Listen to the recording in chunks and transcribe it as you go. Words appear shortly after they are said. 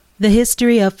The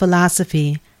History of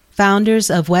Philosophy, Founders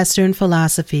of Western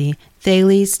Philosophy,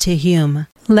 Thales to Hume.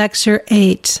 Lecture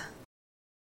 8.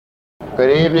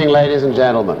 Good evening, ladies and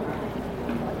gentlemen.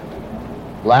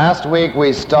 Last week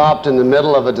we stopped in the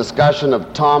middle of a discussion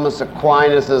of Thomas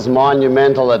Aquinas'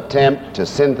 monumental attempt to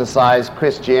synthesize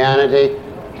Christianity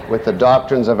with the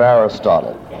doctrines of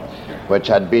Aristotle, which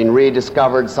had been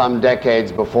rediscovered some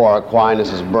decades before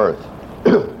Aquinas' birth.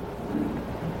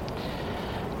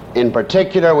 In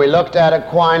particular, we looked at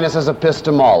Aquinas'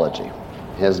 epistemology,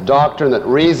 his doctrine that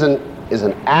reason is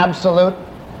an absolute,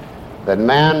 that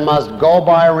man must go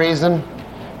by reason,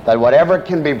 that whatever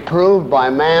can be proved by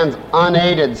man's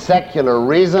unaided secular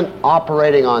reason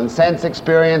operating on sense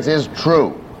experience is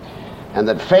true, and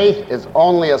that faith is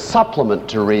only a supplement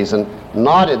to reason,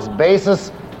 not its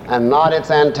basis and not its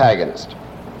antagonist.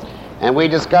 And we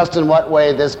discussed in what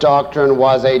way this doctrine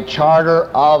was a charter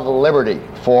of liberty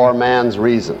for man's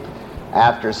reason,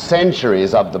 after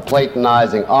centuries of the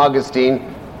Platonizing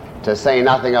Augustine, to say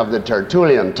nothing of the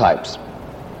Tertullian types.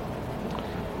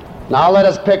 Now let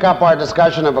us pick up our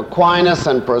discussion of Aquinas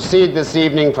and proceed this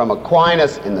evening from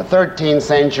Aquinas in the 13th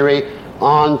century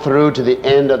on through to the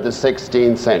end of the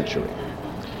 16th century.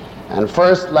 And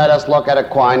first, let us look at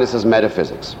Aquinas'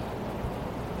 metaphysics.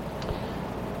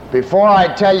 Before I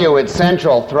tell you its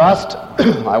central thrust,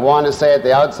 I want to say at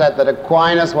the outset that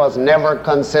Aquinas was never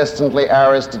consistently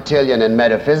Aristotelian in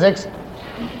metaphysics,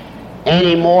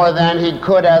 any more than he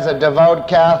could, as a devout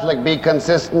Catholic, be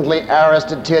consistently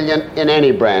Aristotelian in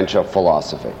any branch of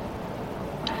philosophy.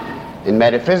 In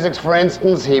metaphysics, for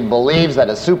instance, he believes that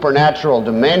a supernatural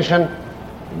dimension,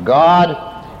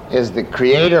 God, is the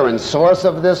creator and source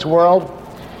of this world.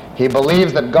 He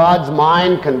believes that God's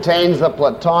mind contains the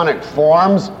Platonic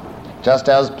forms, just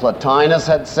as Plotinus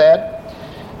had said,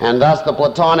 and thus the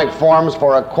Platonic forms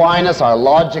for Aquinas are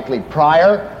logically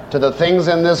prior to the things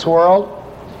in this world.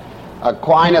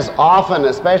 Aquinas often,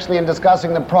 especially in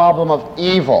discussing the problem of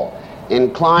evil,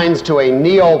 inclines to a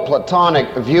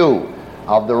Neoplatonic view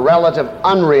of the relative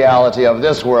unreality of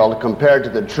this world compared to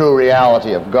the true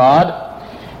reality of God.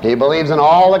 He believes in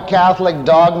all the Catholic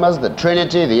dogmas, the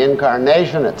Trinity, the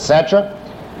Incarnation, etc.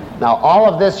 Now,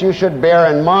 all of this you should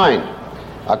bear in mind.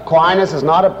 Aquinas is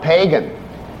not a pagan.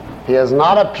 He is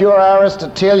not a pure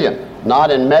Aristotelian, not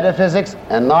in metaphysics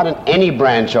and not in any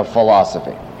branch of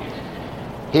philosophy.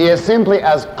 He is simply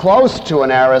as close to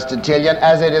an Aristotelian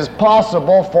as it is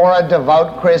possible for a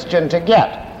devout Christian to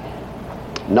get.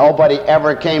 Nobody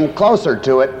ever came closer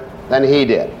to it than he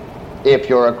did, if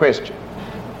you're a Christian.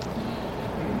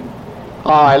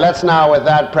 All right, let's now, with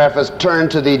that preface, turn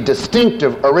to the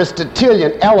distinctive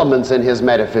Aristotelian elements in his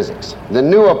metaphysics, the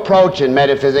new approach in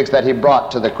metaphysics that he brought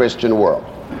to the Christian world.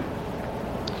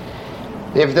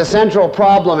 If the central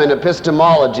problem in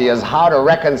epistemology is how to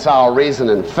reconcile reason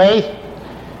and faith,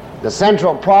 the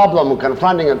central problem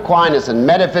confronting Aquinas in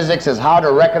metaphysics is how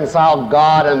to reconcile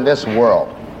God and this world.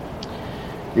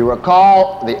 You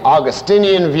recall the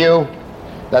Augustinian view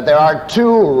that there are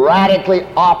two radically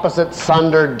opposite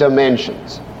sundered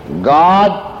dimensions.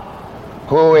 God,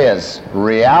 who is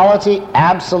reality,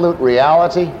 absolute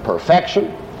reality, perfection,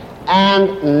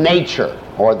 and nature,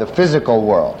 or the physical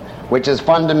world, which is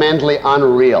fundamentally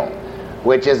unreal,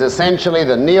 which is essentially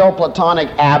the Neoplatonic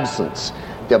absence,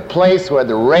 the place where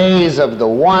the rays of the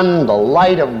one, the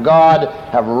light of God,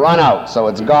 have run out, so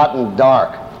it's gotten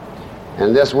dark.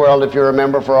 And this world, if you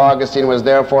remember, for Augustine, was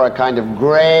therefore a kind of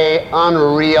gray,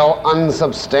 unreal,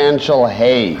 unsubstantial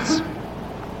haze.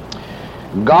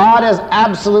 God is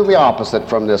absolutely opposite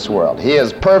from this world. He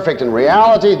is perfect in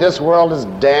reality. This world is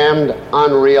damned,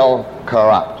 unreal,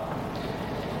 corrupt.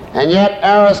 And yet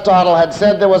Aristotle had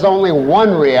said there was only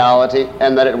one reality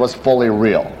and that it was fully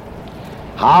real.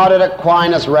 How did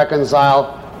Aquinas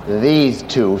reconcile these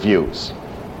two views?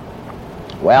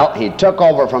 Well, he took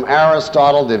over from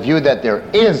Aristotle the view that there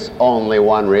is only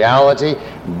one reality,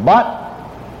 but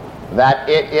that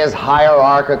it is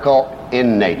hierarchical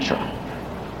in nature.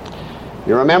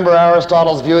 You remember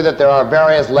Aristotle's view that there are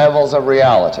various levels of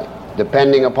reality,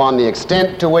 depending upon the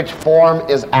extent to which form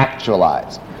is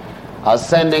actualized.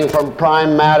 Ascending from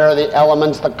prime matter, the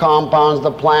elements, the compounds,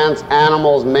 the plants,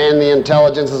 animals, men, the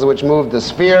intelligences which move the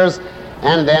spheres,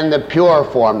 and then the pure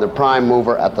form, the prime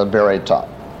mover at the very top.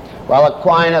 Well,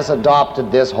 Aquinas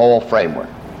adopted this whole framework.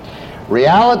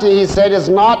 Reality, he said, is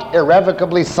not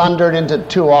irrevocably sundered into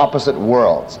two opposite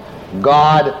worlds,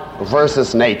 God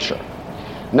versus nature.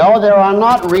 No, there are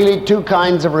not really two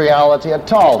kinds of reality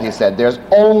at all, he said. There's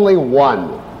only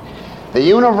one. The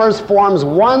universe forms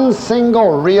one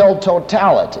single real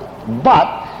totality,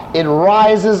 but it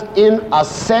rises in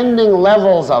ascending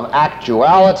levels of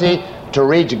actuality to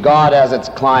reach God as its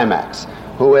climax,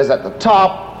 who is at the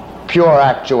top, pure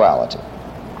actuality.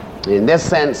 In this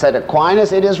sense, said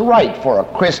Aquinas, it is right for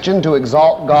a Christian to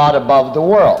exalt God above the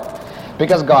world,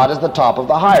 because God is the top of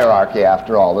the hierarchy,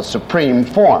 after all, the supreme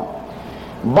form.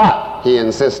 But, he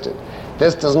insisted,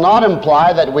 this does not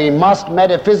imply that we must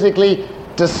metaphysically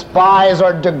despise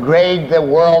or degrade the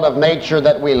world of nature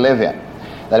that we live in,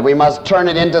 that we must turn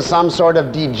it into some sort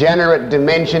of degenerate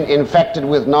dimension infected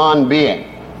with non-being.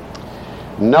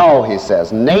 No, he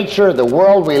says, nature, the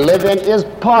world we live in, is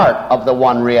part of the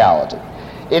one reality.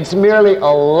 It's merely a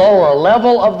lower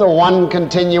level of the one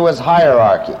continuous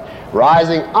hierarchy,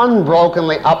 rising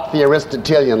unbrokenly up the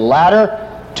Aristotelian ladder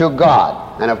to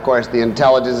God. And of course, the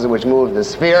intelligences which move the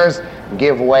spheres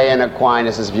give way in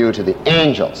Aquinas' view to the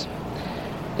angels.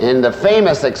 In the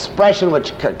famous expression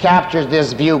which captures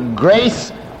this view,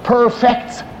 grace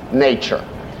perfects nature.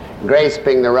 Grace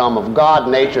being the realm of God,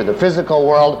 nature the physical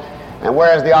world, and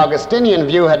whereas the Augustinian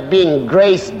view had been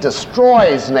grace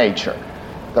destroys nature,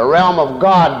 the realm of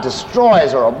God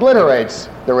destroys or obliterates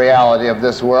the reality of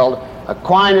this world,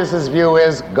 Aquinas' view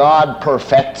is God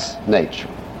perfects nature.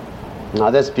 Now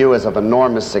this view is of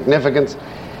enormous significance.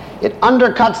 It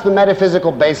undercuts the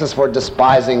metaphysical basis for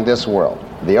despising this world.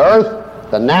 The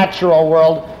earth, the natural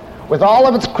world, with all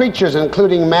of its creatures,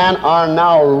 including man, are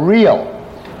now real.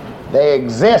 They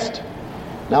exist.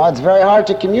 Now it's very hard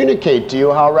to communicate to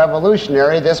you how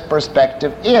revolutionary this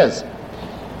perspective is.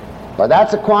 But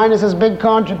that's Aquinas' big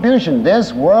contribution.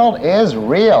 This world is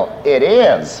real. It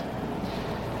is.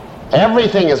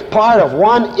 Everything is part of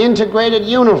one integrated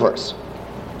universe.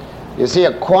 You see,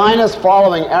 Aquinas,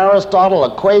 following Aristotle,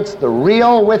 equates the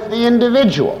real with the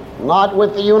individual, not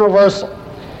with the universal.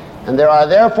 And there are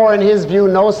therefore, in his view,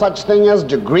 no such thing as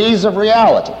degrees of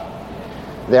reality.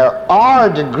 There are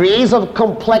degrees of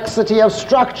complexity of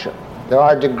structure. There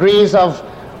are degrees of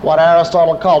what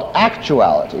Aristotle called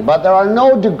actuality, but there are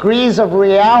no degrees of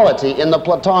reality in the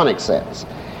Platonic sense.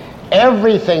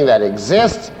 Everything that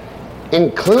exists,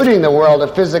 including the world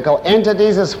of physical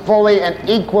entities, is fully and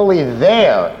equally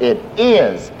there. It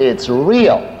is. It's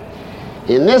real.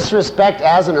 In this respect,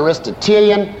 as an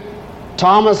Aristotelian,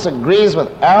 Thomas agrees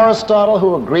with Aristotle,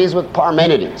 who agrees with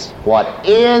Parmenides. What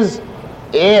is,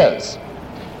 is.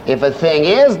 If a thing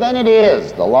is, then it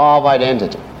is, the law of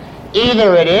identity.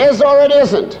 Either it is or it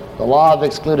isn't, the law of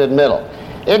excluded middle.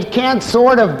 It can't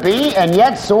sort of be and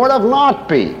yet sort of not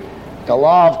be, the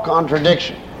law of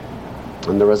contradiction.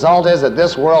 And the result is that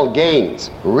this world regains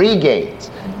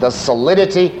the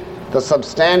solidity, the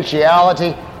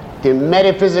substantiality, the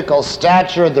metaphysical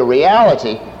stature, the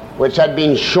reality which had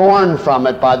been shorn from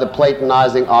it by the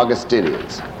Platonizing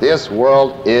Augustinians. This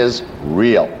world is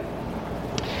real.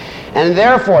 And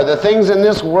therefore, the things in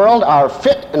this world are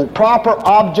fit and proper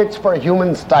objects for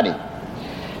human study.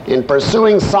 In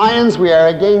pursuing science, we are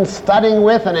again studying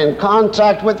with and in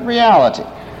contact with reality.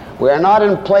 We are not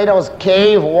in Plato's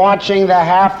cave watching the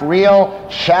half-real,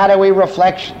 shadowy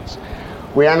reflections.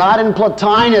 We are not in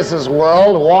Plotinus'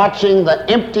 world watching the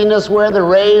emptiness where the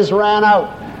rays ran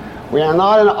out. We are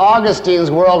not in Augustine's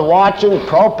world watching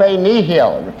prope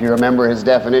nihil, if you remember his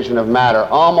definition of matter,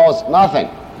 almost nothing.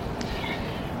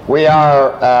 We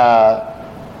are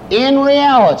in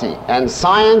reality, and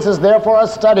science is therefore a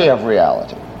study of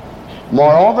reality.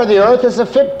 Moreover, the earth is a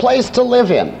fit place to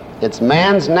live in. It's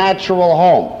man's natural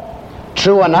home.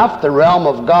 True enough, the realm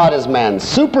of God is man's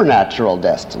supernatural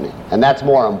destiny, and that's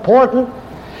more important,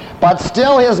 but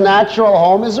still his natural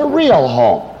home is a real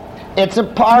home. It's a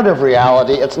part of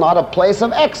reality. It's not a place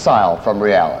of exile from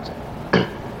reality.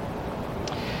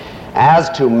 As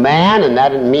to man, and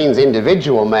that means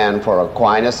individual man for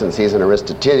Aquinas, since he's an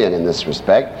Aristotelian in this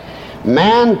respect,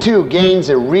 man too gains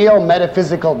a real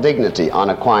metaphysical dignity on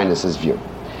Aquinas' view.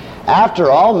 After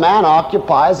all, man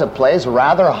occupies a place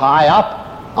rather high up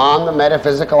on the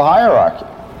metaphysical hierarchy.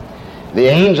 The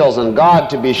angels and God,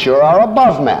 to be sure, are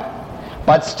above man,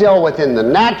 but still within the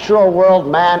natural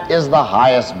world, man is the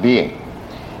highest being.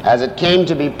 As it came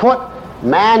to be put,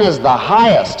 man is the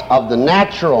highest of the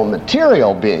natural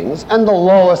material beings and the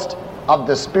lowest of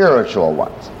the spiritual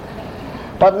ones.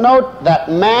 But note that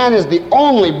man is the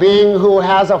only being who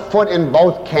has a foot in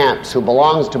both camps, who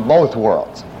belongs to both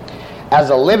worlds. As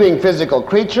a living physical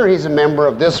creature, he's a member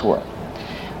of this world.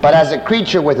 But as a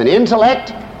creature with an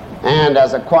intellect, and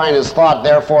as Aquinas thought,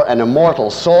 therefore, an immortal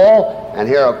soul, and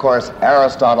here, of course,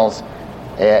 Aristotle's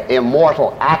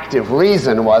immortal active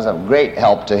reason was of great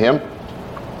help to him,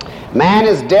 man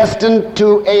is destined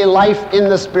to a life in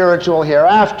the spiritual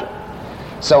hereafter.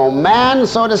 So man,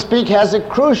 so to speak, has a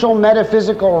crucial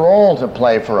metaphysical role to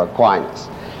play for Aquinas.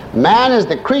 Man is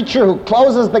the creature who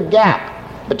closes the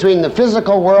gap between the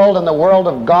physical world and the world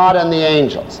of God and the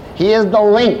angels. He is the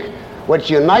link which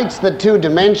unites the two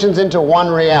dimensions into one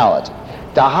reality.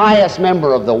 The highest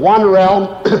member of the one realm,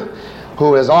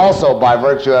 who is also, by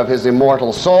virtue of his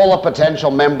immortal soul, a potential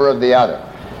member of the other.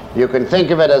 You can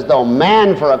think of it as though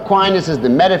man, for Aquinas, is the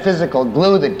metaphysical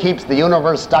glue that keeps the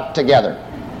universe stuck together.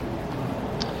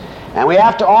 And we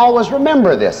have to always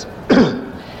remember this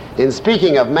in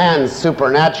speaking of man's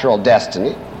supernatural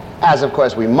destiny, as of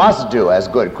course we must do as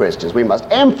good Christians. We must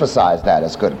emphasize that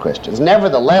as good Christians.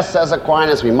 Nevertheless, says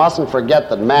Aquinas, we mustn't forget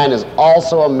that man is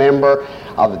also a member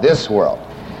of this world.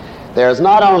 There is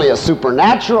not only a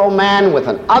supernatural man with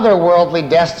an otherworldly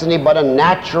destiny, but a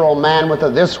natural man with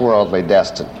a this-worldly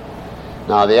destiny.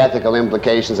 Now, the ethical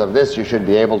implications of this you should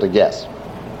be able to guess.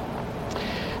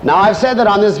 Now, I've said that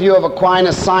on this view of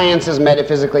Aquinas, science is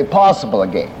metaphysically possible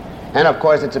again. And of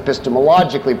course, it's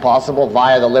epistemologically possible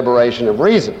via the liberation of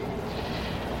reason.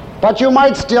 But you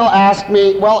might still ask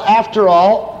me, well, after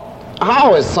all,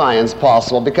 how is science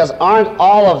possible? Because aren't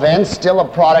all events still a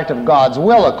product of God's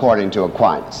will, according to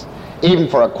Aquinas? Even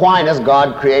for Aquinas,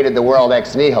 God created the world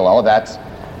ex nihilo. That's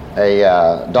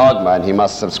a dogma, and he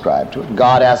must subscribe to it.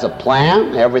 God has a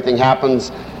plan. Everything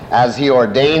happens as he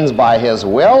ordains by his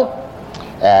will.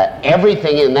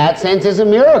 Everything in that sense is a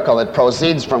miracle. It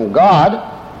proceeds from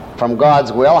God, from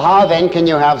God's will. How then can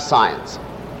you have science?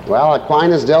 Well,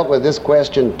 Aquinas dealt with this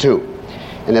question too.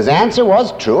 And his answer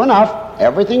was, true enough,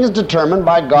 everything is determined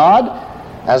by God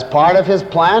as part of his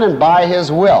plan and by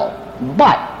his will.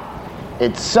 But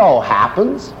it so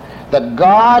happens that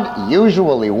God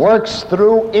usually works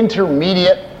through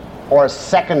intermediate or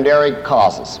secondary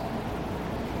causes.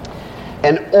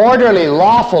 An orderly,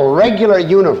 lawful, regular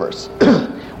universe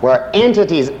where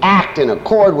entities act in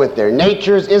accord with their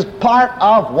natures is part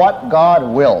of what God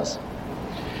wills.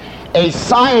 A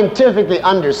scientifically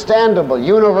understandable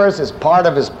universe is part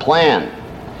of his plan.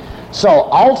 So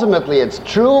ultimately it's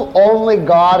true, only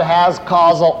God has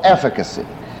causal efficacy.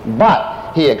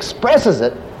 But he expresses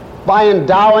it by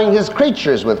endowing his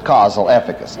creatures with causal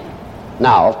efficacy.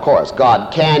 Now, of course,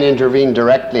 God can intervene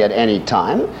directly at any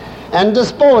time and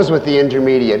dispose with the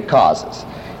intermediate causes.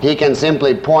 He can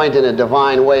simply point in a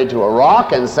divine way to a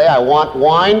rock and say, I want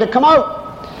wine to come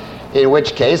out, in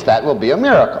which case that will be a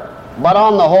miracle. But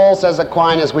on the whole, says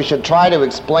Aquinas, we should try to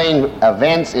explain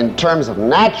events in terms of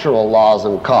natural laws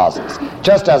and causes,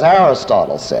 just as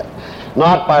Aristotle said,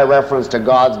 not by reference to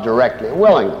God's directly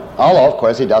willing them, although, of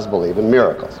course, he does believe in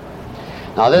miracles.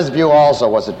 Now, this view also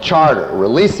was a charter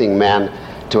releasing man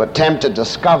to attempt to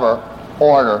discover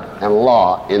order and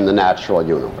law in the natural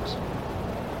universe.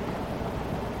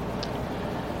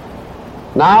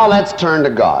 Now, let's turn to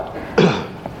God.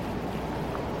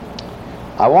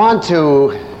 I want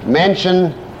to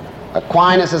mention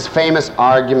Aquinas' famous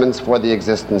arguments for the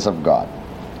existence of God.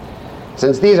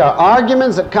 Since these are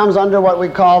arguments, it comes under what we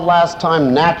called last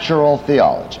time natural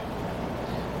theology.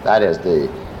 That is,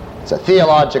 it's a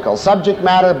theological subject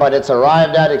matter, but it's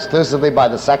arrived at exclusively by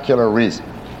the secular reason.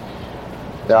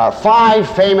 There are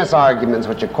 5 famous arguments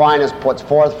which Aquinas puts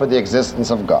forth for the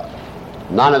existence of God.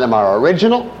 None of them are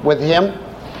original with him,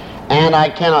 and I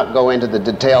cannot go into the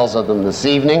details of them this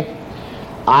evening.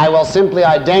 I will simply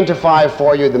identify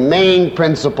for you the main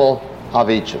principle of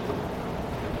each of them.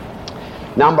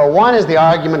 Number 1 is the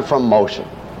argument from motion.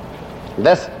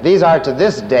 These are to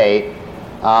this day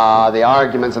the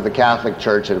arguments of the Catholic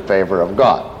Church in favor of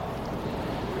God.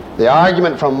 The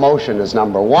argument from motion is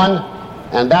number 1,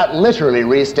 and that literally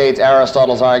restates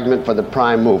Aristotle's argument for the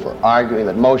prime mover, arguing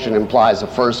that motion implies a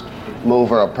first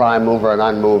mover, a prime mover, an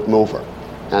unmoved mover,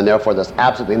 and therefore there's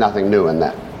absolutely nothing new in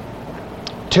that.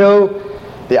 2,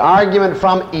 the argument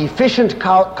from efficient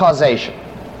causation.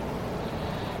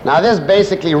 Now, this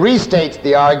basically restates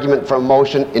the argument from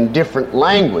motion in different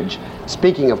language,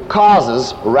 speaking of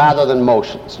causes rather than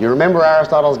motions. You remember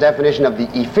Aristotle's definition of the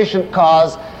efficient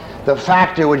cause, the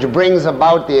factor which brings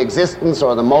about the existence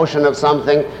or the motion of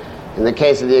something. In the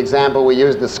case of the example, we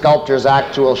use the sculptor's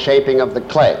actual shaping of the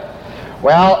clay.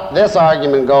 Well, this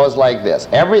argument goes like this.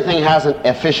 Everything has an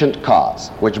efficient cause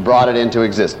which brought it into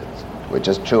existence, which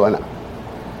is true enough.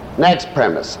 Next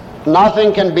premise.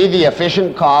 Nothing can be the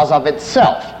efficient cause of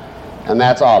itself. And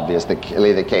that's obviously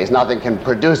the case. Nothing can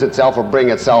produce itself or bring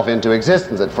itself into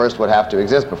existence. It first would have to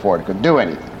exist before it could do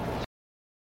anything.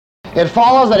 It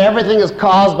follows that everything is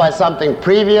caused by something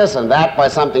previous, and that by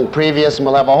something previous, and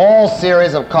we'll have a whole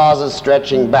series of causes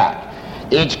stretching back,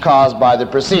 each caused by the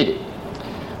preceding.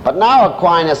 But now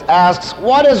Aquinas asks,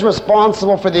 what is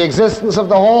responsible for the existence of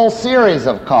the whole series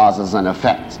of causes and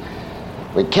effects?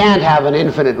 We can't have an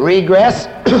infinite regress,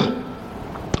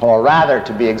 or rather,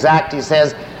 to be exact, he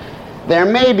says, There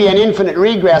may be an infinite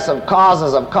regress of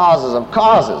causes of causes of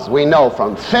causes. We know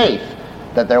from faith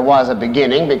that there was a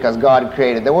beginning because God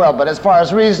created the world. But as far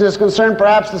as reason is concerned,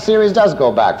 perhaps the series does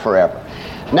go back forever.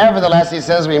 Nevertheless, he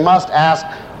says we must ask,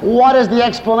 what is the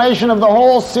explanation of the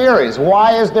whole series?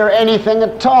 Why is there anything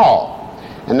at all?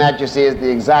 And that, you see, is the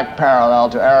exact parallel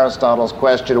to Aristotle's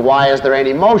question, why is there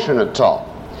any motion at all?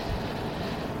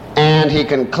 And he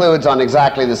concludes on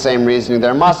exactly the same reasoning.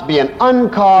 There must be an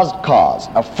uncaused cause,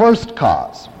 a first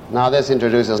cause. Now, this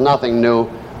introduces nothing new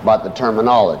but the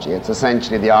terminology. It's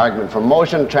essentially the argument for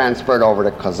motion transferred over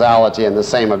to causality, and the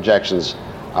same objections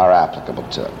are applicable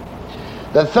to it.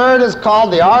 The third is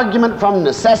called the argument from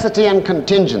necessity and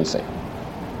contingency.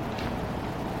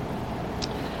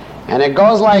 And it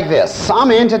goes like this.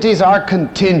 Some entities are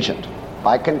contingent.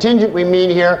 By contingent, we mean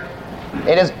here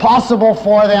it is possible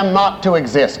for them not to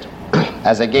exist,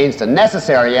 as against a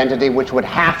necessary entity which would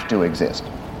have to exist.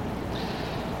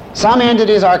 Some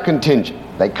entities are contingent.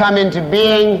 They come into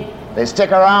being, they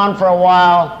stick around for a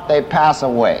while, they pass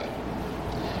away.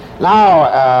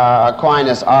 Now,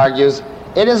 Aquinas argues,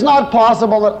 it is not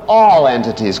possible that all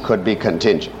entities could be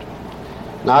contingent.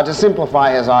 Now, to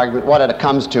simplify his argument, what it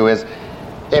comes to is,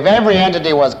 if every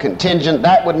entity was contingent,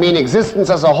 that would mean existence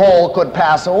as a whole could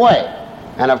pass away.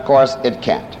 And of course, it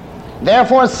can't.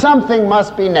 Therefore, something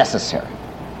must be necessary.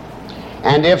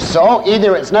 And if so,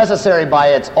 either it's necessary by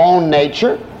its own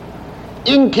nature,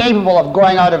 incapable of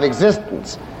going out of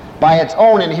existence by its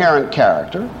own inherent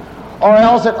character, or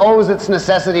else it owes its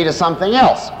necessity to something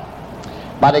else.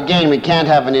 But again, we can't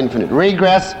have an infinite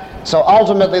regress, so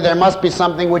ultimately there must be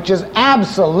something which is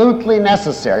absolutely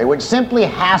necessary, which simply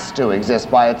has to exist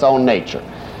by its own nature.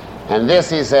 And this,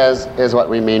 he says, is what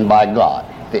we mean by God,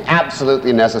 the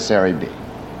absolutely necessary being.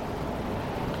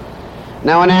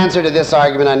 Now, in answer to this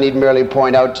argument, I need merely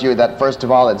point out to you that, first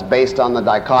of all, it's based on the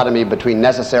dichotomy between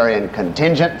necessary and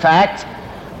contingent facts,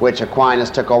 which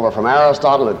Aquinas took over from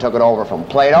Aristotle, who took it over from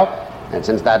Plato. And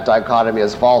since that dichotomy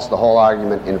is false, the whole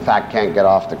argument, in fact, can't get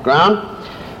off the ground.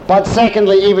 But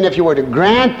secondly, even if you were to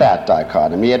grant that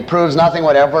dichotomy, it proves nothing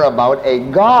whatever about a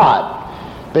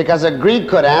God. Because a Greek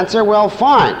could answer, well,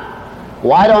 fine.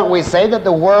 Why don't we say that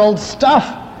the world's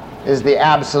stuff is the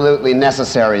absolutely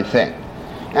necessary thing?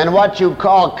 And what you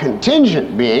call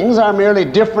contingent beings are merely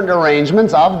different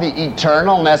arrangements of the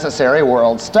eternal necessary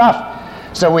world stuff.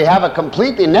 So we have a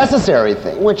completely necessary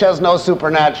thing which has no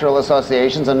supernatural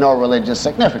associations and no religious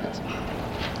significance.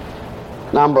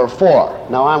 Number 4.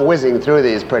 Now, I'm whizzing through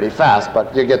these pretty fast,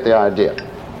 but you get the idea.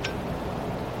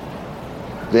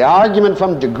 The argument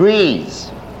from degrees.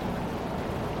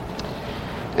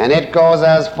 And it goes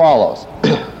as follows.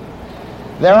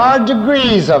 There are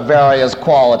degrees of various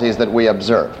qualities that we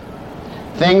observe.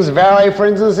 Things vary, for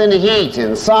instance, in heat,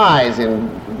 in size,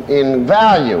 in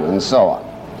value, and so on.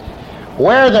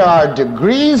 Where there are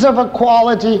degrees of a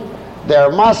quality,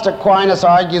 there must, Aquinas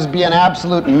argues, be an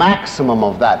absolute maximum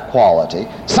of that quality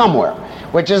somewhere,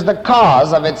 which is the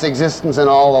cause of its existence in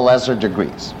all the lesser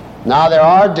degrees. Now, there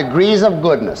are degrees of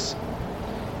goodness,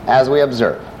 as we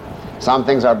observe. Some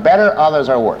things are better, others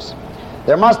are worse.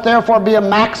 There must therefore be a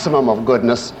maximum of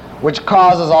goodness which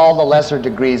causes all the lesser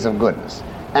degrees of goodness.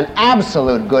 An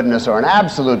absolute goodness or an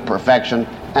absolute perfection,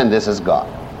 and this is God.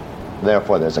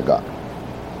 Therefore, there's a God.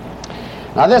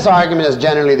 Now, this argument is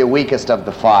generally the weakest of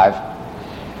the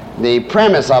 5. The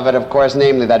premise of it, of course,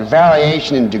 namely that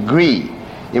variation in degree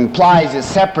implies a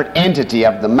separate entity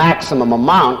of the maximum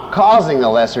amount causing the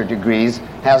lesser degrees,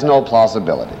 has no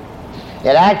plausibility.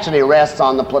 It actually rests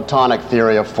on the Platonic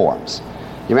theory of forms.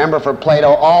 You remember, for Plato,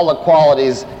 all the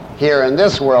qualities here in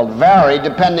this world vary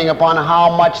depending upon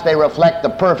how much they reflect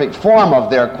the perfect form of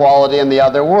their quality in the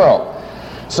other world.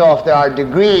 So if there are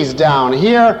degrees down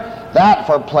here, that,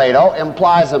 for Plato,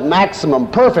 implies a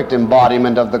maximum perfect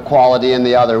embodiment of the quality in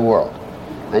the other world.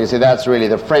 And you see, that's really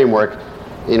the framework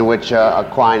in which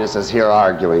Aquinas is here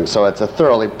arguing. So it's a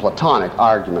thoroughly Platonic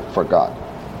argument for God.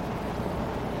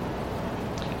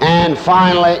 And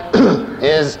finally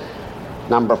is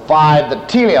number 5, the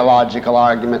teleological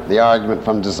argument, the argument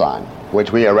from design,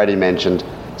 which we already mentioned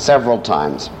several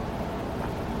times.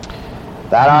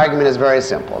 That argument is very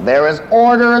simple. There is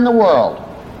order in the world.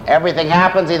 Everything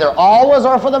happens either always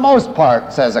or for the most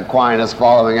part, says Aquinas,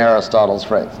 following Aristotle's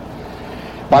phrase.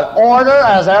 But order,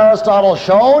 as Aristotle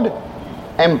showed,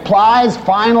 implies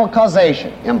final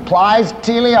causation, implies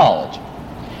teleology.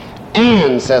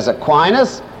 And, says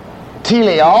Aquinas,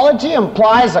 teleology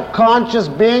implies a conscious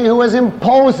being who is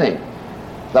imposing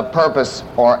the purpose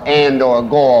or end or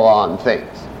goal on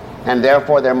things. And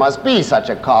therefore there must be such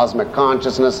a cosmic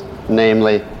consciousness,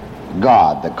 namely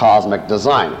God, the cosmic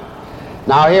designer.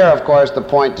 Now here, of course, the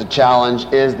point to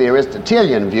challenge is the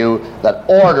Aristotelian view that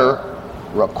order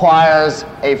requires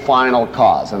a final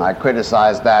cause. And I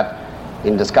criticize that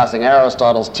in discussing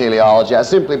Aristotle's teleology. I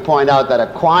simply point out that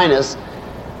Aquinas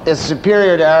is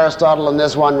superior to Aristotle in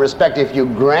this one respect. If you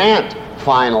grant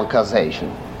final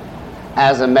causation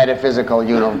as a metaphysical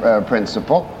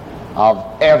principle of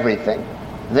everything,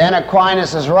 then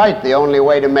Aquinas is right. The only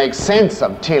way to make sense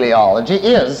of teleology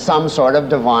is some sort of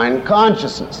divine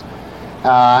consciousness.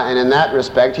 And in that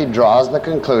respect, he draws the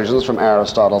conclusions from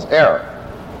Aristotle's error.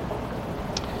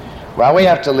 Well, we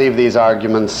have to leave these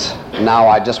arguments now.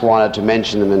 I just wanted to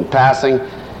mention them in passing.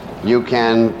 You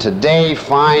can today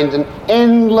find an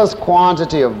endless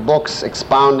quantity of books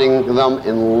expounding them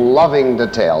in loving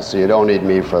detail, so you don't need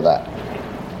me for that.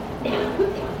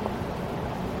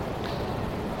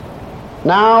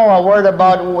 Now, a word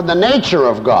about the nature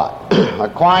of God.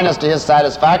 Aquinas, to his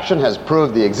satisfaction, has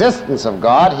proved the existence of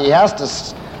God. He has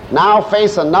to now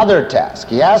face another task.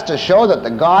 He has to show that the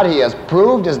God he has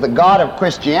proved is the God of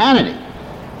Christianity,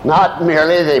 not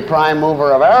merely the prime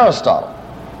mover of Aristotle.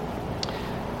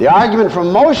 The argument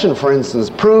from motion, for instance,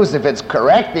 proves, if it's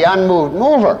correct, the unmoved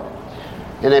mover.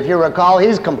 And if you recall,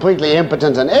 he's completely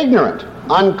impotent and ignorant,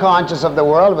 unconscious of the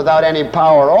world without any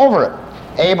power over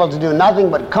it, able to do nothing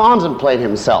but contemplate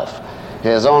himself,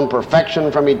 his own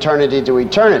perfection from eternity to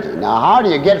eternity. Now, how do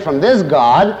you get from this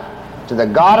God to the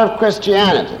God of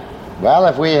Christianity? Well,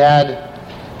 if we had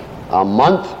a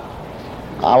month,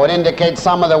 I would indicate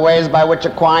some of the ways by which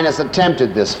Aquinas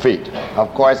attempted this feat.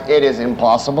 Of course, it is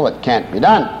impossible. It can't be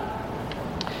done.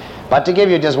 But to give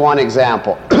you just one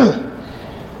example,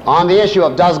 on the issue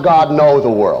of does God know the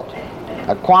world,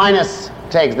 Aquinas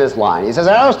takes this line. He says,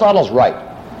 Aristotle's right.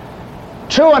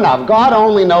 True enough, God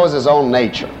only knows his own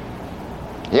nature.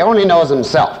 He only knows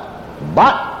himself.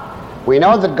 But we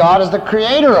know that God is the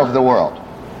creator of the world,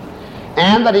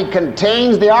 and that he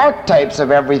contains the archetypes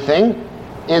of everything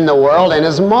in the world in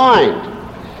his mind,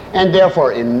 and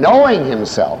therefore in knowing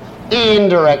himself, he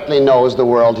indirectly knows the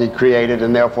world he created,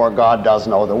 and therefore God does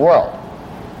know the world.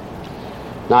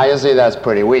 Now you see, that's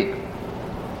pretty weak,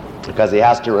 because he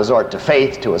has to resort to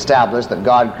faith to establish that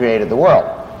God created the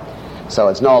world. So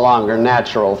it's no longer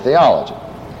natural theology.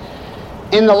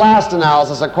 In the last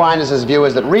analysis, Aquinas' view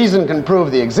is that reason can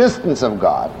prove the existence of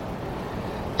God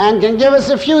and can give us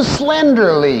a few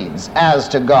slender leads as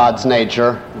to God's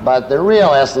nature, but the real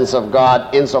essence of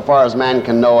God, insofar as man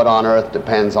can know it on earth,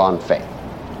 depends on faith.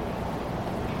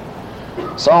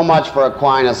 So much for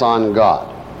Aquinas on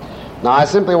God. Now, I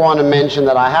simply want to mention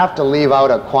that I have to leave out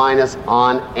Aquinas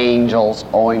on angels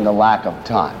owing to lack of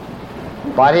time.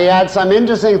 But he had some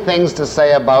interesting things to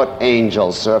say about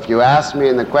angels. So if you ask me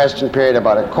in the question period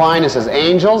about Aquinas'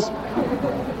 angels,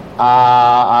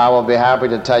 I will be happy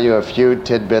to tell you a few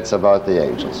tidbits about the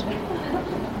angels.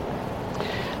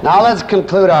 Now let's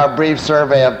conclude our brief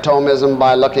survey of Thomism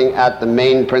by looking at the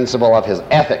main principle of his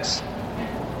ethics.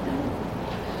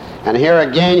 And here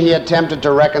again he attempted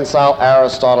to reconcile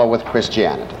Aristotle with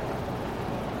Christianity.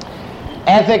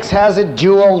 Ethics has a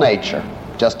dual nature,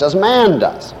 just as man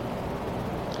does.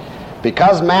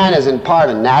 Because man is in part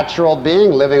a natural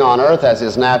being living on earth as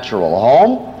his natural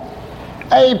home,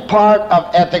 a part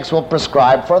of ethics will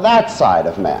prescribe for that side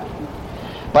of man.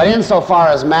 But insofar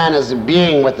as man is a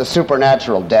being with the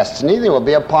supernatural destiny, there will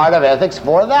be a part of ethics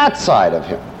for that side of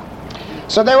him.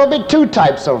 So there will be two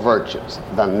types of virtues: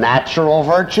 the natural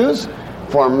virtues,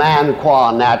 for man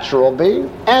qua natural being,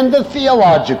 and the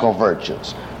theological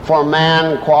virtues, for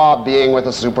man qua being with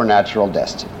a supernatural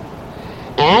destiny.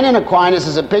 And in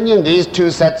Aquinas' opinion, these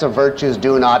two sets of virtues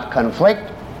do not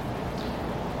conflict,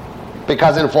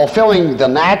 because in fulfilling the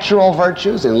natural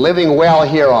virtues, in living well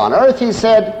here on earth, he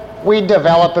said, we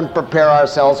develop and prepare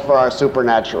ourselves for our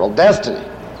supernatural destiny.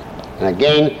 And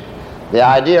again, the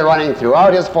idea running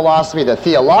throughout his philosophy, the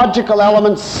theological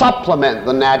elements supplement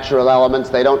the natural elements,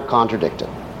 they don't contradict it.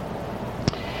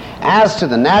 As to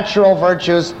the natural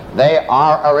virtues, they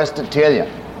are Aristotelian.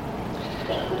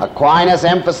 Aquinas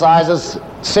emphasizes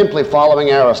simply following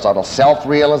Aristotle: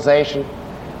 self-realization,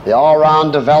 the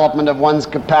all-round development of one's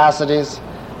capacities,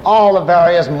 all the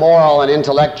various moral and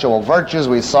intellectual virtues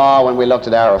we saw when we looked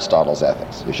at Aristotle's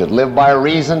ethics. You should live by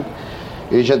reason.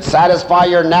 You should satisfy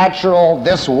your natural,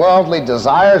 this worldly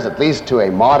desires, at least to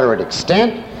a moderate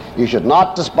extent. You should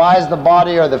not despise the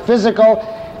body or the physical,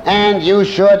 and you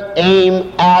should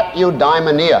aim at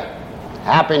eudaimonia,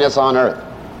 happiness on earth.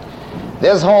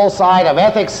 This whole side of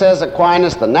ethics, says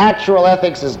Aquinas, the natural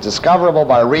ethics is discoverable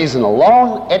by reason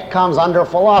alone. It comes under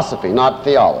philosophy, not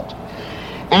theology.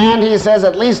 And he says,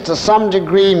 at least to some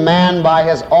degree, man by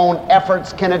his own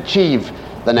efforts can achieve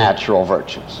the natural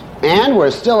virtues. And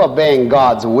we're still obeying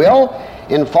God's will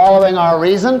in following our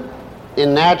reason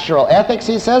in natural ethics,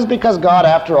 he says, because God,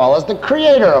 after all, is the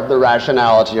creator of the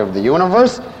rationality of the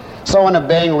universe. So in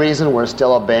obeying reason, we're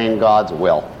still obeying God's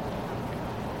will.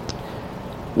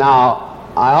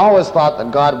 Now, I always thought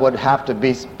that God would have to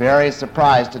be very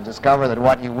surprised to discover that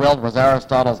what he willed was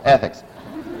Aristotle's ethics.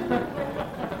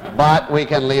 But we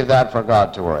can leave that for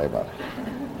God to worry about.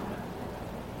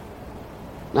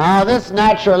 Now, this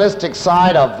naturalistic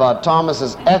side of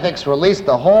Thomas's ethics released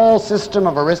the whole system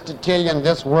of Aristotelian,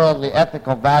 this worldly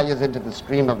ethical values into the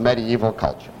stream of medieval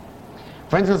culture.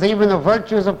 For instance, even the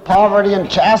virtues of poverty and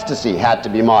chastity had to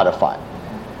be modified,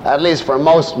 at least for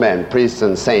most men, priests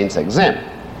and saints exempt.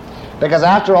 Because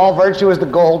after all, virtue is the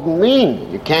golden mean.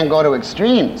 You can't go to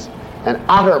extremes. And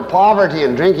utter poverty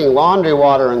and drinking laundry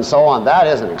water and so on, that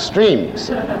is an extreme, you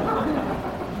see.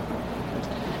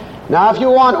 Now, if you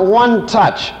want one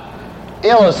touch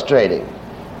illustrating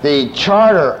the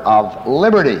charter of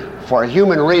liberty for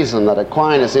human reason that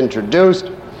Aquinas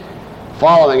introduced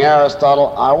following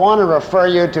Aristotle, I want to refer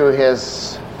you to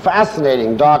his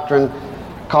fascinating doctrine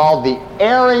called the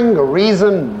erring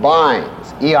reason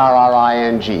binds,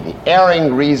 E-R-R-I-N-G, the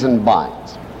erring reason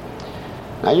binds.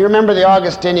 Now, you remember the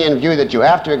Augustinian view that you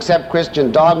have to accept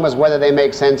Christian dogmas whether they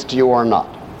make sense to you or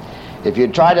not. If you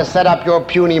try to set up your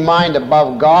puny mind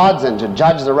above God's and to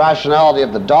judge the rationality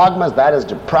of the dogmas, that is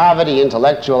depravity,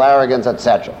 intellectual arrogance,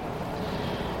 etc.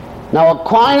 Now,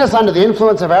 Aquinas, under the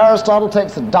influence of Aristotle,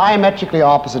 takes a diametrically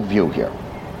opposite view here.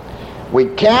 We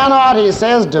cannot, he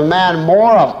says, demand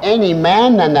more of any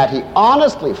man than that he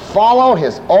honestly follow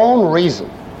his own reason.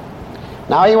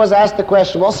 Now, he was asked the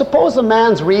question, well, suppose a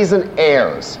man's reason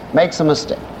errs, makes a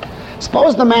mistake.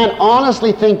 Suppose the man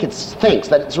honestly thinks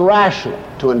that it's rational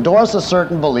to endorse a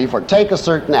certain belief or take a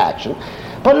certain action,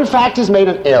 but in fact he's made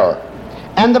an error,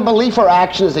 and the belief or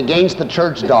action is against the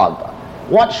church dogma.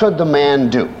 What should the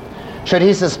man do? Should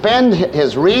he suspend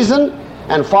his reason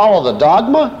and follow the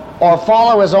dogma, or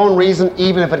follow his own reason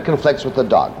even if it conflicts with the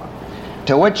dogma?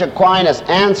 To which Aquinas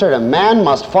answered, a man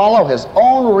must follow his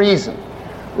own reason.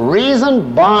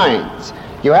 Reason binds.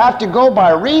 You have to go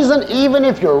by reason even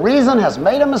if your reason has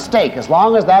made a mistake, as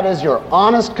long as that is your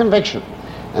honest conviction.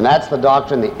 And that's the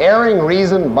doctrine, the erring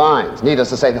reason binds. Needless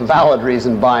to say, the valid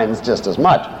reason binds just as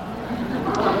much.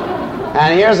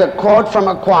 And here's a quote from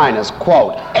Aquinas,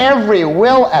 quote, every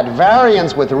will at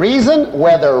variance with reason,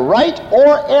 whether right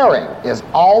or erring, is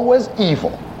always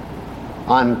evil,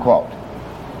 unquote.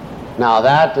 Now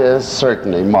that is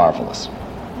certainly marvelous.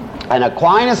 And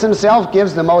Aquinas himself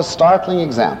gives the most startling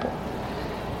example.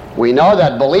 We know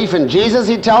that belief in Jesus,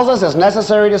 he tells us, is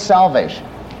necessary to salvation.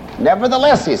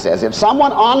 Nevertheless, he says, if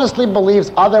someone honestly believes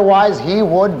otherwise, he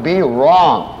would be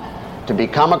wrong to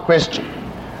become a Christian.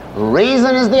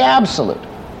 Reason is the absolute.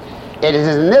 It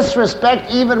is in this respect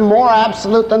even more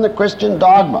absolute than the Christian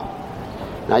dogma.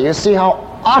 Now you see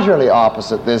how utterly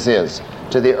opposite this is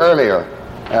to the earlier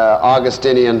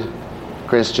Augustinian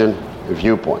Christian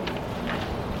viewpoint.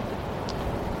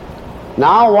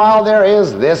 Now, while there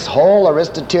is this whole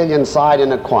Aristotelian side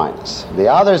in Aquinas, the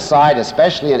other side,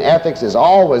 especially in ethics, is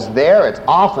always there. It's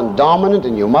often dominant,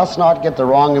 and you must not get the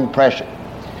wrong impression.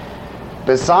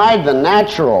 Beside the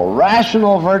natural,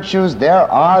 rational virtues, there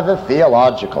are the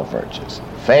theological virtues.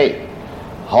 Faith,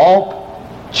 hope,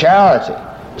 charity.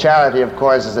 Charity, of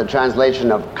course, is a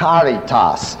translation of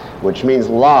caritas, which means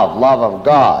love, love of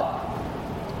God.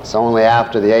 It's only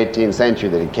after the 18th century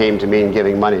that it came to mean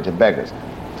giving money to beggars.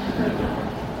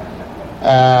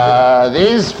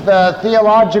 These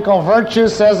theological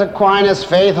virtues, says Aquinas,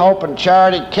 faith, hope, and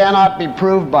charity, cannot be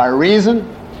proved by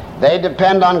reason. They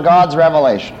depend on God's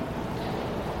revelation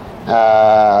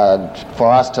for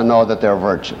us to know that they're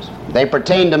virtues. They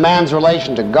pertain to man's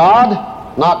relation to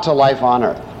God, not to life on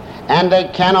earth. And they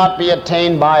cannot be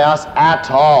attained by us at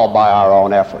all by our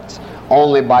own efforts,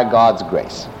 only by God's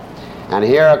grace. And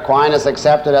here Aquinas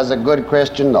accepted as a good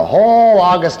Christian the whole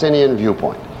Augustinian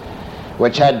viewpoint,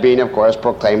 which had been, of course,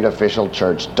 proclaimed official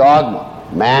church dogma.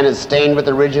 Man is stained with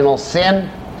original sin.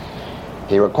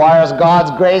 He requires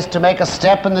God's grace to make a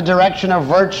step in the direction of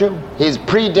virtue. He's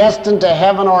predestined to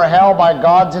heaven or hell by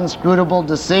God's inscrutable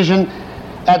decision,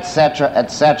 etc.,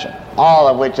 etc. All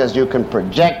of which, as you can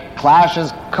project,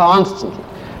 clashes constantly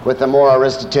with the more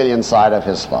Aristotelian side of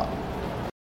his thought.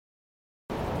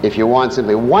 If you want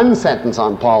simply one sentence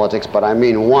on politics, but I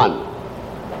mean one,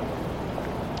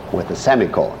 with a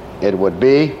semicolon, it would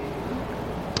be,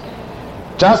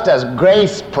 just as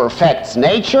grace perfects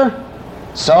nature,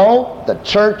 so the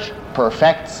church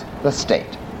perfects the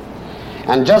state.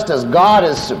 And just as God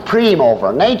is supreme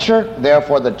over nature,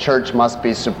 therefore the church must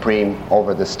be supreme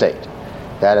over the state.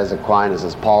 That is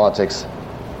Aquinas' politics.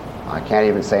 I can't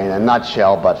even say in a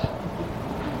nutshell, but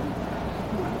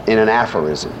in an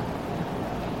aphorism.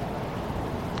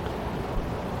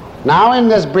 Now, in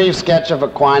this brief sketch of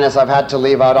Aquinas, I've had to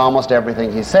leave out almost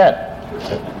everything he said,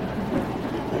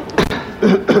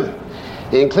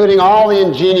 including all the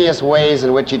ingenious ways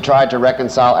in which he tried to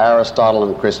reconcile Aristotle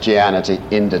and Christianity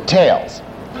in details.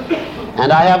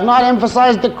 And I have not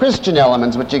emphasized the Christian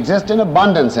elements which exist in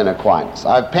abundance in Aquinas.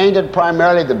 I've painted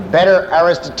primarily the better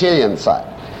Aristotelian side,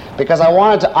 because I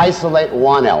wanted to isolate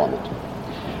one element.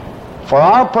 For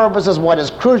our purposes, what is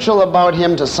crucial about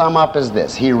him, to sum up, is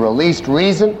this: he released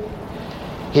reason.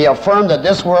 He affirmed that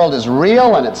this world is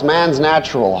real and it's man's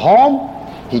natural home.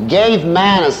 He gave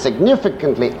man a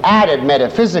significantly added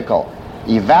metaphysical,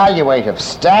 evaluative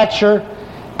stature,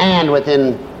 and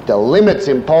within the limits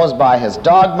imposed by his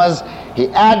dogmas, he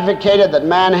advocated that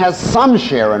man has some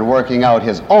share in working out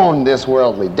his own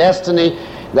this-worldly destiny,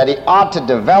 that he ought to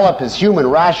develop his human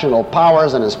rational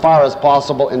powers and, as far as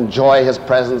possible, enjoy his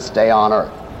present stay on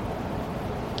earth.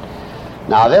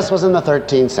 Now, this was in the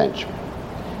 13th century.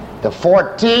 The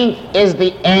 14th is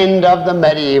the end of the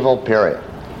medieval period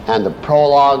and the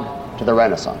prologue to the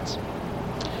Renaissance.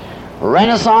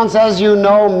 Renaissance, as you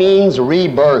know, means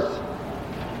rebirth.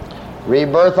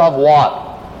 Rebirth of what?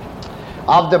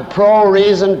 Of the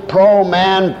pro-reason,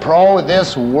 pro-man,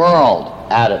 pro-this world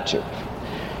attitude.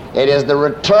 It is the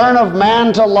return of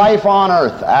man to life on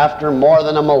earth after more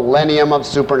than a millennium of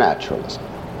supernaturalism.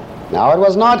 Now, it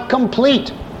was not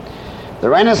complete. The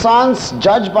Renaissance,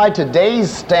 judged by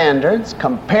today's standards,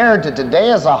 compared to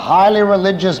today, as a highly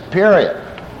religious period.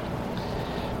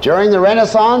 During the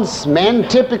Renaissance, men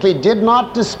typically did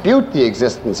not dispute the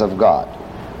existence of God,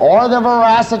 or the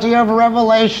veracity of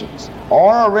revelations,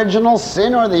 or original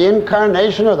sin, or the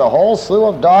incarnation, or the whole slew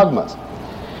of dogmas.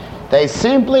 They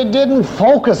simply didn't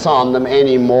focus on them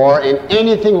anymore in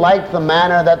anything like the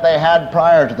manner that they had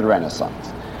prior to the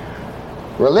Renaissance.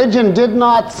 Religion did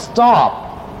not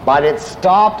stop, but it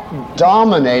stopped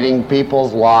dominating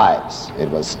people's lives. It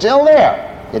was still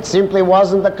there. It simply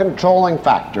wasn't the controlling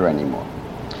factor anymore.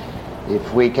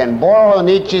 If we can borrow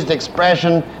Nietzsche's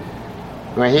expression,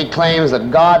 where he claims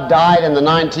that God died in the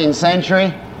 19th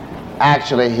century,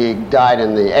 actually he died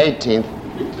in the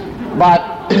 18th, but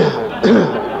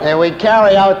and we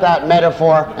carry out that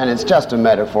metaphor, and it's just a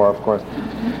metaphor, of course.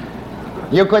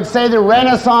 You could say the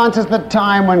Renaissance is the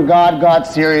time when God got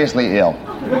seriously ill.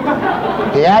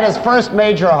 He had his first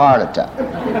major heart attack,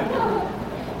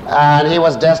 and he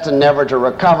was destined never to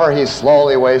recover. He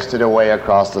slowly wasted away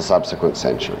across the subsequent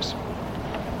centuries.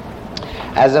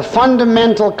 As a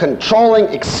fundamental, controlling,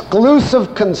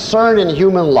 exclusive concern in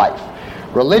human life,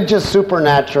 religious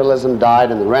supernaturalism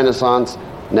died in the Renaissance,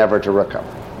 never to recover.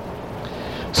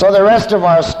 So the rest of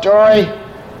our story,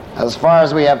 as far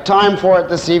as we have time for it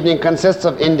this evening, consists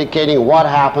of indicating what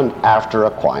happened after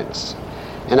Aquinas.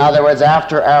 In other words,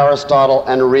 after Aristotle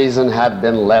and reason had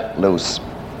been let loose.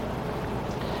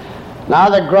 Now,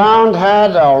 the ground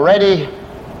had already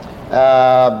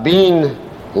been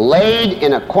laid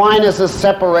in Aquinas'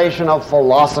 separation of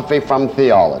philosophy from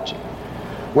theology,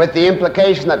 with the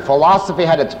implication that philosophy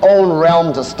had its own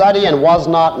realm to study and was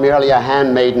not merely a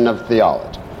handmaiden of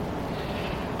theology.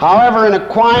 However, in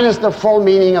Aquinas, the full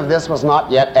meaning of this was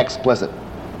not yet explicit.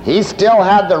 He still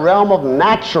had the realm of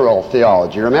natural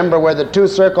theology. Remember where the two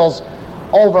circles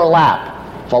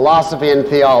overlap, philosophy and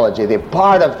theology. The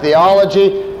part of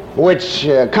theology which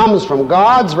comes from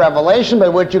God's revelation,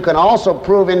 but which you can also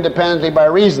prove independently by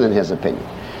reason, in his opinion.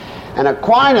 And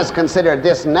Aquinas considered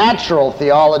this natural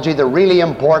theology the really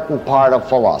important part of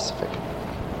philosophy.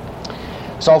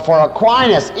 So for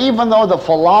Aquinas, even though the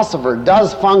philosopher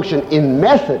does function in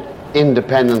method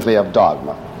independently of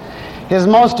dogma, his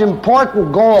most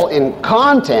important goal in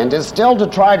content is still to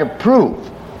try to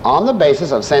prove, on the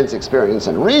basis of sense, experience,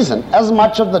 and reason, as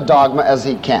much of the dogma as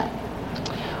he can.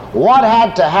 What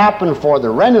had to happen for the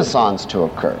Renaissance to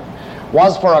occur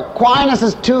was for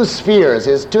Aquinas' two spheres,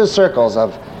 his two circles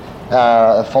of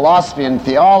philosophy and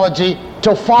theology,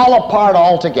 to fall apart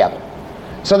altogether,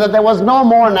 so that there was no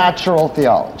more natural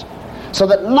theology, so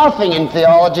that nothing in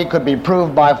theology could be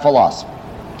proved by philosophy.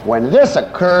 When this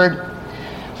occurred,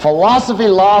 philosophy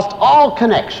lost all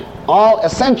connection, all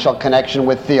essential connection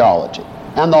with theology,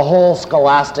 and the whole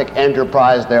scholastic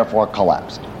enterprise therefore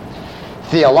collapsed.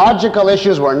 Theological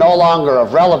issues were no longer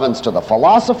of relevance to the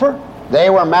philosopher. They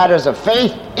were matters of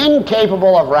faith,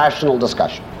 incapable of rational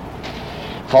discussion.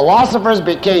 Philosophers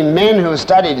became men who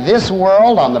studied this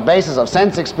world on the basis of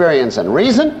sense, experience, and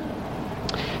reason.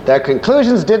 Their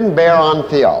conclusions didn't bear on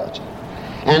theology.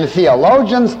 And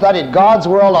theologians studied God's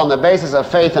world on the basis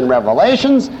of faith and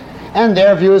revelations, and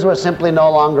their views were simply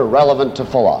no longer relevant to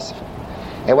philosophy.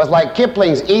 It was like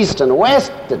Kipling's East and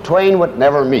West, the twain would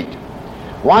never meet.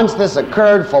 Once this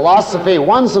occurred, philosophy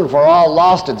once and for all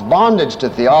lost its bondage to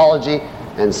theology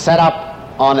and set up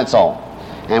on its own.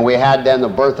 And we had then the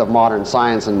birth of modern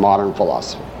science and modern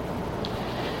philosophy.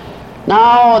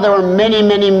 Now, there were many,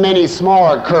 many, many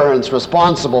smaller currents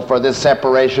responsible for this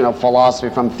separation of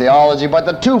philosophy from theology, but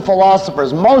the two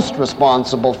philosophers most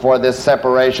responsible for this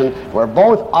separation were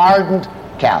both ardent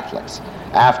Catholics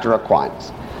after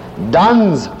Aquinas.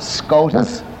 Duns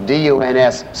Scotus,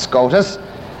 D-U-N-S Scotus,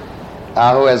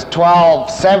 who is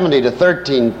 1270 to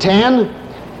 1310,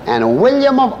 and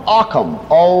William of Ockham,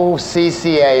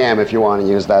 O-C-C-A-M if you want to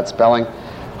use that spelling,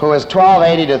 who is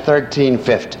 1280 to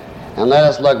 1350. And let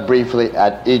us look briefly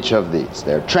at each of these.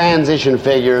 They're transition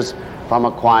figures from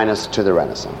Aquinas to the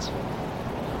Renaissance.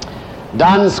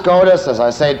 Duns Scotus, as I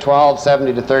say,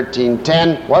 1270 to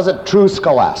 1310, was a true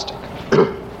scholastic.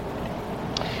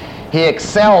 He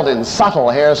excelled in subtle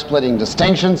hair-splitting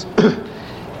distinctions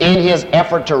in his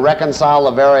effort to reconcile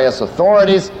the various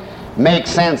authorities, make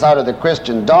sense out of the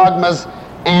Christian dogmas,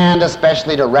 and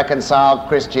especially to reconcile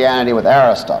Christianity with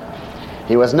Aristotle.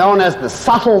 He was known as the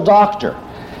subtle doctor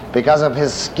because of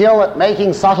his skill at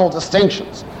making subtle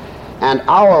distinctions. And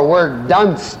our word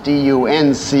dunce,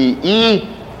 D-U-N-C-E,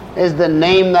 is the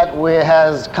name that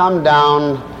has come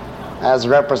down as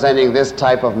representing this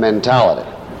type of mentality.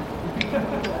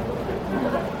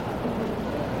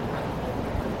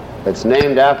 It's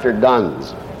named after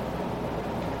Duns.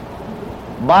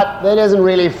 But that isn't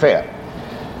really fair,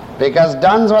 because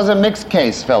Duns was a mixed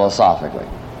case philosophically.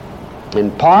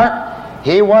 In part,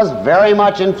 he was very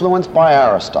much influenced by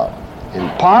Aristotle. In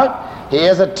part, he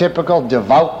is a typical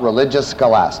devout religious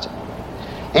scholastic.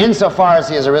 Insofar as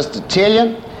he is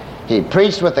Aristotelian, he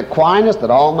preached with Aquinas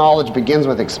that all knowledge begins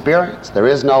with experience. There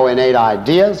is no innate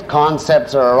ideas.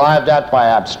 Concepts are arrived at by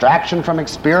abstraction from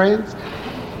experience.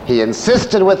 He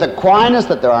insisted with Aquinas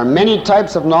that there are many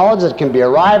types of knowledge that can be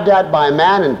arrived at by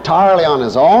man entirely on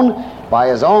his own, by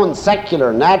his own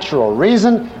secular natural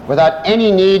reason, without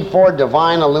any need for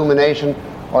divine illumination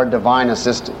or divine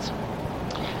assistance.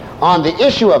 On the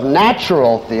issue of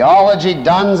natural theology,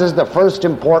 Duns is the first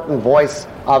important voice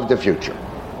of the future,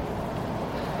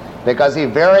 because he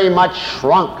very much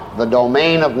shrunk the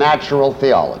domain of natural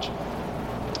theology.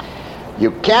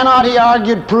 You cannot, he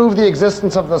argued, prove the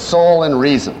existence of the soul in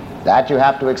reason. That you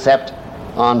have to accept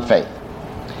on faith.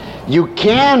 You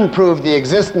can prove the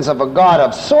existence of a God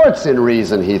of sorts in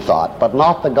reason, he thought, but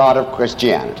not the God of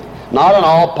Christianity. Not an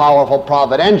all-powerful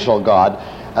providential God,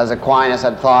 as Aquinas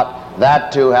had thought.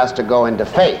 That too has to go into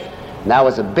faith. And that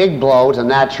was a big blow to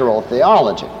natural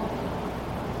theology.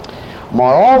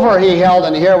 Moreover, he held,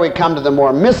 and here we come to the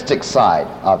more mystic side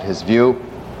of his view,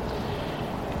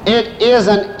 it is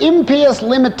an impious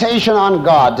limitation on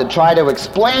God to try to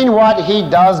explain what he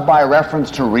does by reference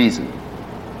to reason.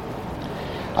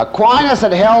 Aquinas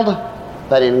had held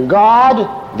that in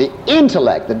God, the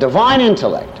intellect, the divine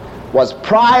intellect, was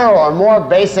prior or more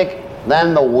basic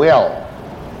than the will.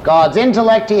 God's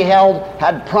intellect, he held,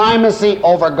 had primacy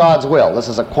over God's will. This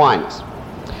is Aquinas.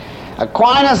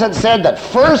 Aquinas had said that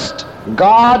first,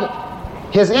 God,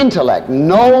 his intellect,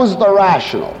 knows the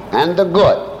rational and the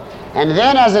good. And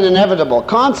then, as an inevitable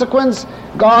consequence,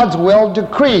 God's will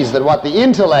decrees that what the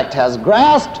intellect has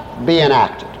grasped be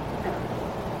enacted.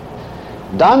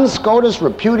 Duns Scotus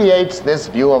repudiates this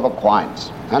view of Aquinas,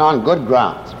 and on good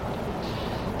grounds.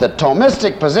 The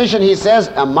Thomistic position, he says,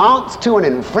 amounts to an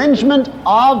infringement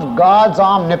of God's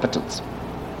omnipotence.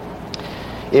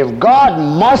 If God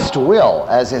must will,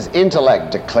 as his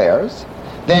intellect declares,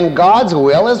 then God's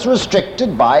will is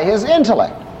restricted by his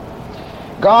intellect.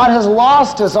 God has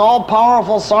lost his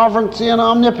all-powerful sovereignty and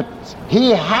omnipotence.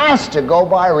 He has to go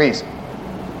by reason,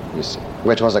 you see,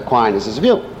 which was Aquinas'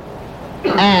 view.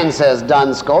 And, says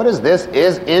Duns Scotus, this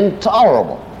is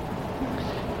intolerable.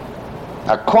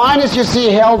 Aquinas, you see,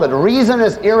 held that reason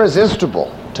is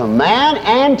irresistible to man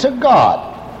and to God.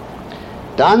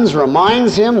 Duns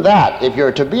reminds him that if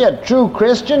you're to be a true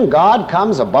Christian, God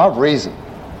comes above reason.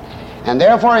 And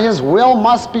therefore his will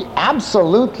must be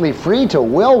absolutely free to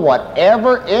will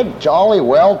whatever it jolly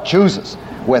well chooses,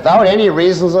 without any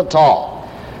reasons at all.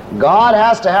 God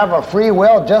has to have a free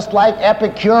will, just like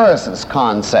Epicurus'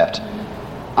 concept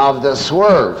of the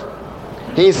swerve.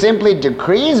 He simply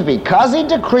decrees because he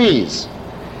decrees.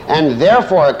 And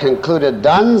therefore, concluded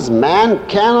Duns, man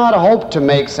cannot hope to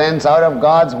make sense out of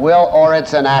God's will or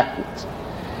its enactments.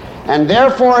 And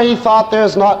therefore he thought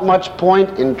there's not much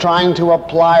point in trying to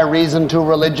apply reason to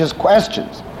religious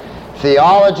questions.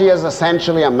 Theology is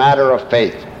essentially a matter of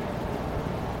faith.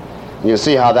 You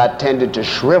see how that tended to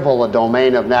shrivel the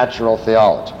domain of natural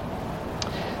theology.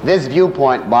 This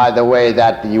viewpoint, by the way,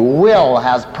 that the will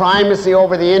has primacy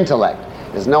over the intellect,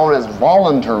 is known as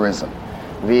voluntarism.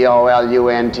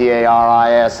 V-O-L-U-N-T-A-R-I-S-M,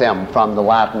 from the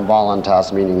Latin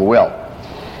voluntas, meaning will.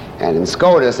 And in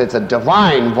Scotus, it's a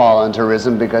divine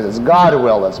voluntarism because it's God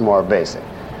will that's more basic.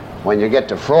 When you get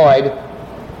to Freud,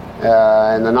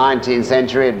 in the 19th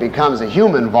century, it becomes a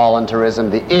human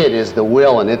voluntarism. The id is the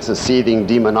will, and it's a seething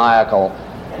demoniacal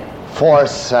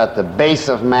force at the base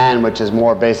of man, which is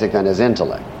more basic than his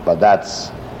intellect. But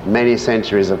that's many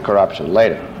centuries of corruption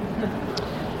later.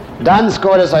 Duns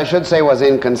Scotus, I should say, was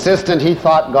inconsistent. He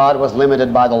thought God was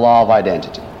limited by the law of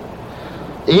identity.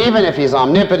 Even if he's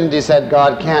omnipotent, he said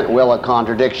God can't will a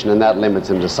contradiction, and that limits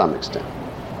him to some extent.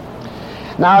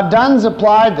 Now, Duns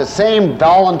applied the same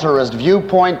voluntarist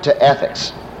viewpoint to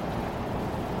ethics.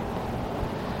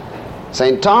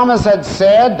 St. Thomas had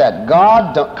said that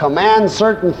God commands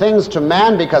certain things to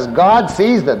man because God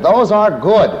sees that those are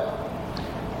good.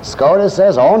 Scotus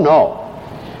says, oh no.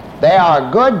 They are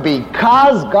good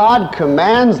because God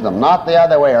commands them, not the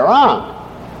other way around.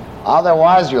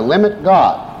 Otherwise, you limit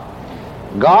God.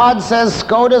 God, says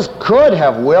Scotus, could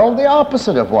have willed the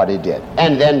opposite of what he did.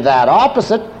 And then that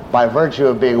opposite, by virtue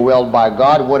of being willed by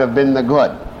God, would have been the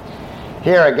good.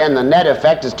 Here again, the net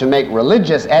effect is to make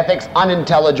religious ethics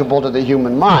unintelligible to the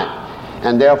human mind,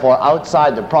 and therefore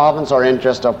outside the province or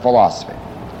interest of philosophy.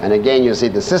 And again, you see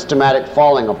the systematic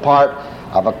falling apart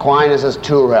of Aquinas'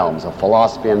 two realms of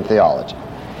philosophy and theology.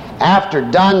 After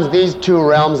Duns, these two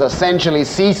realms essentially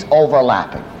cease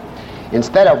overlapping.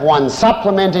 Instead of one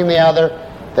supplementing the other,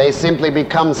 they simply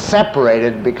become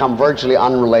separated, become virtually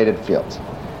unrelated fields.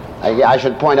 I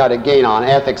should point out again on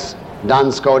ethics,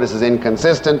 Duns Scotus is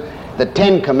inconsistent. The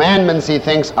Ten Commandments, he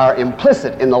thinks, are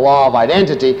implicit in the law of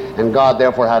identity, and God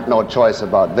therefore had no choice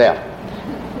about them.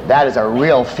 That is a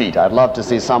real feat. I'd love to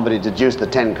see somebody deduce the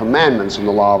Ten Commandments from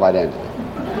the law of identity.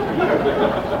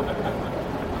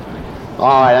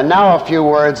 All right, and now a few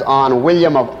words on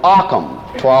William of Ockham,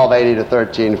 1280 to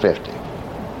 1350.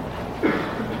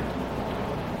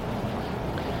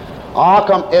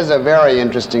 Ockham is a very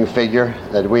interesting figure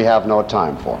that we have no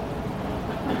time for.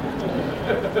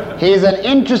 He's an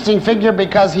interesting figure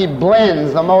because he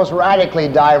blends the most radically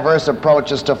diverse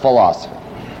approaches to philosophy.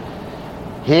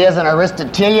 He is an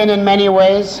Aristotelian in many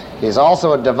ways. He's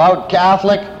also a devout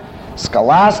Catholic,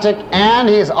 scholastic, and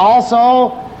he's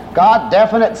also got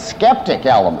definite skeptic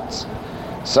elements.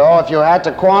 So if you had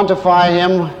to quantify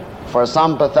him for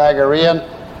some Pythagorean,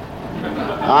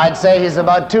 I'd say he's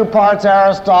about 2 parts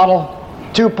Aristotle,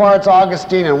 2 parts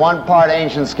Augustine, and 1 part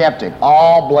ancient skeptic,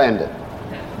 all blended.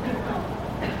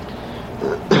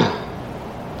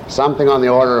 Something on the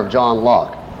order of John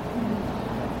Locke,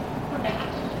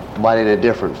 but in a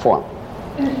different form.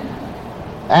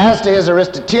 As to his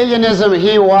Aristotelianism,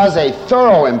 he was a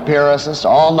thorough empiricist.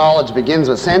 All knowledge begins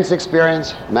with sense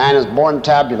experience. Man is born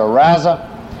tabula rasa.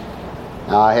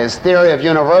 His theory of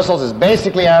universals is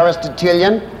basically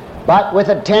Aristotelian, but with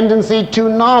a tendency to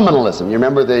nominalism. You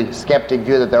remember the skeptic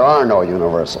view that there are no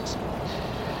universals.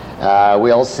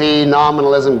 We'll see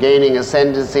nominalism gaining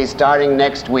ascendancy starting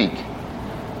next week.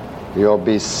 You'll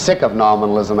be sick of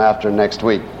nominalism after next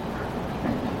week.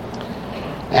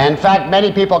 In fact,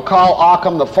 many people call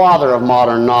Ockham the father of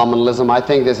modern nominalism. I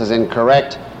think this is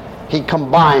incorrect. He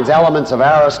combines elements of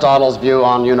Aristotle's view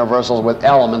on universals with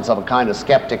elements of a kind of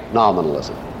skeptic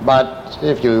nominalism. But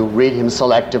if you read him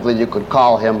selectively, you could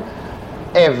call him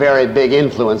a very big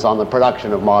influence on the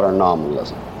production of modern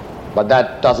nominalism. But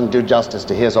that doesn't do justice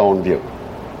to his own view.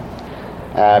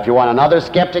 If you want another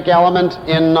skeptic element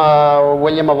in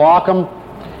William of Ockham,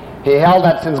 he held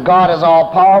that since God is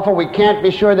all-powerful, we can't be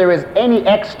sure there is any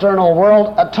external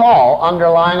world at all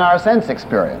underlying our sense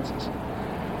experiences.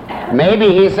 Maybe,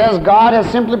 he says, God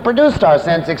has simply produced our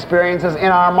sense experiences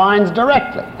in our minds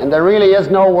directly, and there really is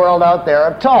no world out there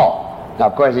at all. Now,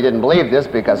 of course, he didn't believe this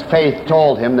because faith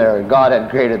told him that God had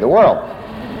created the world.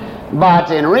 But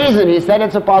in reason, he said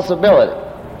it's a possibility.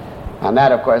 And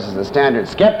that, of course, is the standard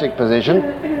skeptic position.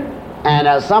 And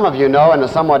as some of you know, in a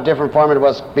somewhat different form,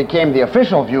 it became the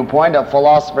official viewpoint of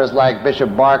philosophers like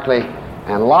Bishop Berkeley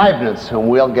and Leibniz, whom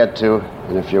we'll get to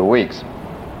in a few weeks.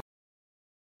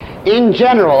 In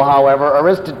general, however,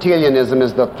 Aristotelianism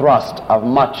is the thrust of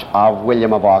much of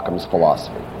William of Ockham's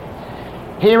philosophy.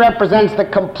 He represents the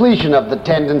completion of the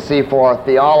tendency for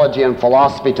theology and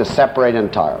philosophy to separate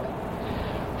entirely.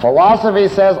 Philosophy,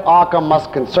 says Ockham,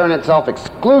 must concern itself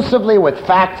exclusively with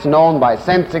facts known by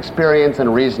sense experience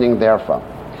and reasoning therefrom.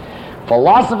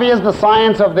 Philosophy is the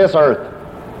science of this earth.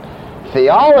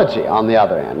 Theology, on the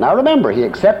other hand, now remember, he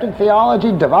accepted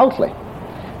theology devoutly.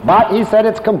 But he said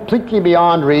it's completely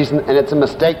beyond reason, and it's a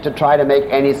mistake to try to make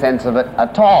any sense of it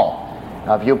at all.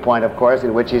 A viewpoint, of course,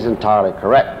 in which he's entirely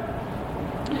correct.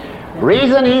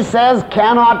 Reason, he says,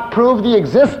 cannot prove the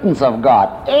existence of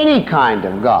God, any kind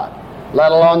of God,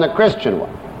 let alone the Christian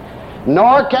one.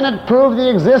 Nor can it prove the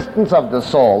existence of the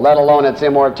soul, let alone its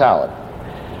immortality.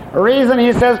 Reason,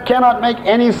 he says, cannot make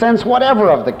any sense whatever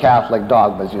of the Catholic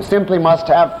dogmas. You simply must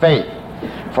have faith.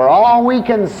 For all we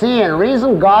can see and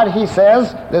reason, God, he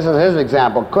says, this is his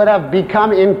example, could have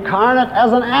become incarnate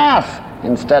as an ass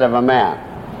instead of a man.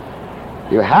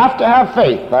 You have to have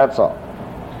faith, that's all.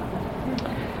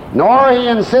 Nor, he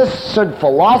insists, should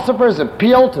philosophers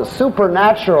appeal to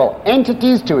supernatural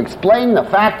entities to explain the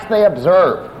facts they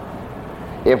observe.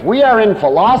 If we are in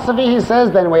philosophy, he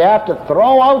says, then we have to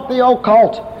throw out the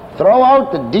occult, throw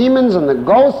out the demons and the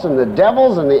ghosts and the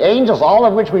devils and the angels, all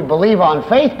of which we believe on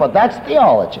faith, but that's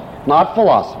theology, not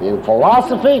philosophy. In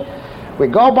philosophy, we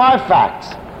go by facts.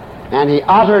 And he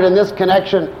uttered in this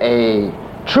connection a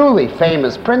truly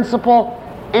famous principle,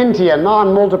 entia non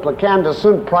multiplicanda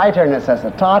sunt praeter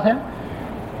necessitatem.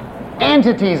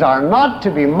 Entities are not to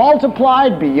be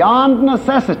multiplied beyond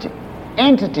necessity.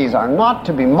 Entities are not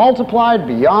to be multiplied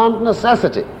beyond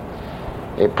necessity.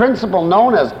 A principle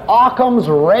known as Occam's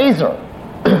razor.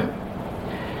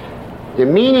 The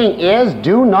meaning is,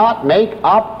 do not make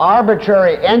up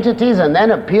arbitrary entities and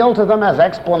then appeal to them as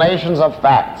explanations of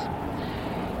facts.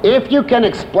 If you can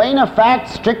explain a fact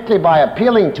strictly by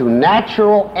appealing to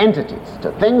natural entities,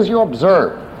 to things you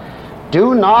observe,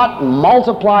 do not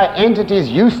multiply entities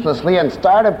uselessly and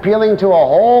start appealing to a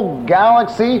whole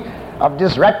galaxy of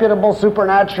disreputable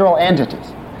supernatural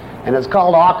entities. And it's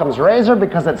called Occam's razor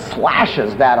because it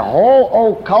slashes that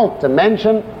whole occult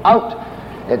dimension out.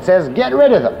 It says, get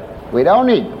rid of them. We don't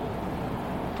need them.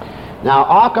 Now,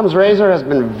 Occam's razor has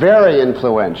been very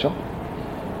influential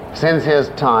since his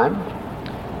time.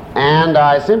 And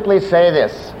I simply say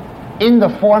this, in the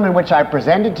form in which I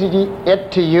presented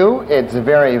it to you, it's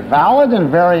very valid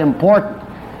and very important.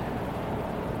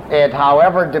 It,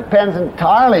 however, depends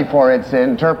entirely for its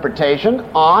interpretation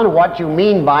on what you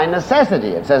mean by necessity.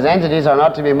 It says entities are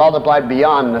not to be multiplied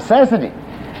beyond necessity.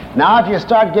 Now, if you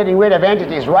start getting rid of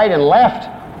entities right and left,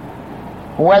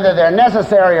 whether they're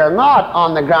necessary or not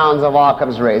on the grounds of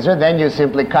Occam's razor, then you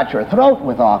simply cut your throat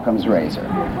with Occam's razor.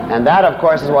 And that, of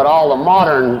course, is what all the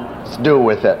moderns do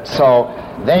with it. So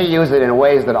they use it in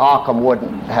ways that Occam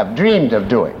wouldn't have dreamed of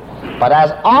doing. But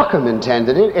as Occam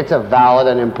intended it, it's a valid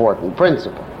and important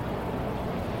principle.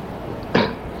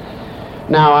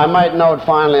 Now, I might note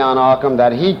finally on Occam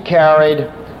that he carried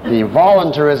the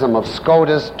voluntarism of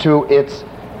Scotus to its,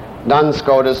 Duns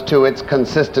Scotus, to its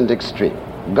consistent extreme.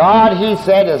 God, he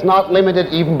said, is not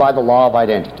limited even by the law of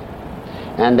identity.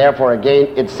 And therefore, again,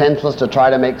 it's senseless to try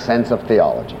to make sense of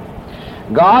theology.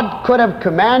 God could have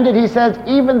commanded, he says,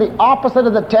 even the opposite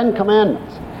of the Ten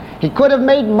Commandments. He could have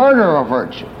made murder a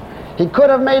virtue. He could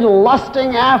have made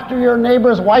lusting after your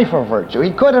neighbor's wife a virtue.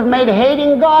 He could have made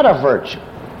hating God a virtue.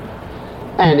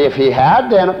 And if he had,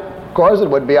 then, of course, it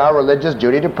would be our religious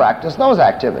duty to practice those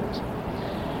activities.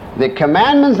 The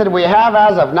commandments that we have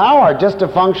as of now are just a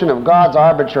function of God's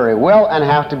arbitrary will and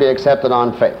have to be accepted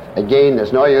on faith. Again,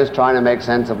 there's no use trying to make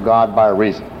sense of God by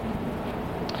reason.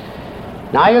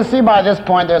 Now you see by this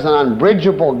point there's an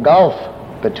unbridgeable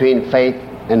gulf between faith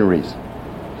and reason.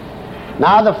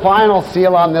 Now the final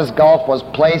seal on this gulf was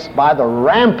placed by the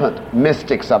rampant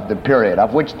mystics of the period,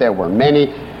 of which there were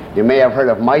many. You may have heard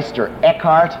of Meister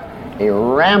Eckhart, a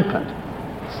rampant,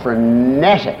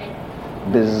 frenetic,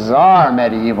 bizarre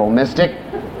medieval mystic,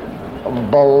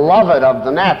 beloved of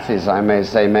the Nazis, I may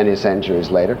say, many centuries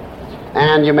later.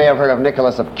 And you may have heard of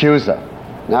Nicholas of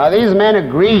Cusa. Now these men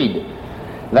agreed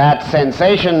that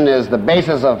sensation is the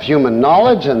basis of human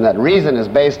knowledge and that reason is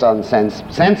based on sense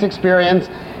experience,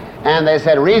 and they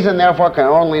said reason therefore can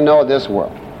only know this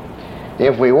world.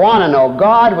 If we want to know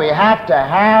God, we have to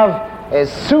have a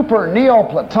super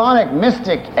Neoplatonic,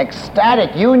 mystic,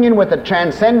 ecstatic union with a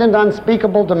transcendent,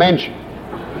 unspeakable dimension.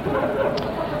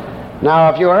 Now,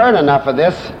 if you heard enough of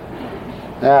this,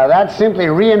 that simply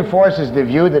reinforces the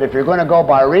view that if you're going to go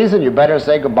by reason, you better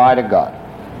say goodbye to God.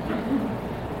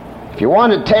 If you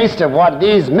want a taste of what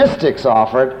these mystics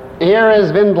offered, here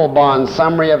is Windelband's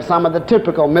summary of some of the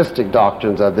typical mystic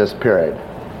doctrines of this period.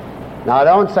 Now,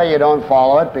 don't say you don't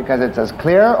follow it, because it's as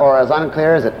clear or as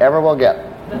unclear as it ever will get.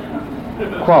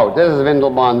 Quote, this is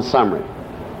Windelband's summary.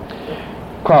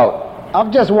 Quote,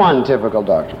 of just one typical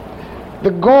doctrine. The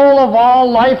goal of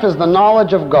all life is the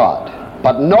knowledge of God,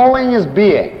 but knowing is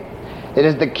being. It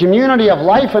is the community of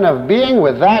life and of being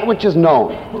with that which is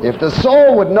known. If the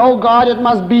soul would know God, it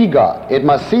must be God. It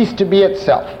must cease to be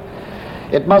itself.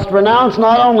 It must renounce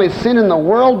not only sin in the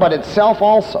world, but itself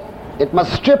also. It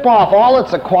must strip off all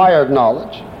its acquired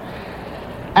knowledge.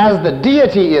 As the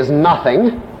deity is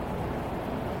nothing,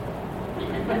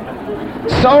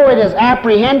 so it is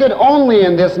apprehended only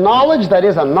in this knowledge that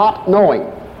is a not knowing.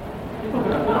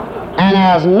 And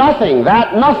as nothing,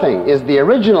 that nothing, is the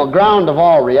original ground of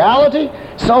all reality,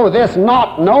 so this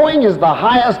not knowing is the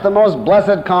highest, the most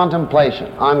blessed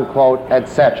contemplation, unquote,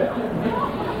 etc.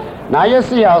 Now you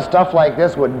see how stuff like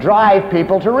this would drive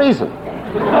people to reason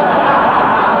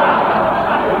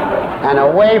and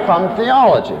away from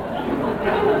theology.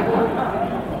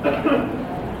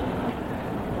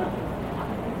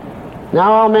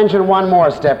 Now I'll mention one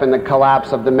more step in the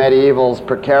collapse of the medievals'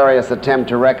 precarious attempt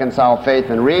to reconcile faith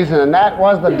and reason, and that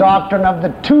was the doctrine of the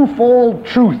twofold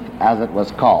truth, as it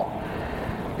was called.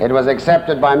 It was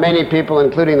accepted by many people,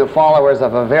 including the followers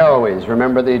of Averroes.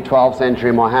 Remember the 12th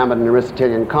century Mohammedan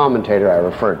Aristotelian commentator I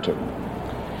referred to.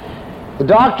 The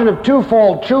doctrine of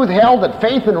twofold truth held that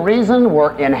faith and reason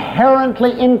were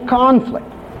inherently in conflict,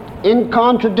 in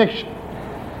contradiction.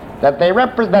 That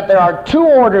there are two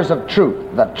orders of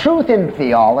truth, the truth in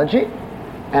theology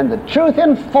and the truth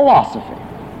in philosophy.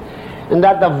 And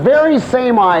that the very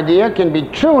same idea can be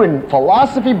true in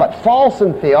philosophy but false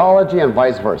in theology and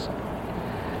vice versa.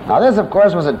 Now this, of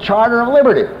course, was a charter of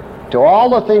liberty to all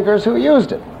the thinkers who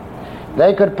used it.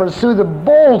 They could pursue the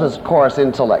boldest course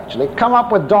intellectually, come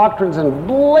up with doctrines in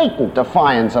blatant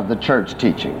defiance of the church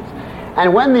teachings.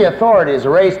 And when the authorities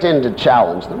raced in to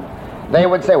challenge them, they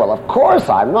would say, well, of course,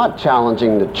 I'm not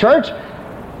challenging the church.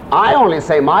 I only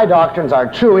say my doctrines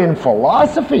are true in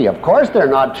philosophy. Of course, they're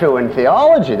not true in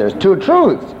theology. There's two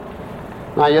truths.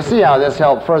 Now, you see how this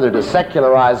helped further to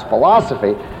secularize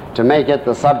philosophy to make it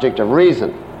the subject of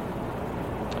reason.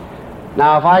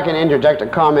 Now, if I can interject a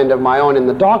comment of my own, in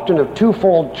the doctrine of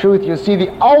twofold truth, you see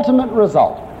the ultimate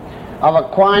result of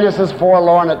Aquinas'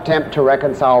 forlorn attempt to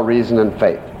reconcile reason and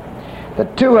faith. The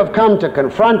two have come to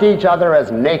confront each other as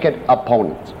naked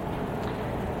opponents.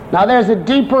 Now there's a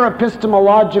deeper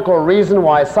epistemological reason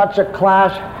why such a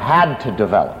clash had to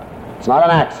develop. It's not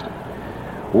an accident.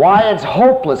 Why it's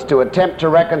hopeless to attempt to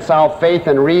reconcile faith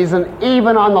and reason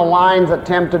even on the lines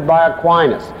attempted by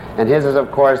Aquinas. And his is,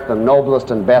 of course, the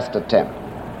noblest and best attempt.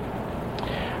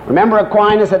 Remember,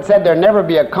 Aquinas had said there never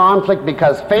be a conflict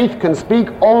because faith can speak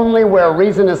only where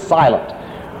reason is silent,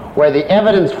 where the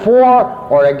evidence for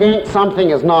or against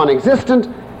something is non-existent,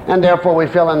 and therefore we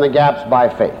fill in the gaps by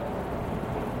faith.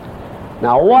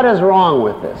 Now, what is wrong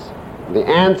with this? The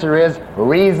answer is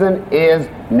reason is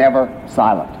never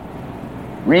silent.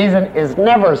 Reason is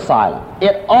never silent.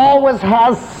 It always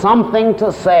has something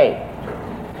to say.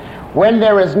 When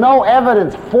there is no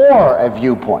evidence for a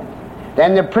viewpoint,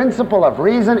 then the principle of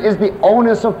reason is the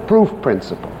onus of proof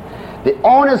principle. The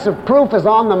onus of proof is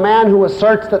on the man who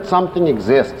asserts that something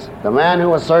exists, the man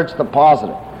who asserts the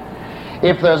positive.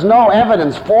 If there's no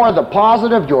evidence for the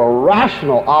positive, your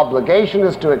rational obligation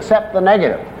is to accept the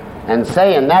negative and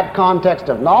say in that context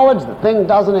of knowledge the thing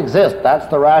doesn't exist. That's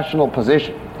the rational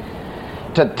position.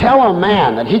 To tell a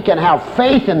man that he can have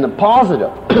faith in the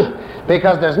positive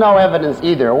because there's no evidence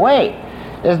either way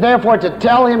is therefore to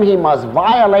tell him he must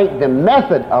violate the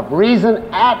method of reason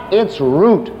at its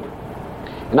root.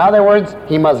 In other words,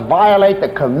 he must violate the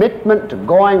commitment to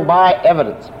going by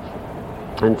evidence.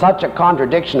 And such a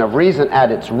contradiction of reason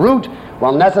at its root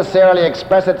will necessarily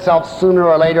express itself sooner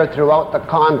or later throughout the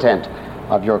content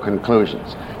of your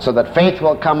conclusions, so that faith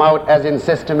will come out as in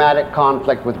systematic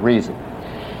conflict with reason.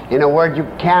 In a word, you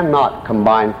cannot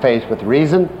combine faith with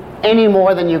reason any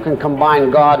more than you can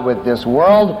combine God with this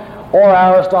world or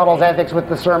Aristotle's ethics with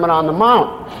the Sermon on the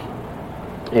Mount.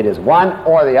 It is one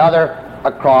or the other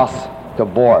across the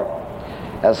board.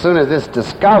 As soon as this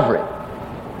discovery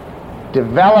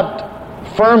developed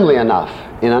firmly enough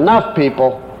in enough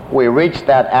people, we reached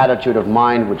that attitude of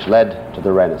mind which led to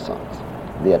the Renaissance.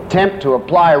 The attempt to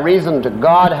apply reason to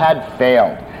God had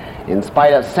failed in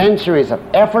spite of centuries of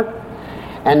effort,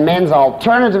 and men's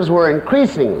alternatives were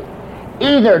increasingly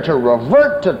either to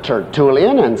revert to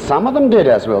Tertullian, and some of them did,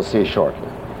 as we'll see shortly,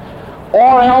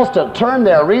 or else to turn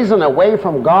their reason away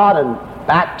from God and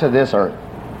back to this earth.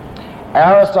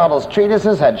 Aristotle's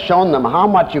treatises had shown them how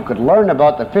much you could learn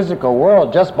about the physical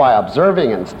world just by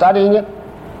observing and studying it,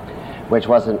 which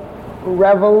was a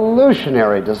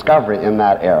revolutionary discovery in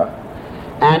that era,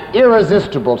 and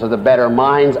irresistible to the better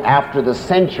minds after the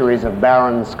centuries of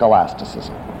barren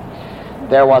scholasticism.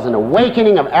 There was an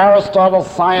awakening of Aristotle's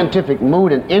scientific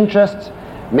mood and interests.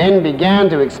 Men began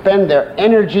to expend their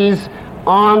energies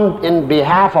in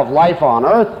behalf of life on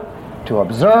earth, to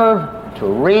observe, to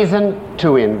reason,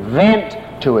 to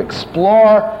invent, to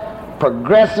explore,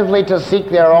 progressively to seek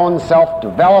their own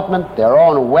self-development, their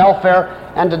own welfare,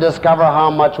 and to discover how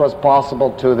much was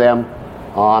possible to them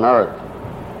on earth.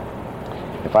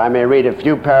 If I may read a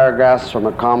few paragraphs from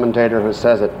a commentator who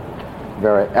says it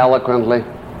very eloquently.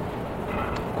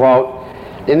 Quote,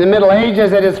 "In the Middle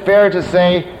Ages, it is fair to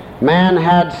say, man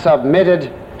had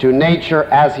submitted to nature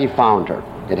as he found her.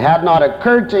 It had not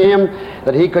occurred to him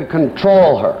that he could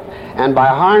control her, and by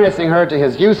harnessing her to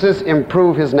his uses,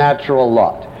 improve his natural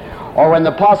lot. Or when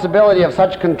the possibility of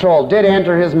such control did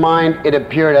enter his mind, it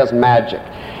appeared as magic,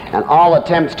 and all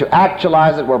attempts to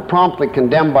actualize it were promptly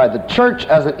condemned by the Church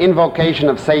as an invocation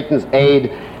of Satan's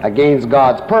aid against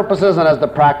God's purposes and as the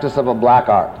practice of a black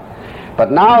art.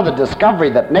 But now the discovery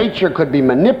that nature could be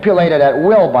manipulated at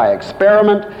will by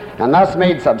experiment and thus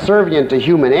made subservient to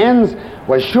human ends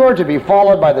was sure to be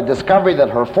followed by the discovery that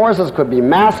her forces could be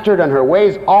mastered and her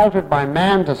ways altered by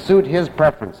man to suit his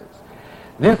preferences.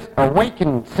 This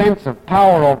awakened sense of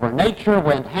power over nature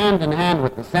went hand in hand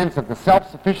with the sense of the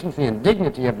self-sufficiency and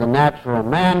dignity of the natural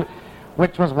man,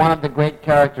 which was one of the great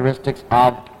characteristics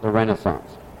of the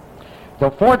Renaissance.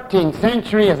 The 14th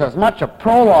century is as much a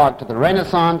prologue to the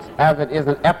Renaissance as it is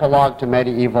an epilogue to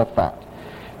medieval thought.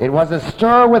 It was a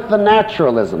stir with the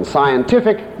naturalism,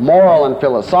 scientific, moral, and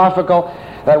philosophical,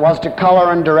 that was to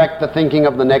color and direct the thinking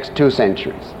of the next 2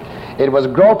 centuries. It was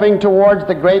groping towards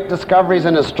the great discoveries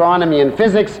in astronomy and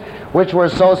physics, which were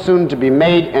so soon to be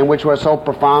made and which were so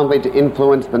profoundly to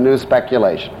influence the new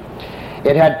speculation.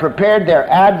 It had prepared their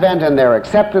advent and their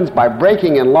acceptance by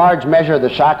breaking in large measure the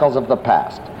shackles of the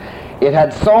past. It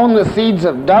had sown the seeds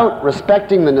of doubt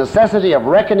respecting the necessity of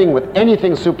reckoning with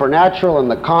anything supernatural in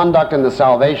the conduct and the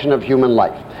salvation of human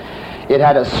life. It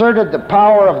had asserted the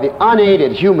power of the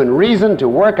unaided human reason to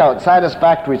work out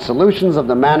satisfactory solutions of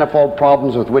the manifold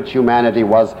problems with which humanity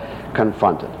was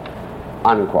confronted."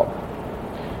 Unquote.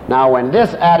 Now, when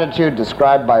this attitude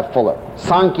described by Fuller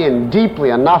sunk in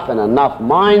deeply enough in enough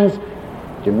minds,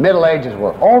 the Middle Ages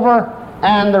were over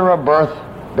and the rebirth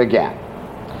began.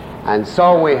 And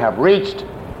so we have reached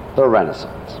the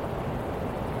Renaissance.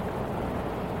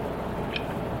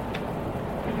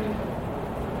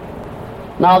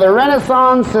 Now, the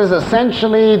Renaissance is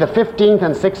essentially the 15th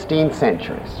and 16th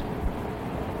centuries.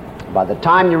 By the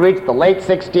time you reach the late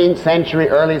 16th century,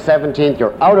 early 17th,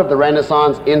 you're out of the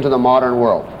Renaissance into the modern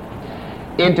world,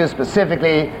 into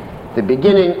specifically the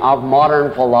beginning of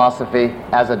modern philosophy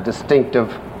as a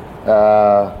distinctive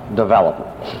development.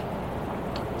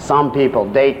 Some people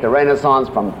date the Renaissance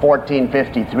from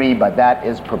 1453, but that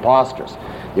is preposterous.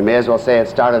 You may as well say it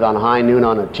started on high noon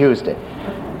on a Tuesday.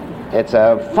 It's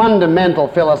a fundamental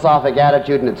philosophic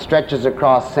attitude, and it stretches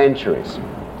across centuries,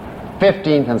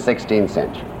 15th and 16th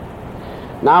century.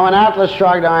 Now, in Atlas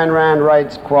Shrugged, Ayn Rand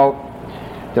writes, quote,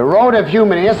 "The road of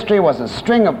human history was a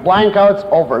string of blankouts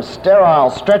over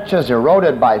sterile stretches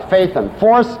eroded by faith and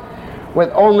force, with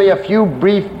only a few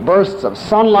brief bursts of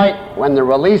sunlight when the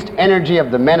released energy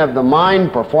of the men of the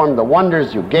mind performed the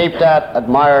wonders you gaped at,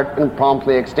 admired, and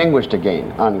promptly extinguished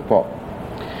again." Unquote.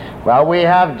 Well, we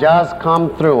have just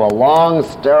come through a long,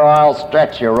 sterile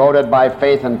stretch eroded by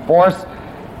faith and force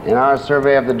in our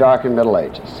survey of the Dark and Middle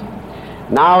Ages.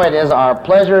 Now it is our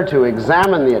pleasure to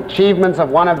examine the achievements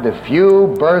of one of the few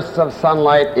bursts of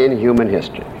sunlight in human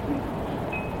history.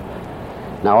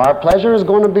 Now, our pleasure is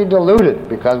going to be diluted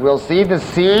because we'll see the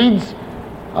seeds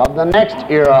of the next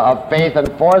era of faith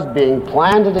and force being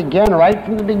planted again right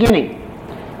from the beginning.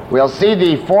 We'll see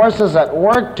the forces at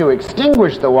work to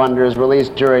extinguish the wonders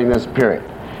released during this period.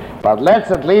 But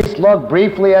let's at least look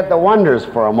briefly at the wonders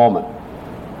for a moment.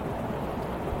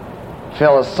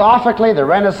 Philosophically, the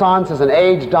Renaissance is an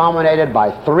age dominated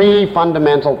by 3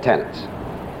 fundamental tenets.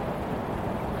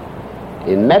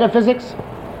 In metaphysics,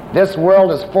 this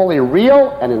world is fully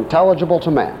real and intelligible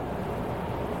to man.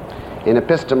 In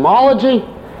epistemology,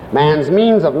 man's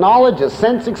means of knowledge is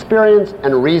sense experience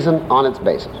and reason on its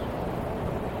basis.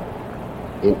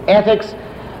 In ethics,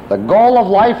 the goal of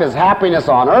life is happiness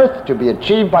on earth to be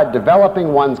achieved by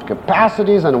developing one's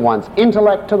capacities and one's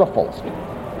intellect to the fullest.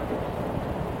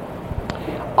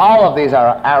 All of these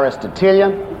are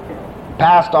Aristotelian,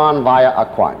 passed on via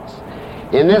Aquinas.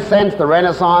 In this sense, the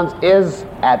Renaissance is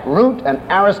at root an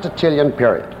Aristotelian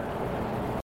period.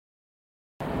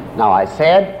 Now, I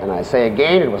said, and I say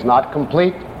again, it was not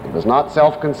complete, it was not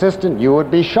self-consistent. You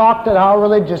would be shocked at how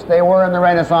religious they were in the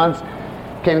Renaissance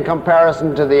in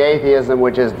comparison to the atheism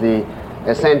which is the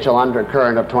essential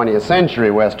undercurrent of 20th century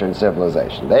Western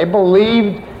civilization. They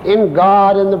believed in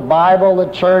God, in the Bible, the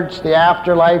church, the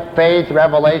afterlife, faith,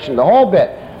 revelation, the whole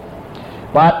bit.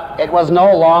 But it was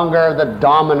no longer the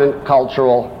dominant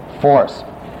cultural force.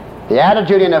 The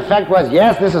attitude, in effect, was,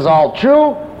 yes, this is all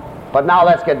true, But now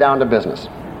let's get down to business.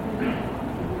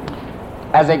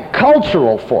 As a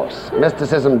cultural force,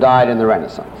 mysticism died in the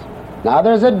Renaissance. Now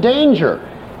there's a danger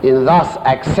in thus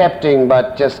accepting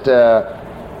but just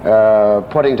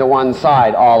putting to one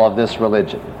side all of this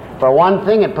religion. For one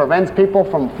thing, it prevents people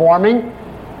from forming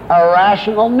a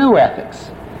rational new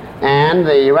ethics. And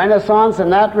the Renaissance in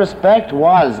that respect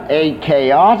was a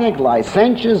chaotic,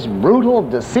 licentious, brutal,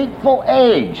 deceitful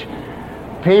age.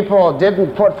 People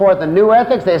didn't put forth a new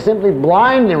ethics, they simply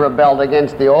blindly rebelled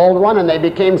against the old one, and they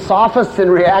became sophists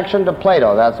in reaction to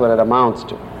Plato. That's what it amounts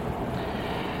to.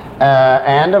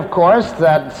 And of course,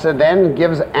 that then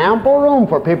gives ample room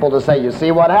for people to say, you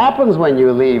see what happens when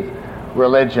you leave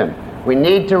religion. We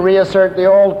need to reassert the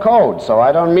old code. So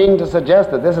I don't mean to suggest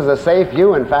that this is a safe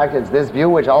view. In fact, it's this view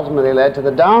which ultimately led to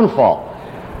the downfall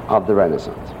of the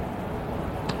Renaissance.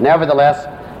 Nevertheless,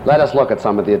 let us look at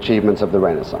some of the achievements of the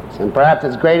Renaissance. And perhaps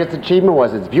its greatest achievement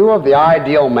was its view of the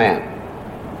ideal man.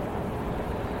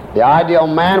 The ideal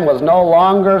man was no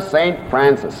longer St.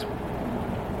 Francis.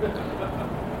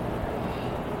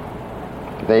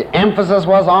 The emphasis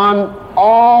was on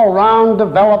all-round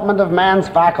development of man's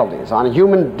faculties, on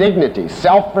human dignity,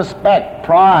 self-respect,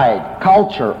 pride,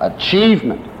 culture,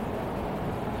 achievement.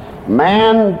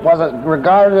 Man was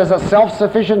regarded as a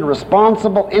self-sufficient,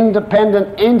 responsible,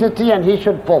 independent entity, and he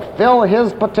should fulfill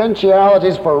his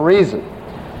potentialities for reason.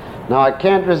 Now, I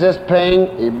can't resist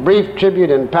paying a brief tribute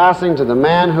in passing to the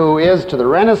man who is to the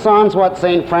Renaissance what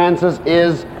St. Francis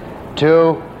is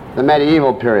to the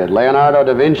medieval period, Leonardo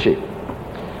da Vinci.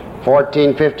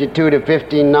 1452 to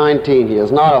 1519. He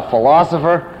is not a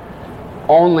philosopher,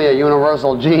 only a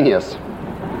universal genius.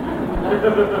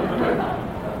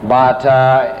 But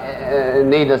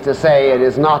needless to say, it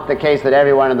is not the case that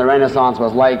everyone in the Renaissance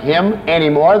was like him, any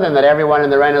more than that everyone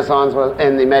in the Renaissance was,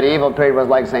 in the medieval period, was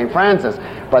like St. Francis.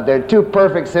 But they're two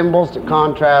perfect symbols to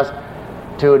contrast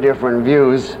two different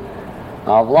views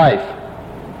of life.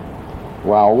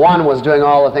 Well, one was doing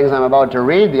all the things I'm about to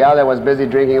read, the other was busy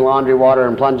drinking laundry water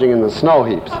and plunging in the snow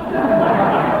heaps.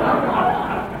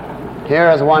 Here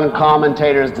is one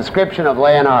commentator's description of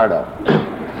Leonardo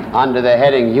under the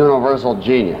heading Universal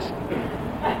Genius.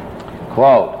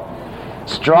 Quote,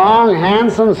 strong,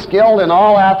 handsome, skilled in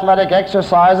all athletic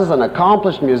exercises, an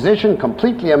accomplished musician,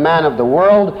 completely a man of the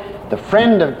world, the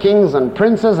friend of kings and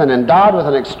princes, and endowed with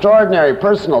an extraordinary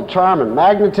personal charm and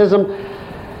magnetism,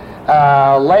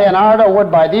 Leonardo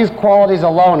would by these qualities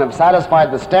alone have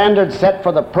satisfied the standards set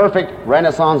for the perfect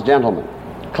Renaissance gentleman.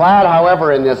 Clad,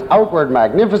 however, in this outward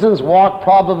magnificence, walked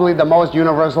probably the most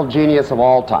universal genius of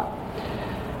all time.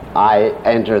 I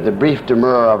enter the brief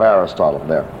demur of Aristotle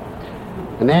there.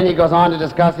 And then he goes on to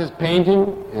discuss his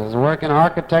painting, his work in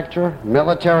architecture,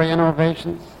 military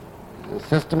innovations, the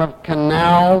system of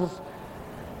canals,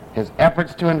 his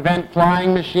efforts to invent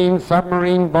flying machines,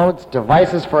 submarine boats,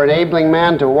 devices for enabling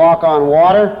man to walk on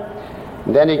water.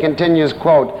 And then he continues,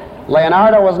 quote,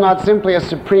 Leonardo was not simply a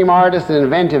supreme artist and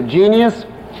inventive genius.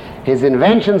 His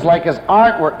inventions, like his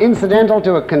art, were incidental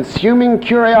to a consuming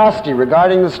curiosity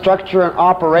regarding the structure and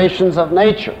operations of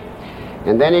nature.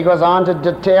 And then he goes on to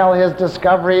detail his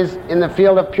discoveries in the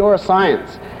field of pure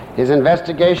science, his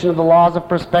investigation of the laws of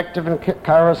perspective and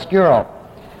chiaroscuro.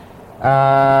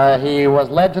 He was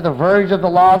led to the verge of the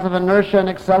laws of inertia and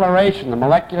acceleration, the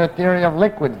molecular theory of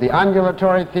liquids, the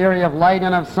undulatory theory of light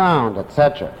and of sound,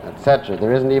 etc., etc.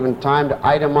 There isn't even time to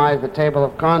itemize the table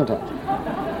of contents.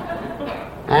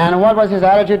 And what was his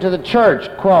attitude to the church?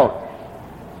 Quote,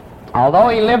 although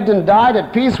he lived and died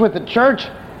at peace with the church,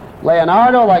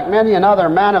 Leonardo, like many another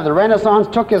man of the Renaissance,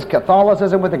 took his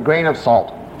Catholicism with a grain of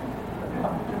salt.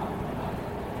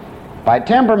 By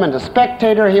temperament a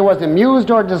spectator, he was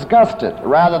amused or disgusted,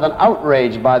 rather than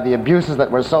outraged by the abuses that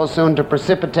were so soon to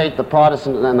precipitate the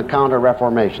Protestant and the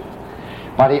Counter-Reformations.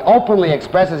 But he openly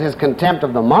expresses his contempt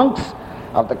of the monks,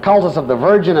 of the cultus of the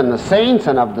Virgin and the saints,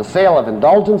 and of the sale of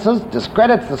indulgences,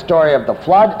 discredits the story of the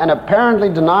flood, and apparently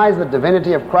denies the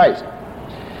divinity of Christ.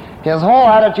 His whole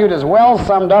attitude is well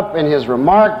summed up in his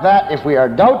remark that if we are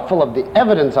doubtful of the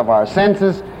evidence of our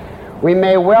senses, we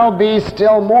may well be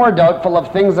still more doubtful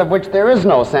of things of which there is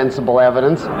no sensible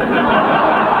evidence,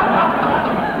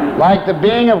 like the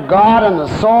being of God and the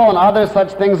soul and other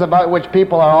such things about which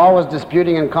people are always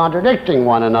disputing and contradicting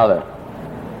one another.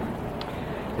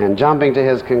 And jumping to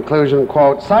his conclusion,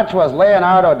 quote, such was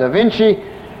Leonardo da Vinci,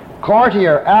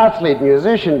 courtier, athlete,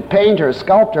 musician, painter,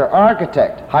 sculptor,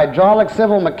 architect, hydraulic,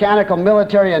 civil, mechanical,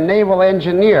 military, and naval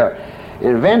engineer,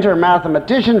 inventor,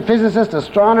 mathematician, physicist,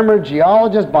 astronomer,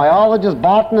 geologist, biologist,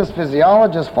 botanist,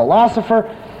 physiologist, philosopher,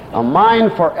 a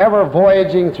mind forever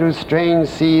voyaging through strange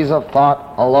seas of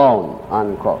thought alone,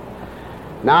 unquote.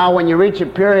 Now, when you reach a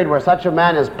period where such a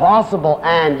man is possible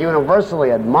and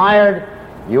universally admired,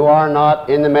 you are not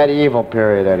in the medieval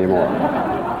period anymore.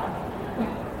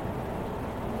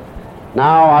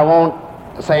 Now, I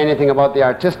won't say anything about the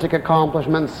artistic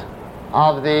accomplishments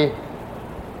of the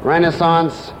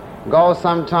Renaissance. Go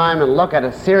sometime and look at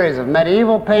a series of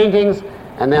medieval paintings,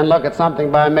 and then look at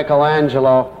something by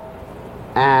Michelangelo,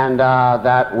 and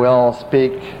that will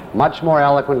speak much more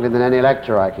eloquently than any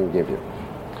lecture I can give you.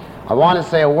 I want to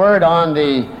say a word on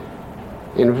the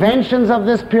inventions of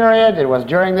this period. It was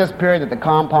during this period that the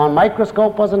compound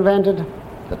microscope was invented,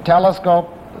 the telescope,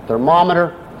 the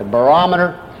thermometer, the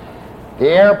barometer, the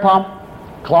air pump,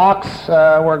 clocks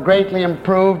were greatly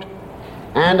improved,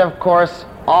 and of course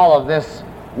all of this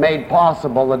made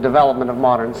possible the development of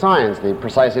modern science, the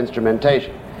precise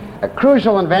instrumentation. A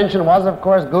crucial invention was, of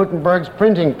course, Gutenberg's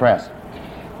printing press,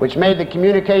 which made the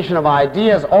communication of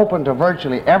ideas open to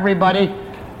virtually everybody,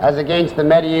 as against the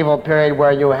medieval period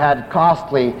where you had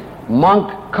costly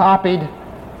monk-copied,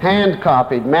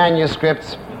 hand-copied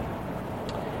manuscripts.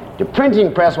 The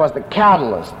printing press was the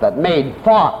catalyst that made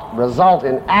thought result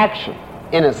in action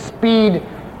in a speed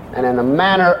and in a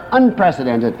manner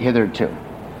unprecedented hitherto.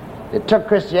 It took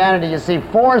Christianity, you see,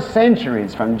 4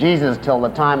 centuries from Jesus till the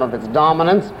time of its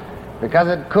dominance because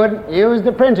it couldn't use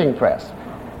the printing press.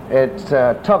 It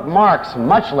took Marx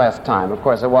much less time. Of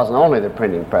course, it wasn't only the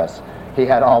printing press. He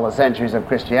had all the centuries of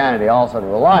Christianity also to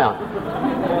rely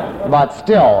on. But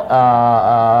still,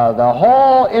 the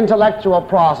whole intellectual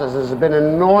process has been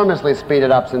enormously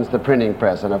speeded up since the printing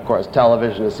press, and of course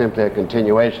television is simply a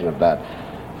continuation of that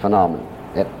phenomenon.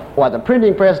 What the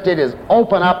printing press did is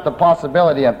open up the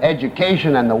possibility of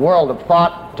education and the world of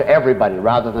thought to everybody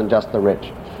rather than just the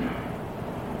rich.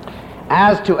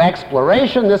 As to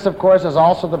exploration, this of course is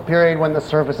also the period when the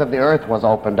surface of the earth was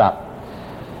opened up.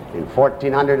 In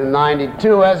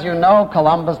 1492, as you know,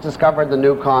 Columbus discovered the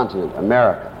new continent,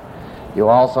 America. You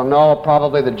also know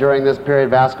probably that during this period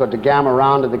Vasco da Gama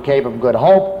rounded the Cape of Good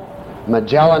Hope.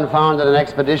 Magellan founded an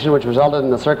expedition which resulted in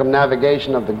the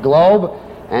circumnavigation of the globe,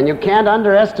 and you can't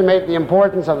underestimate the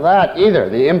importance of that either,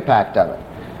 the impact of it.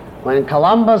 When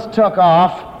Columbus took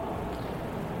off,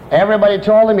 everybody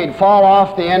told him he'd fall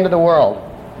off the end of the world.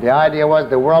 The idea was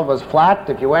the world was flat.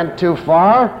 If you went too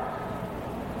far,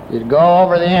 you'd go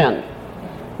over the end.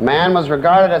 Man was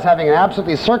regarded as having an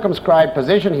absolutely circumscribed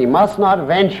position. He must not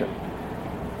venture.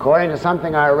 According to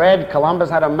something I read, Columbus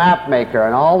had a map maker,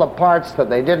 and all the parts that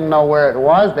they didn't know where it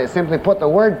was, they simply put the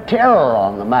word terror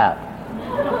on the map.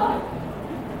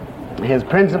 His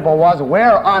principle was,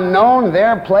 where unknown,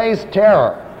 there plays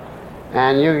terror.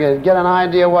 And you can get an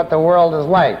idea what the world is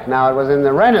like. Now, it was in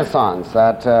the Renaissance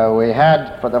that we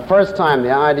had, for the first time,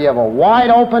 the idea of a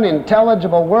wide-open,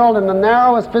 intelligible world in the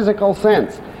narrowest physical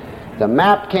sense. The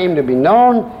map came to be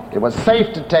known. It was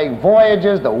safe to take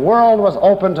voyages. The world was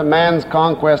open to man's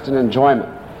conquest and enjoyment.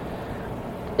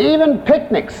 Even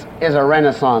picnics is a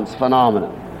Renaissance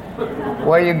phenomenon,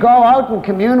 where you go out and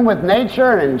commune with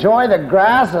nature and enjoy the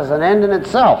grass as an end in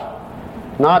itself.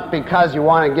 Not because you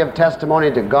want to give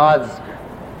testimony to God's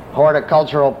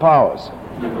horticultural powers.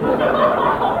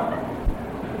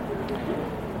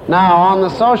 Now, on the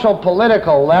social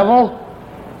political level,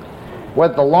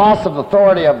 with the loss of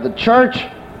authority of the church,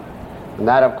 and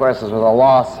that, of course, was a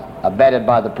loss abetted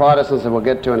by the Protestants that we'll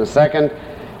get to in a second,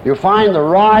 you find the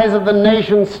rise of the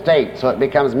nation state, so it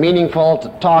becomes meaningful to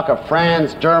talk of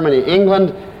France, Germany,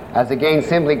 England, as against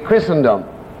simply Christendom.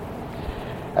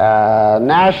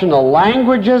 National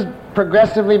languages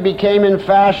progressively became in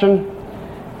fashion,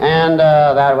 and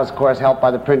that was, of course, helped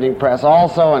by the printing press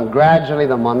also, and gradually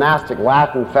the monastic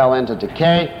Latin fell into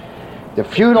decay. The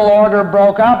feudal order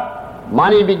broke up,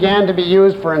 money began to be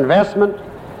used for investment,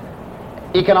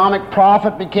 economic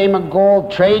profit became a goal,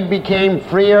 trade became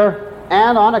freer,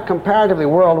 and on a comparatively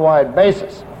worldwide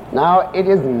basis. Now, it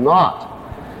is not,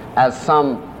 as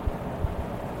some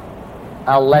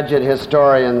alleged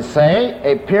historians say,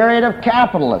 a period of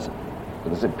capitalism. It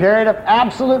was a period of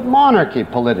absolute monarchy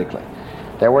politically.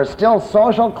 There were still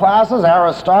social classes,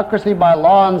 aristocracy by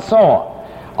law, and so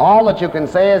on. All that you can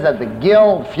say is that the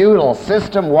guild feudal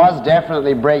system was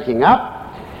definitely breaking up,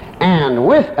 and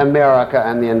with America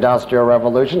and the Industrial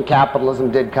Revolution,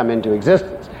 capitalism did come into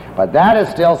existence. But that is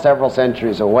still several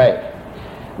centuries away.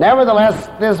 Nevertheless,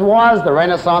 the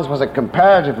Renaissance was a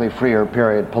comparatively freer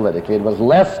period politically. It was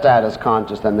less status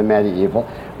conscious than the medieval,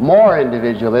 more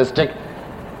individualistic.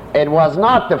 It was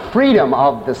not the freedom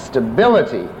of the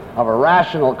stability of a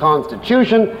rational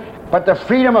constitution, but the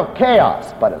freedom of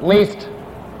chaos. But at least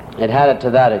it had it to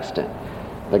that extent.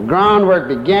 The groundwork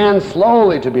began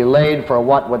slowly to be laid for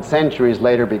what would centuries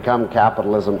later become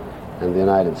capitalism in the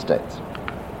United States.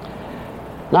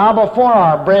 Now, before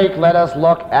our break, let us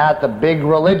look at the big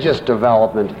religious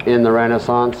development in the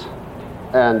Renaissance,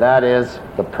 and that is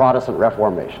the Protestant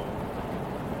Reformation.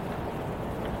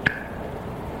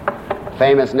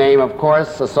 Famous name, of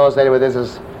course, associated with this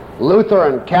is Luther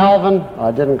and Calvin.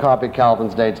 I didn't copy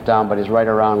Calvin's dates down, but he's right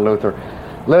around Luther.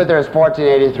 Luther is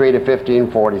 1483 to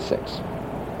 1546.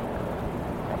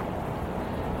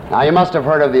 Now, you must have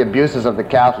heard of the abuses of the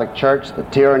Catholic Church, the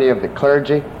tyranny of the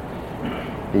clergy,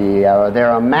 their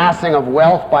amassing of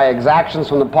wealth by exactions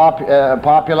from the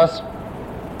populace,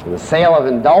 the sale of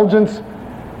indulgence,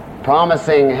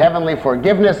 promising heavenly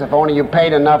forgiveness if only you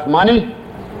paid enough money,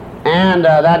 and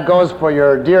that goes for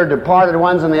your dear departed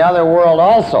ones in the other world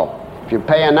also. If you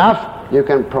pay enough, you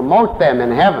can promote them in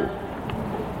heaven.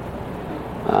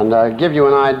 And give you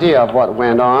an idea of what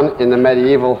went on in the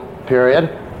medieval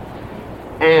period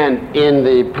and in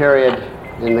the period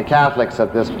in the Catholics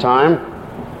at this time.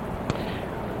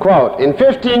 Quote, in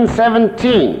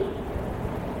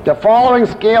 1517, the following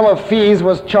scale of fees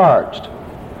was charged.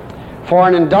 For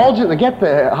an indulgence, to get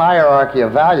the hierarchy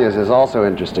of values is also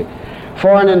interesting.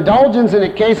 For an indulgence in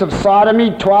a case of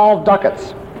sodomy, 12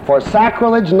 ducats. For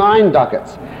sacrilege, 9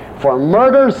 ducats. For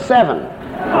murder, 7.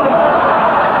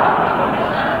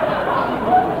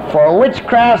 For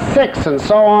witchcraft, 6, and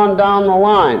so on down the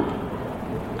line.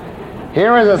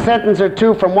 Here is a sentence or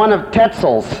two from one of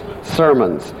Tetzel's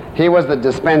sermons. He was the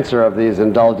dispenser of these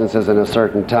indulgences in a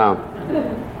certain town.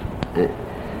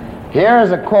 Here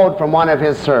is a quote from one of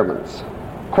his sermons.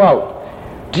 Quote,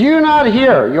 do you not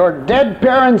hear your dead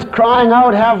parents crying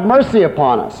out, have mercy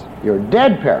upon us? Your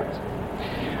dead parents.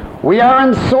 We are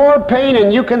in sore pain,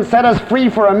 and you can set us free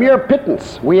for a mere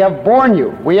pittance. We have borne you.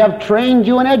 We have trained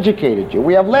you and educated you.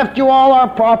 We have left you all our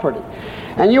property.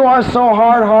 And you are so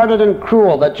hard-hearted and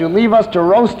cruel that you leave us to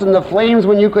roast in the flames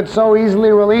when you could so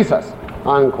easily release us.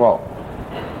 Unquote.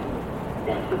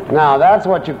 Now, that's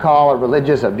what you call a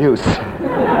religious abuse.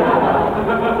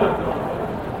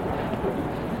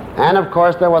 And, of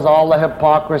course, there was all the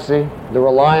hypocrisy, the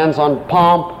reliance on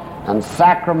pomp and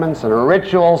sacraments and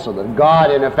rituals so that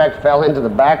God, in effect, fell into the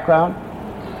background.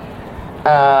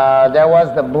 There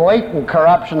was the blatant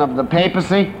corruption of the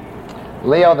papacy.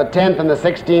 Leo X in the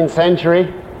 16th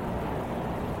century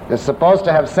is supposed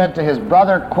to have said to his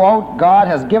brother, quote, God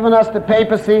has given us the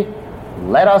papacy,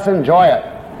 let us enjoy it,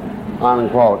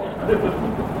 unquote.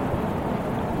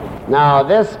 Now,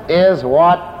 this is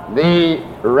what the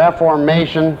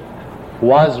Reformation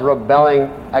was rebelling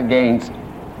against,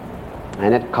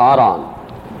 and it caught on.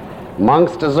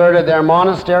 Monks deserted their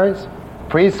monasteries,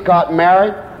 priests got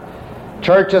married,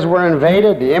 churches were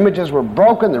invaded, the images were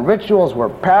broken, the rituals were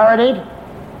parodied,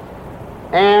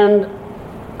 and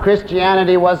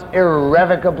Christianity was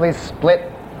irrevocably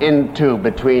split in two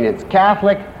between its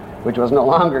Catholic, which was no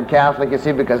longer Catholic, you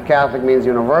see, because Catholic means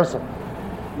universal,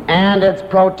 and its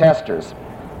protesters.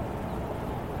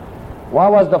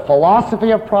 What was the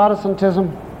philosophy of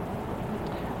Protestantism?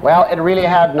 Well, it really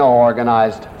had no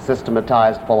organized,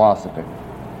 systematized philosophy.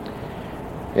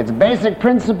 Its basic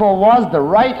principle was the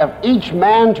right of each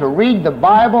man to read the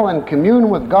Bible and commune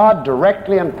with God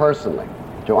directly and personally,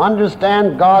 to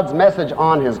understand God's message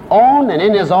on his own and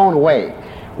in his own way,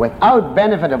 without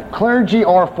benefit of clergy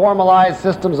or formalized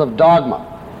systems of dogma,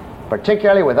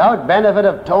 particularly without benefit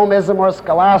of Thomism or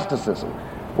scholasticism,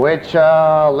 which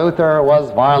Luther was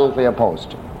violently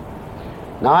opposed to.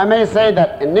 Now, I may say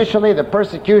that initially the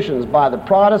persecutions by the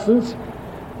Protestants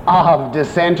of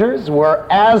dissenters were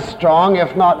as strong,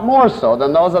 if not more so,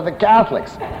 than those of the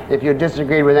Catholics, if you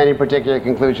disagreed with any particular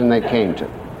conclusion they came to.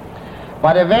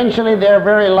 But eventually their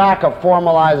very lack of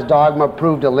formalized dogma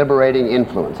proved a liberating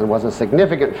influence and was a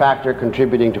significant factor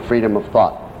contributing to freedom of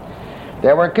thought.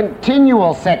 There were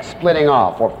continual sects splitting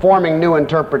off or forming new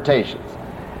interpretations.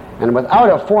 And without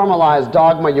a formalized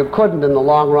dogma, you couldn't, in the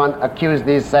long run, accuse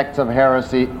these sects of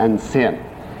heresy and sin.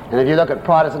 And if you look at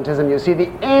Protestantism, you see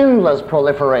the endless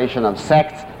proliferation of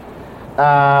sects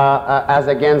as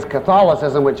against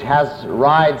Catholicism, which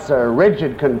rides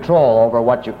rigid control over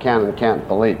what you can and can't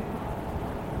believe.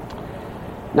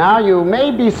 Now, you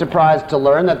may be surprised to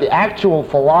learn that the actual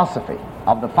philosophy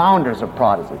of the founders of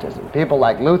Protestantism, people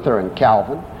like Luther and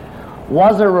Calvin,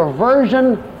 was a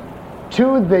reversion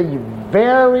to the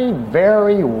very,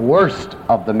 very worst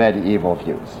of the medieval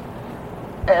views,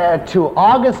 to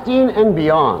Augustine and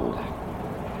beyond.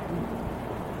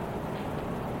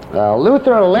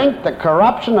 Luther linked the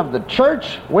corruption of the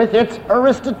church with its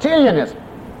Aristotelianism,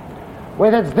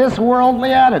 with its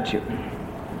this-worldly attitude.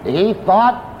 He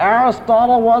thought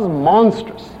Aristotle was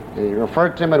monstrous. And he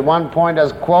referred to him at one point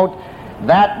as, quote,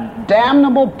 that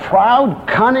damnable, proud,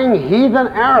 cunning, heathen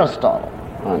Aristotle,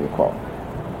 unquote.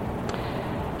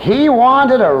 He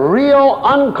wanted a real,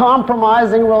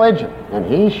 uncompromising religion, and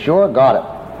he sure got it.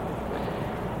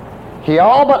 He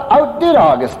all but outdid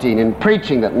Augustine in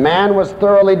preaching that man was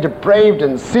thoroughly depraved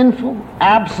and sinful,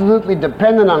 absolutely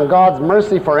dependent on God's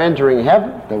mercy for entering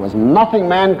heaven. There was nothing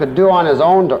man could do on his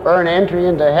own to earn entry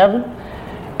into heaven.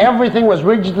 Everything was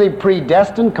rigidly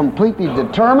predestined, completely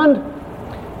determined.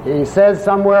 He says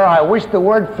somewhere, I wish the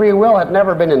word free will had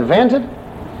never been invented.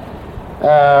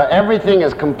 Everything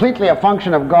is completely a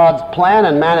function of God's plan,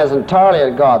 and man is entirely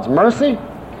at God's mercy.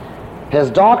 His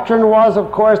doctrine was,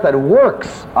 of course, that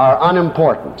works are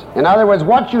unimportant. In other words,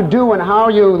 what you do and how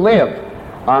you live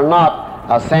are not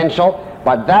essential,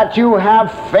 but that you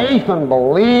have faith and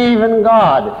believe in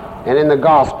God and in the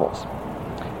Gospels.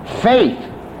 Faith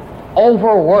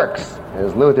over works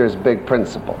is Luther's big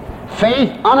principle.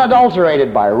 Faith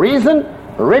unadulterated by reason,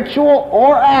 ritual,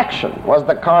 or action was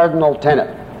the cardinal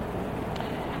tenet.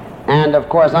 And, of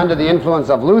course, under the influence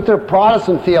of Luther,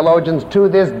 Protestant theologians to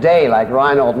this day, like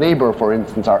Reinhold Niebuhr, for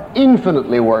instance, are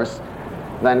infinitely worse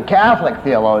than Catholic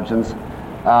theologians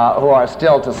who are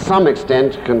still, to some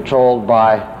extent, controlled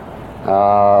by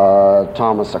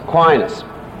Thomas Aquinas.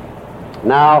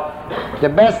 Now, the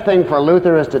best thing for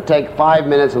Luther is to take 5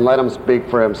 minutes and let him speak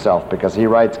for himself, because he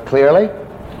writes clearly,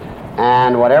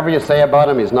 and whatever you say about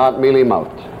him, he's not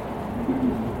mealy-mouthed.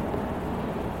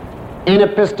 In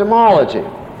epistemology,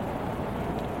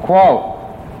 quote,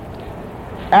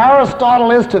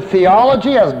 Aristotle is to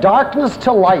theology as darkness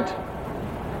to light,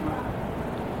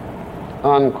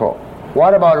 unquote.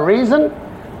 What about reason?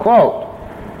 Quote,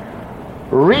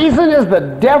 reason is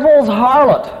the devil's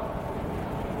harlot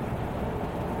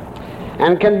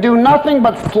and can do nothing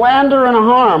but slander and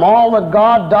harm all that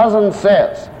God does and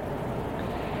says.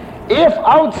 If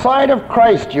outside of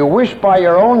Christ you wish by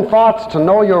your own thoughts to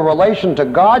know your relation to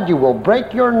God, you will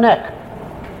break your neck.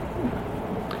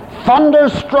 Thunder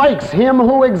strikes him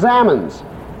who examines.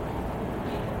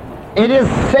 It is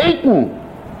Satan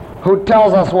who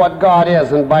tells us what God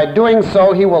is, and by doing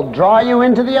so he will draw you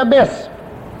into the abyss.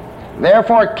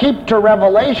 Therefore keep to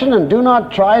revelation and do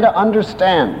not try to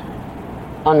understand.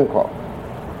 Unquote.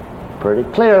 Pretty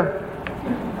clear.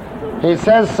 He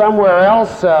says somewhere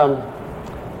else,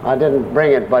 I didn't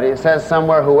bring it, but he says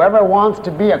somewhere, whoever wants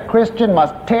to be a Christian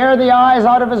must tear the eyes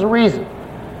out of his reason.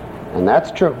 And that's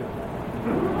true.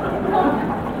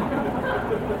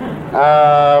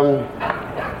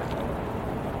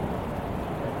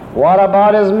 What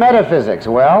about his metaphysics?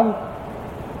 Well,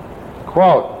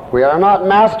 quote, we are not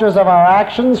masters of our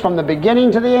actions from the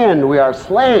beginning to the end. We are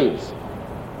slaves.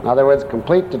 In other words,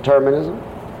 complete determinism.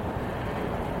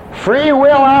 Free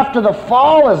will after the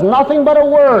fall is nothing but a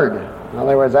word. In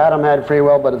other words, Adam had free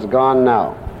will, but it's gone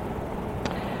now.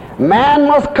 Man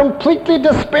must completely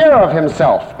despair of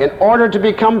himself in order to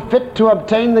become fit to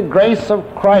obtain the grace of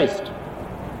Christ.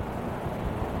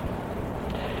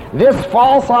 This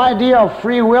false idea of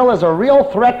free will is a real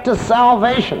threat to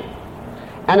salvation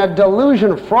and a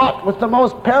delusion fraught with the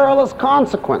most perilous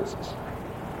consequences.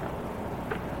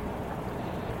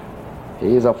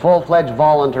 He's a full-fledged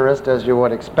voluntarist, as you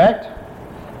would expect.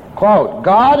 Quote,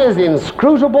 God is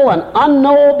inscrutable and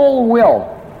unknowable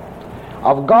will.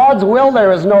 Of God's will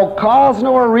there is no cause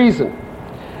nor reason.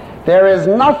 There is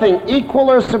nothing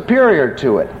equal or superior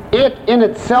to it. It in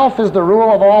itself is the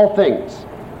rule of all things.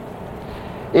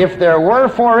 If there were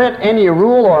for it any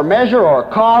rule or measure or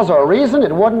cause or reason,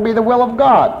 it wouldn't be the will of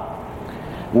God.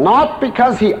 Not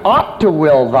because he ought to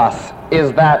will thus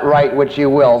is that right which he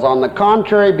wills. On the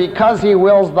contrary, because he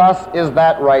wills thus is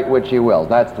that right which he wills.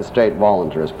 That's the straight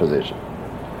voluntarist position.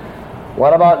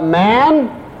 What about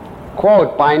man?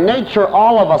 Quote, by nature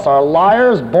all of us are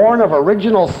liars, born of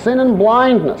original sin and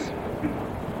blindness.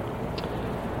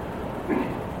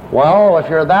 Well, if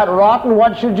you're that rotten,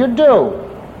 what should you do?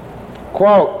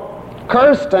 Quote,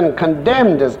 cursed and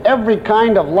condemned is every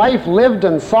kind of life lived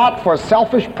and sought for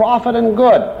selfish profit and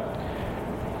good.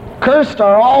 Cursed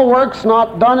are all works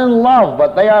not done in love,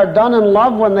 but they are done in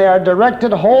love when they are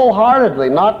directed wholeheartedly,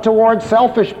 not toward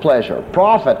selfish pleasure,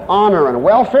 profit, honor, and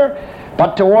welfare,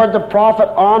 but toward the profit,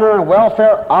 honor, and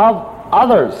welfare of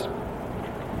others.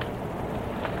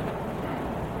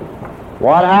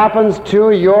 What happens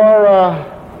to your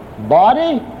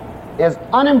body is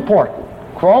unimportant.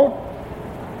 Quote,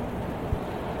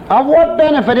 of what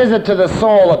benefit is it to the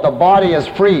soul that the body is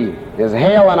free, is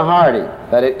hale and hearty,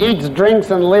 that it eats,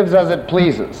 drinks, and lives as it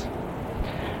pleases?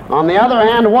 On the other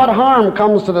hand, what harm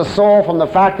comes to the soul from the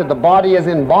fact that the body is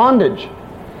in bondage,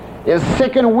 is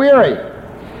sick and weary,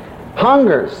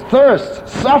 hungers,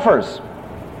 thirsts, suffers?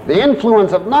 The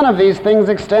influence of none of these things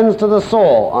extends to the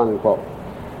soul, unquote.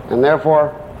 And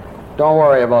therefore, don't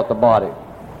worry about the body.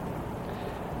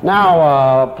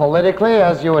 Now, politically,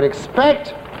 as you would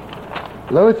expect,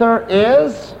 Luther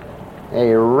is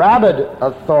a rabid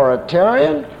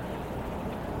authoritarian.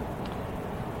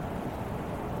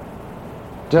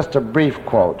 Just a brief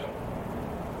quote.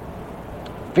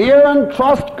 "Fear and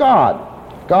trust God.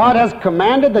 God has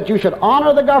commanded that you should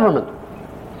honor the government.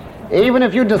 Even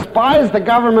if you despise the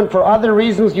government for other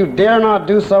reasons, you dare not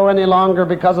do so any longer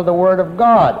because of the word of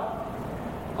God."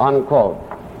 Unquote.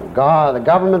 The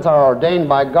governments are ordained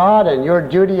by God, and your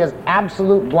duty is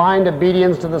absolute blind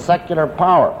obedience to the secular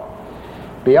power.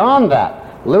 Beyond that,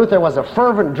 Luther was a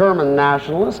fervent German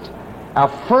nationalist, a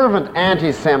fervent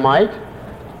anti-Semite.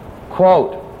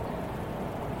 Quote,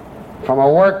 from a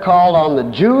work called On the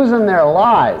Jews and Their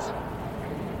Lies,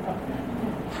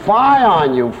 fie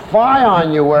on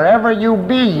you, wherever you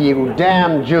be, you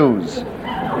damn Jews,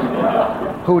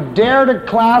 who dare to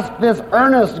clasp this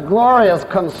earnest, glorious,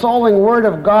 consoling word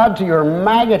of God to your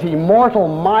maggoty, mortal,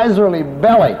 miserly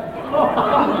belly,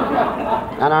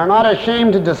 and are not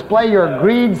ashamed to display your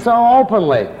greed so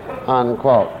openly,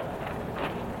 unquote.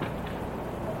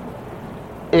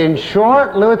 In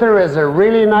short, Luther is a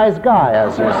really nice guy,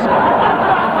 as you see.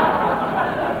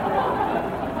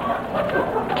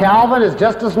 Calvin is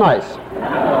just as nice.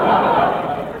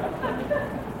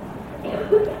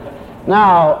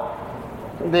 Now,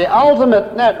 the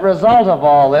ultimate net result of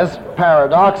all this,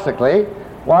 paradoxically,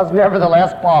 was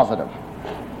nevertheless positive.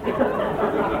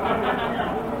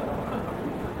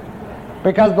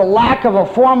 Because the lack of a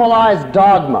formalized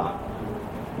dogma,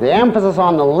 the emphasis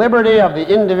on the liberty of the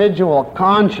individual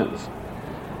conscience,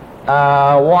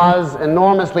 was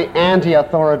enormously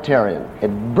anti-authoritarian. It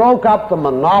broke up the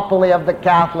monopoly of the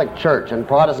Catholic Church, and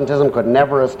Protestantism could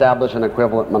never establish an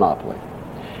equivalent monopoly.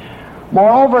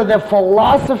 Moreover, the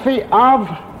philosophy of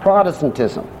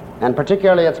Protestantism, and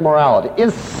particularly its morality,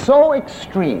 is so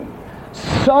extreme,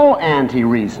 so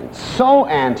anti-reason, so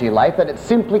anti-life that it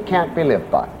simply can't be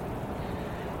lived by.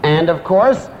 And of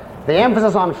course, the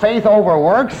emphasis on faith over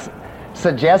works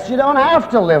suggests you don't have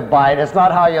to live by it. It's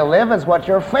not how you live, it's what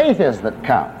your faith is that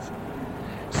counts.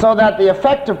 So that the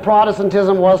effect of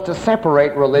Protestantism was to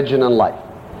separate religion and life.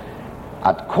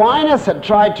 Aquinas had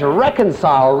tried to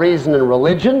reconcile reason and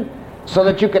religion so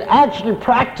that you could actually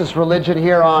practice religion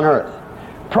here on earth.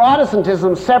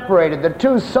 Protestantism separated the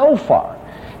two so far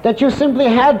that you simply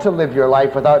had to live your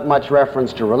life without much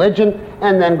reference to religion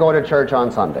and then go to church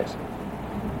on Sundays.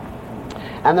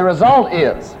 And the result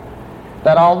is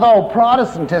that although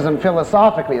Protestantism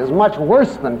philosophically is much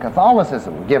worse than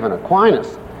Catholicism, given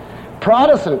Aquinas,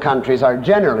 Protestant countries are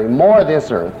generally more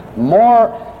this earth,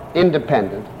 more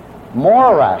independent,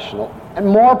 more rational, and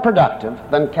more productive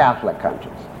than Catholic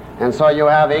countries. And so you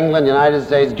have England, United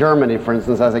States, Germany, for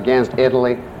instance, as against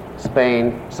Italy,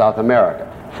 Spain, South America.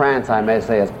 France, I may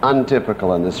say, is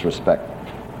untypical in this respect.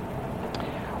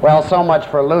 Well, so much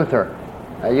for Luther.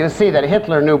 You see that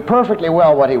Hitler knew perfectly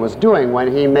well what he was doing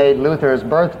when he made Luther's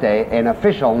birthday an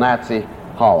official Nazi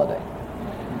holiday.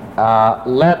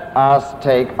 Let us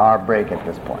take our break at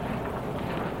this point.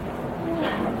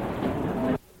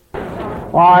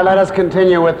 All right, let us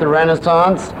continue with the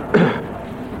Renaissance.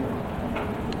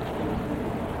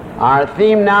 Our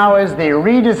theme now is the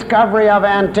rediscovery of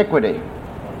antiquity.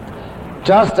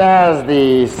 Just as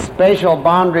the spatial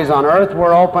boundaries on Earth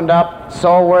were opened up,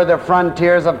 so were the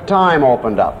frontiers of time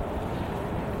opened up.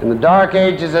 In the Dark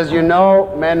Ages, as you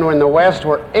know, men in the West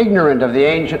were ignorant of the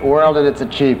ancient world and its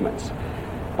achievements.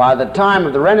 By the time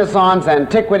of the Renaissance,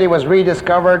 antiquity was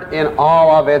rediscovered in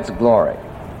all of its glory.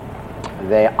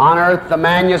 They unearthed the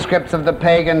manuscripts of the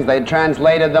pagans, they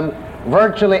translated them.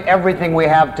 Virtually everything we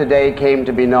have today came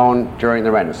to be known during the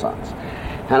Renaissance.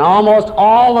 And almost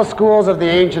all the schools of the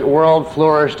ancient world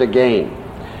flourished again.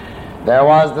 There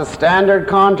was the standard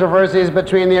controversies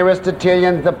between the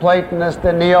Aristotelians, the Platonists,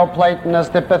 the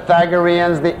Neoplatonists, the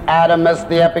Pythagoreans, the Atomists,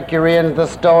 the Epicureans, the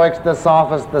Stoics, the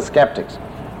Sophists, the Skeptics.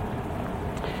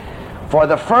 For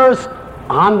the first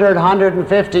 100,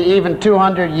 150, even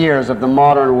 200 years of the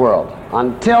modern world,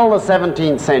 until the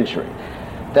 17th century,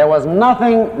 there was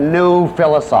nothing new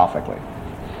philosophically.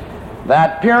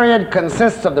 That period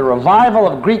consists of the revival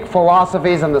of Greek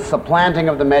philosophies and the supplanting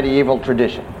of the medieval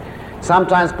tradition.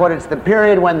 Sometimes put, it's the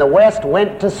period when the West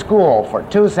went to school for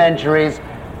 2 centuries,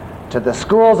 to the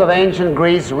schools of ancient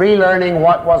Greece, relearning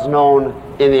what was known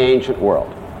in the ancient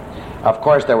world. Of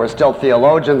course, there were still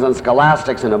theologians and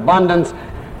scholastics in abundance,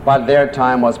 but their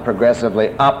time was progressively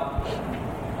up.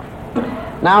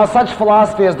 Now, such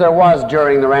philosophy as there was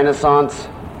during the Renaissance,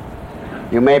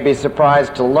 you may be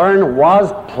surprised to learn,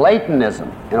 was Platonism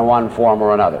in one form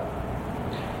or another.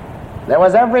 There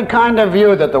was every kind of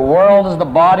view that the world is the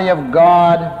body of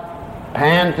God,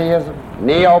 pantheism,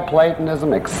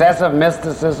 Neoplatonism, excessive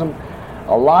mysticism,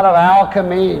 a lot of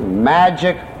alchemy,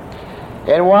 magic.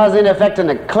 It was, in effect, an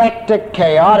eclectic,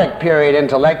 chaotic period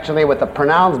intellectually with a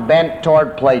pronounced bent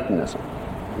toward Platonism.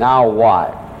 Now,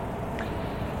 why?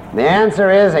 The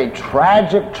answer is a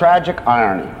tragic, tragic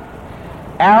irony.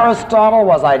 Aristotle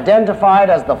was identified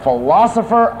as the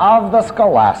philosopher of the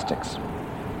scholastics,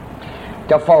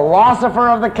 the philosopher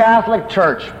of the Catholic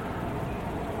Church,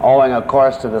 owing, of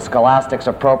course, to the scholastics'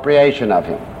 appropriation of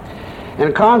him.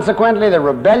 And consequently, the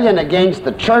rebellion against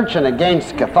the Church and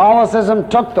against Catholicism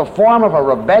took the form of a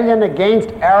rebellion against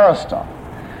Aristotle,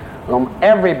 whom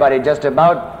everybody, just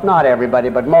about, not everybody,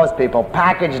 but most people,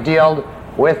 package dealed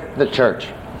with the Church.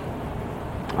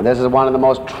 And this is one of the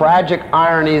most tragic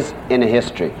ironies in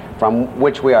history, from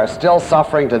which we are still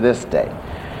suffering to this day.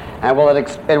 And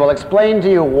it will explain to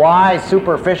you why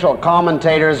superficial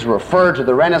commentators refer to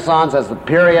the Renaissance as the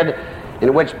period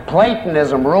in which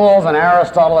Platonism rules and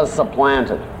Aristotle is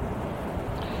supplanted.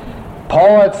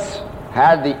 Poets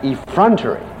had the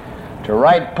effrontery to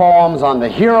write poems on the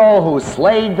hero who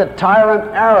slayed the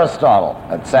tyrant Aristotle,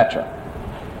 etc.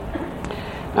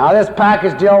 Now, this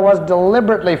package deal was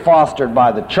deliberately fostered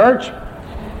by the Church.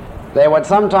 They would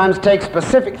sometimes take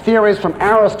specific theories from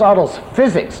Aristotle's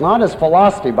physics, not his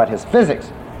philosophy, but his physics.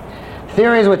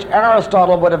 Theories which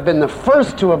Aristotle would have been the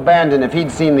first to abandon if he'd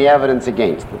seen the evidence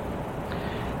against them.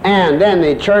 And then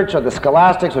the Church or the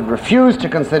scholastics would refuse to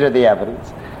consider the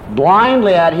evidence,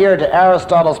 blindly adhere to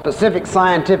Aristotle's specific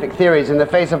scientific theories in the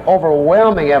face of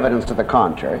overwhelming evidence to the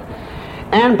contrary,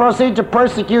 and proceed to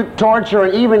persecute, torture,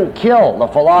 and even kill the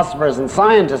philosophers and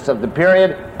scientists of the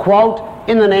period, quote,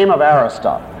 in the name of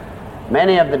Aristotle.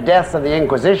 Many of the deaths of the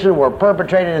Inquisition were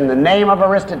perpetrated in the name of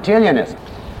Aristotelianism.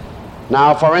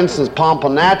 Now, for instance,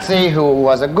 Pomponazzi, who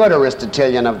was a good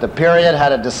Aristotelian of the period,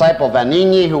 had a disciple,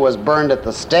 Vanini, who was burned at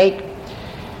the stake.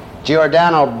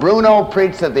 Giordano Bruno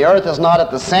preached that the earth is not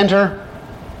at the center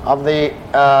of the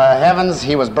heavens.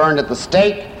 He was burned at the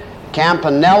stake.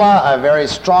 Campanella, a very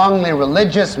strongly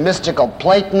religious, mystical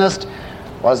Platonist,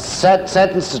 was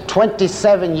sentenced to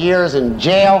 27 years in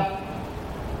jail.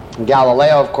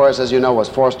 Galileo, of course, as you know, was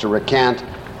forced to recant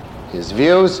his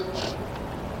views.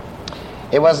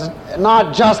 It was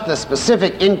not just the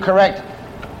specific incorrect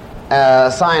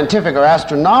scientific or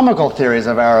astronomical theories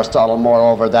of Aristotle,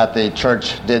 moreover, that the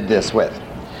Church did this with.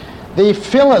 The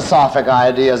philosophic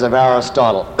ideas of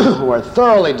Aristotle were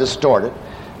thoroughly distorted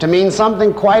to mean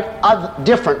something quite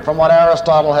different from what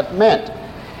Aristotle had meant,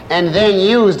 and then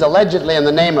used allegedly in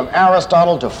the name of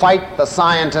Aristotle to fight the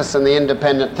scientists and the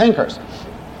independent thinkers.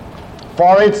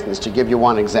 For instance, to give you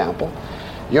one example,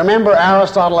 you remember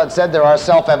Aristotle had said there are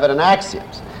self-evident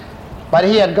axioms, but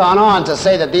he had gone on to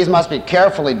say that these must be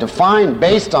carefully defined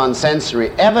based on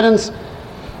sensory evidence,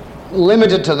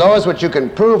 limited to those which you can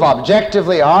prove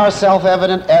objectively are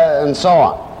self-evident, and so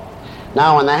on.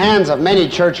 Now, in the hands of many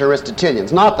church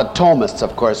Aristotelians, not the Thomists,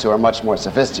 of course, who are much more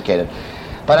sophisticated,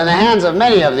 but in the hands of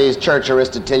many of these church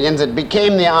Aristotelians, it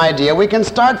became the idea we can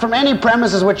start from any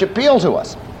premises which appeal to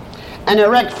us and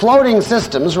erect floating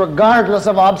systems regardless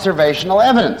of observational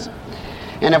evidence.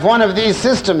 And if one of these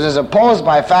systems is opposed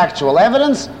by factual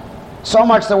evidence, so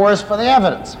much the worse for the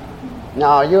evidence.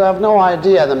 Now, you have no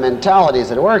idea the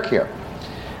mentalities at work here.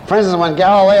 For instance, when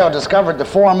Galileo discovered the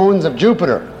 4 moons of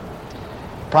Jupiter,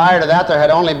 prior to that there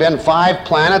had only been 5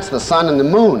 planets, the sun and the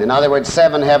moon. In other words,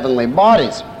 7 heavenly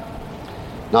bodies,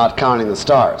 not counting the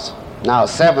stars. Now,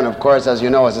 7, of course, as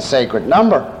you know, is a sacred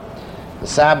number. The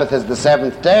Sabbath is the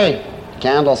 7th day.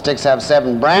 Candlesticks have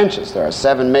 7 branches. There are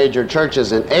 7 major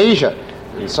churches in Asia,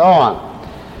 and so on.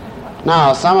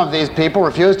 Now, some of these people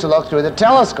refuse to look through the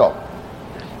telescope.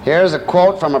 Here's a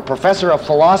quote from a professor of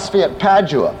philosophy at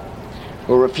Padua,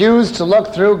 who refused to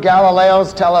look through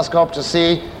Galileo's telescope to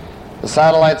see the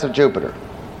satellites of Jupiter.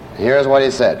 Here's what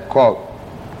he said, quote,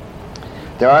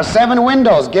 "There are 7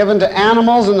 windows given to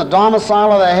animals in the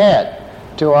domicile of the head.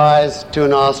 2 eyes, 2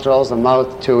 nostrils, a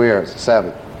mouth, 2 ears,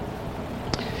 7.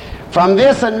 From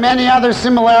this and many other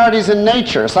similarities in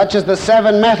nature, such as the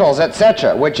 7 metals,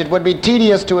 etc., which it would be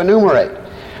tedious to enumerate,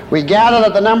 we gather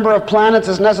that the number of planets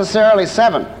is necessarily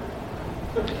 7.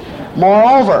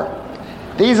 Moreover,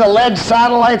 these alleged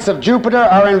satellites of Jupiter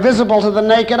are invisible to the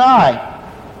naked eye."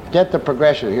 Get the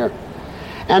progression here.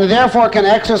 "And therefore can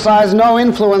exercise no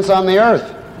influence on the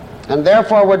earth, and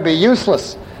therefore would be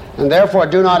useless, and therefore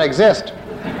do not exist.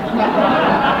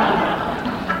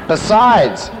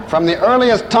 Besides, from the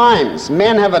earliest times,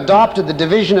 men have adopted the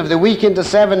division of the week into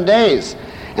 7 days,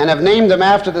 and have named them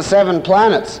after the 7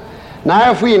 planets.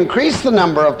 Now, if we increase the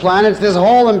number of planets, this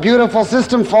whole and beautiful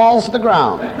system falls to the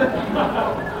ground."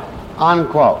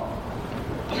 Unquote.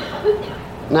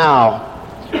 Now,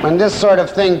 When this sort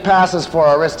of thing passes for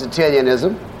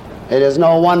Aristotelianism, it is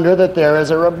no wonder that there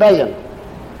is a rebellion.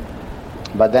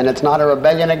 But then it's not a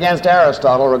rebellion against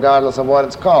Aristotle, regardless of what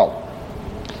it's called.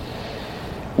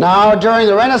 Now, during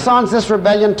the Renaissance, this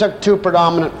rebellion took two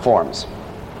predominant forms.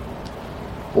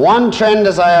 One trend,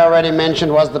 as I already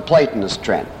mentioned, was the Platonist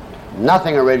trend.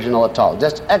 Nothing original at all,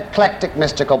 just eclectic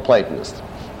mystical Platonists.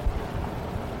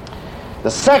 The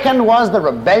second was the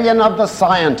rebellion of the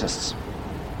scientists.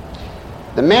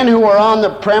 The men who were on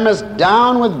the premise,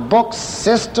 down with books,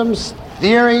 systems,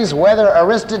 theories, whether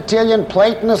Aristotelian,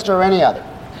 Platonist, or any other.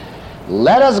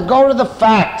 Let us go to the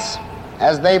facts.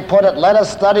 As they put it, let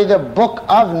us study the book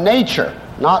of nature,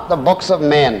 not the books of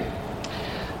men.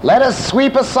 Let us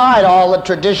sweep aside all the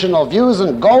traditional views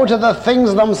and go to the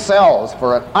things themselves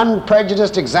for an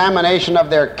unprejudiced examination of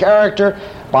their character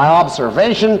by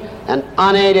observation and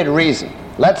unaided reason.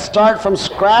 Let's start from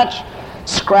scratch,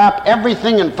 scrap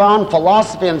everything, and found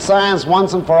philosophy and science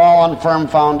once and for all on firm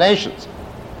foundations.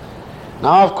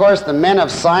 Now, of course, the men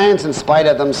of science, in spite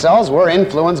of themselves, were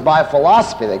influenced by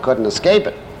philosophy. They couldn't escape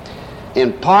it.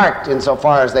 In part,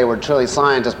 insofar as they were truly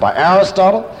scientists, by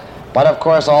Aristotle, but of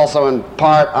course also in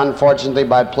part, unfortunately,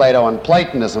 by Plato and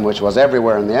Platonism, which was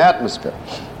everywhere in the atmosphere.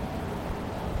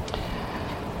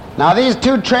 Now, these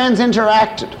two trends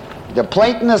interacted. The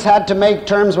Platonists had to make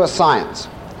terms with science,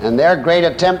 and their great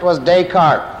attempt was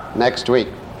Descartes next week.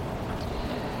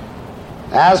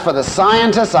 As for the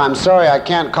scientists, I'm sorry I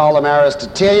can't call them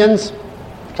Aristotelians,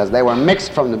 because they were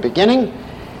mixed from the beginning,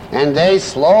 and they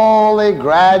slowly,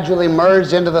 gradually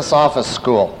merged into the sophist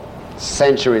school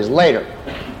centuries later.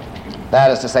 That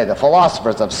is to say, the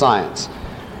philosophers of science.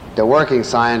 The working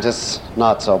scientists,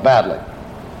 not so badly.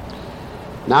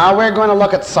 Now we're going to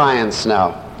look at science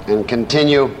now and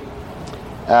continue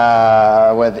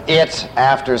with it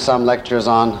after some lectures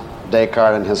on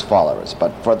Descartes and his followers.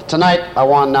 But for tonight, I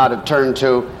want now to turn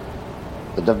to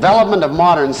the development of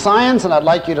modern science, and I'd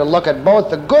like you to look at both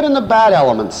the good and the bad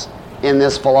elements in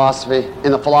this philosophy,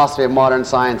 in the philosophy of modern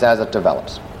science as it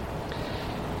develops.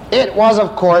 It was,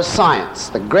 of course, science,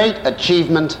 the great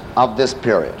achievement of this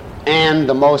period, and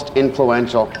the most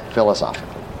influential philosophically.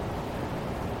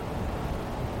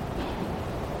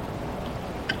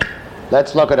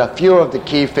 Let's look at a few of the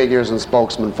key figures and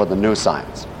spokesmen for the new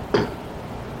science.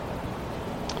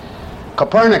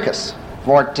 Copernicus,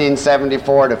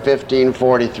 1474 to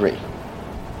 1543.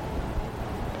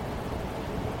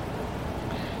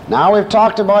 Now we've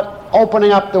talked about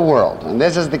opening up the world, and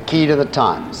this is the key to the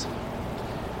times.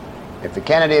 If the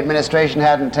Kennedy administration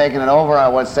hadn't taken it over, I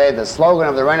would say the slogan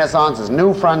of the Renaissance is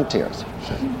New Frontiers.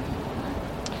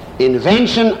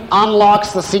 Invention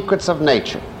unlocks the secrets of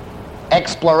nature.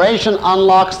 Exploration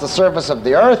unlocks the surface of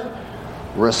the earth.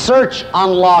 Research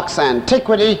unlocks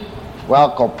antiquity.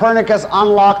 Well, Copernicus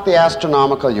unlocked the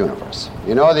astronomical universe.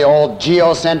 You know, the old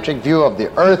geocentric view of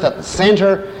the earth at the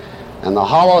center and the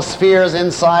hollow spheres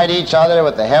inside each other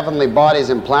with the heavenly bodies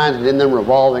implanted in them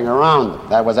revolving around them.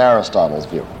 That was Aristotle's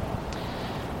view.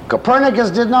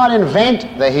 Copernicus did not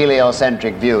invent the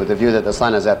heliocentric view, the view that the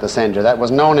sun is at the center. That was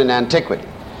known in antiquity.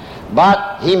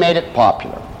 But he made it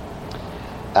popular,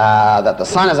 that the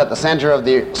sun is at the center of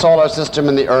the solar system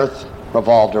and the earth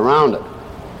revolved around it.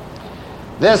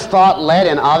 This thought led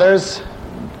in others,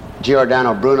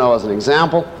 Giordano Bruno as an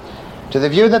example, to the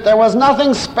view that there was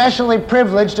nothing specially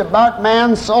privileged about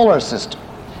man's solar system,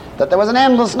 that there was an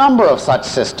endless number of such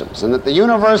systems, and that the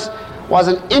universe was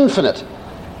an infinite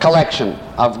collection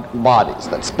of bodies,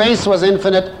 that space was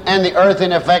infinite and the earth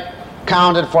in effect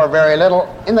counted for very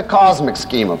little in the cosmic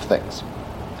scheme of things.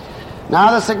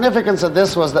 Now the significance of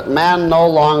this was that man no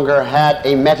longer had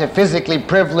a metaphysically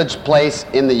privileged place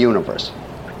in the universe.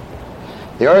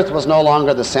 The earth was no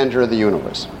longer the center of the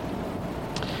universe.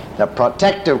 The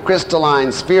protective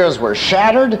crystalline spheres were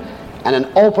shattered and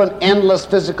an open, endless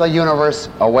physical universe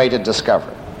awaited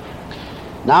discovery.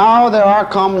 Now there are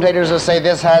commentators who say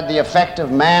this had the effect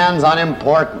of man's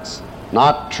unimportance.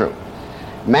 Not true.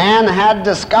 Man had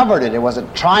discovered it. It was a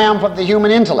triumph of the human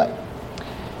intellect.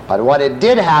 But what it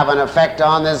did have an effect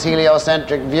on this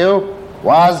heliocentric view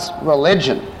was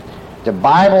religion, the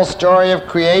Bible story of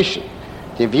creation,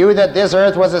 the view that this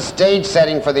earth was a stage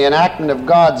setting for the enactment of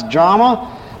God's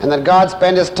drama and that God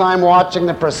spent his time watching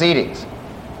the proceedings.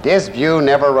 This view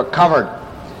never recovered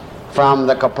from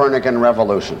the Copernican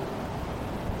revolution.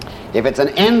 If it's an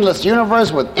endless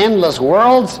universe with endless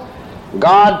worlds,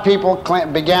 God, people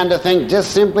began to think,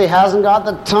 just simply hasn't got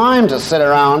the time to sit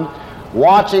around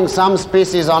watching some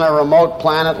species on a remote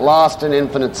planet lost in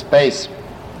infinite space.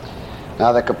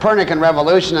 Now, the Copernican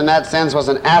revolution in that sense was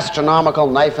an astronomical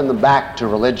knife in the back to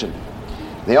religion.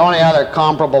 The only other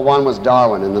comparable one was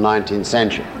Darwin in the 19th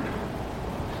century.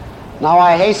 Now,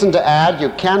 I hasten to add, you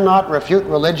cannot refute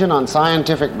religion on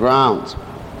scientific grounds.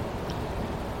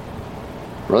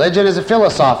 Religion is a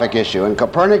philosophic issue, and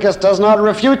Copernicus does not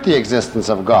refute the existence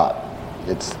of God.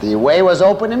 The way was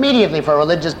open immediately for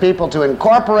religious people to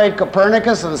incorporate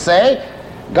Copernicus and say,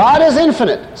 God is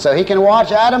infinite, so he can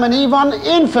watch Adam and Eve on an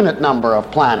infinite number of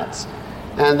planets.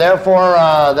 And therefore,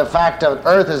 the fact that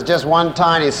Earth is just one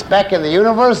tiny speck in the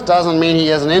universe doesn't mean he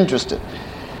isn't interested.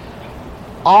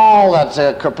 All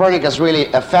that Copernicus really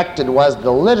affected was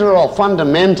the literal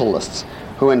fundamentalists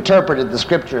who interpreted the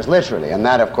scriptures literally, and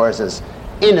that, of course, is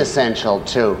inessential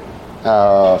to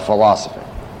philosophy.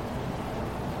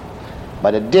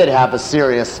 But it did have a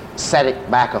serious setting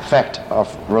back effect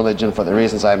of religion for the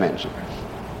reasons I mentioned.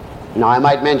 Now, I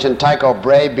might mention Tycho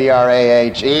Brahe,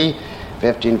 B-R-A-H-E,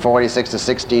 1546 to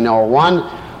 1601,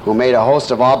 who made a host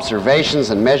of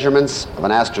observations and measurements of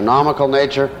an astronomical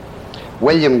nature.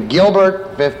 William Gilbert,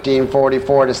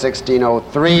 1544 to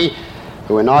 1603,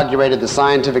 who inaugurated the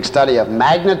scientific study of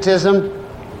magnetism.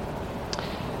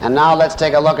 And now let's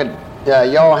take a look at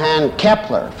Johann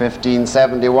Kepler,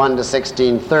 1571 to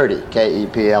 1630,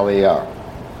 K-E-P-L-E-R.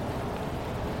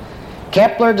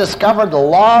 Kepler discovered the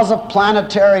laws of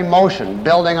planetary motion,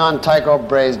 building on Tycho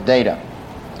Brahe's data.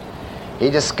 He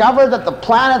discovered that the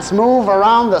planets move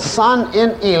around the sun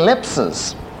in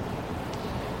ellipses,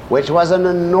 which was an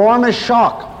enormous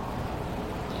shock,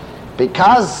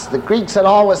 because the Greeks had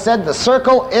always said the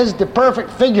circle is the perfect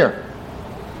figure.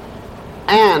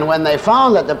 And when they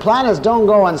found that the planets don't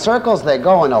go in circles, they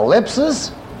go in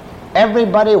ellipses,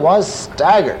 everybody was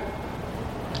staggered.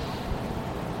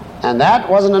 And that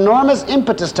was an enormous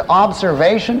impetus to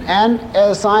observation and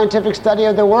a scientific study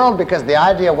of the world, because the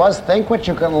idea was, think what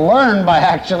you can learn by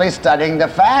actually studying the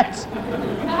facts.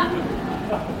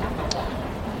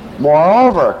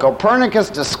 Moreover,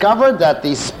 Copernicus discovered that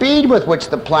the speed with which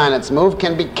the planets move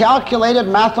can be calculated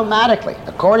mathematically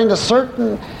according to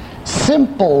certain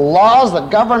simple laws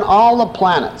that govern all the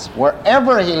planets.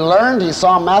 Wherever he learned, he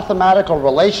saw mathematical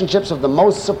relationships of the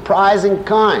most surprising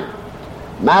kind.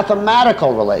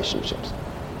 Mathematical relationships.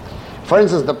 For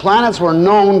instance, the planets were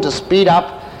known to speed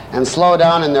up and slow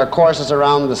down in their courses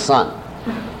around the sun.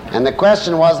 And the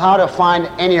question was how to find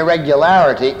any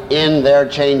regularity in their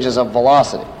changes of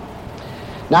velocity.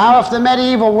 Now, if the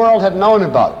medieval world had known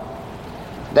about it,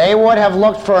 they would have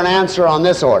looked for an answer on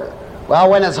this order. Well,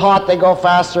 when it's hot, they go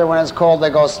faster. When it's cold,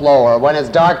 they go slower. When it's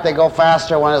dark, they go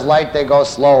faster. When it's light, they go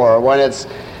slower. When it's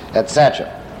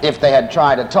etc. If they had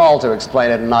tried at all to explain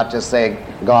it and not just say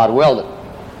God willed it.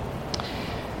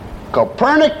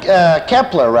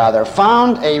 Kepler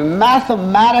found a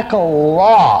mathematical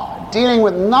law dealing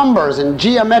with numbers and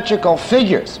geometrical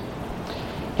figures.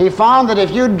 He found that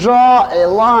if you draw a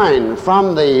line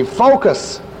from the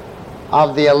focus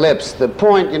of the ellipse, the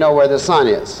point, where the sun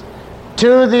is,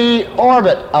 to the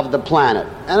orbit of the planet,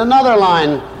 and another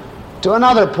line to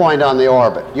another point on the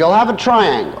orbit, you'll have a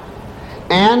triangle.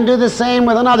 And do the same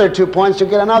with another 2 points, you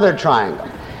get another triangle.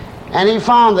 And he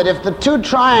found that if the two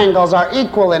triangles are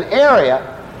equal in area,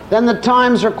 then the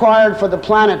times required for the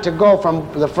planet to go from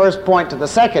the first point to the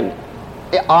second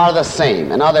are the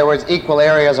same. In other words, equal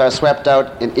areas are swept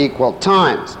out in equal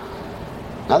times.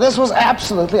 Now, this was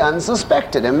absolutely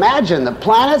unsuspected. Imagine the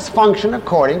planets function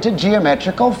according to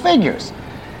geometrical figures.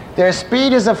 Their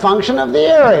speed is a function of the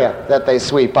area that they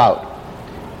sweep out.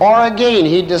 Or again,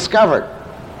 he discovered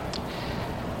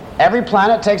every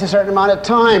planet takes a certain amount of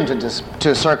time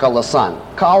to circle the sun.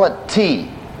 Call it T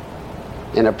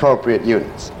in appropriate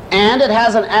units. And it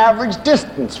has an average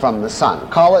distance from the sun.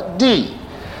 Call it D.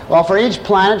 Well, for each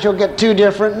planet, you'll get two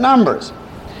different numbers.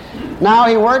 Now,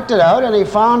 he worked it out, and he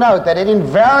found out that it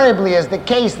invariably is the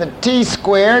case that T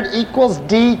squared equals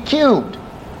D cubed.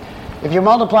 If you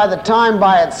multiply the time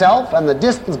by itself and the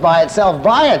distance by itself,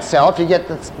 you get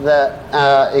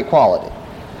the equality.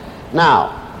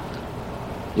 Now,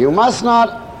 you must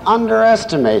not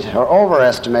underestimate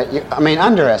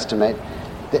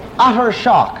the utter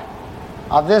shock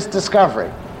of this discovery,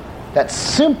 that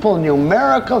simple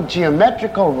numerical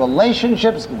geometrical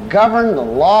relationships govern the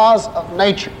laws of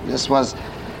nature. This was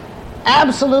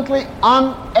absolutely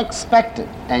unexpected,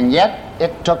 and yet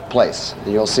it took place.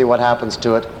 And you'll see what happens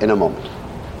to it in a moment.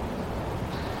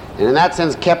 And in that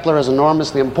sense, Kepler is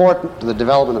enormously important to the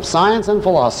development of science and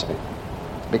philosophy,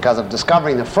 because of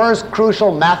discovering the first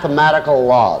crucial mathematical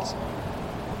laws.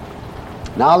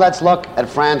 Now let's look at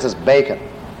Francis Bacon,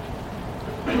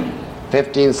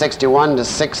 1561 to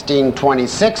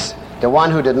 1626, the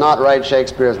one who did not write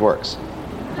Shakespeare's works.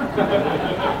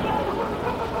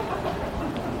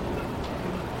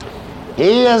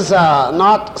 He is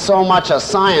not so much a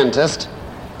scientist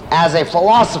as a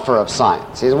philosopher of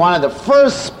science. He's one of the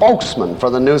first spokesmen for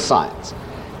the new science.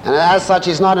 And as such,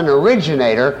 he's not an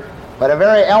originator, but a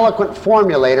very eloquent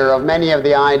formulator of many of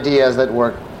the ideas that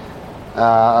were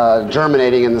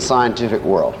germinating in the scientific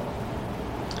world.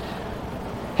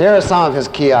 Here are some of his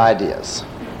key ideas.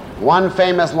 One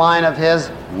famous line of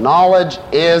his: knowledge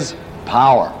is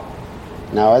power.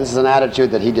 Now, this is an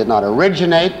attitude that he did not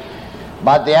originate,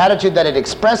 but the attitude that it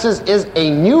expresses is a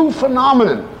new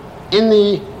phenomenon in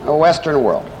the Western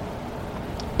world.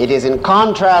 It is in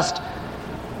contrast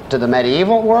to the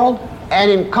medieval world and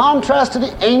in contrast to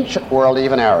the ancient world,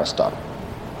 even Aristotle.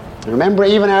 Remember,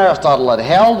 even Aristotle had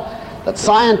held that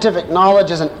scientific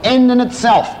knowledge is an end in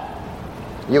itself.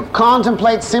 You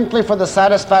contemplate simply for the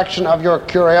satisfaction of your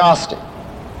curiosity.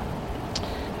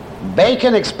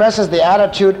 Bacon expresses the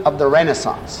attitude of the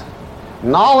Renaissance.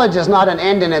 Knowledge is not an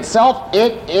end in itself,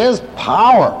 it is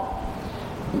power.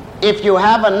 If you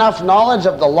have enough knowledge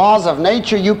of the laws of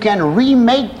nature, you can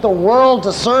remake the world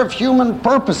to serve human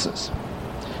purposes.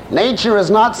 Nature is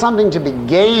not something to be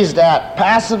gazed at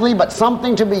passively, but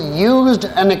something to be used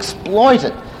and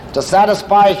exploited to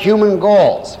satisfy human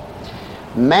goals.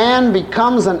 Man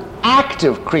becomes an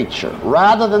active creature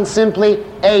rather than simply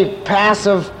a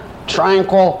passive,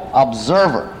 tranquil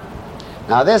observer.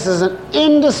 Now, this is an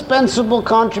indispensable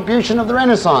contribution of the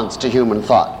Renaissance to human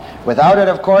thought. Without it,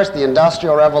 of course, the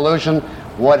Industrial Revolution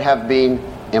would have been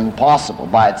impossible.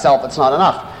 By itself, it's not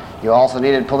enough. You also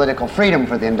needed political freedom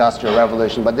for the Industrial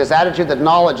Revolution. But this attitude that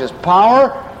knowledge is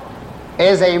power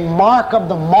is a mark of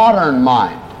the modern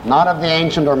mind, not of the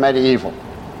ancient or medieval.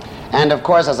 And of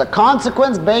course, as a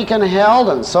consequence, Bacon held,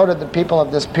 and so did the people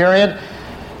of this period,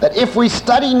 that if we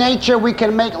study nature, we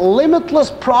can make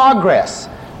limitless progress.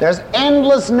 There's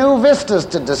endless new vistas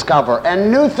to discover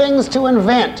and new things to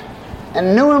invent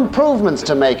and new improvements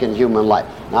to make in human life.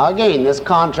 Now again, this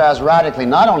contrasts radically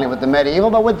not only with the medieval,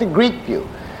 but with the Greek view.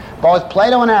 Both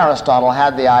Plato and Aristotle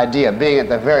had the idea, being at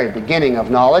the very beginning of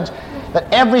knowledge,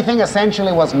 that everything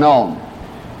essentially was known,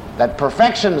 that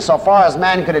perfection, so far as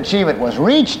man could achieve it, was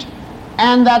reached,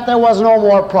 and that there was no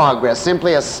more progress,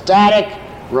 simply a static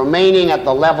remaining at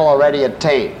the level already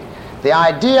attained. The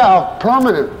idea of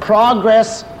permanent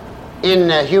progress in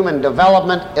human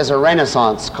development is a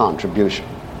Renaissance contribution.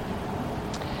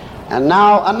 And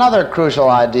now another crucial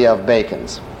idea of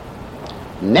Bacon's.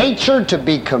 Nature, to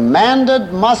be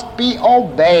commanded, must be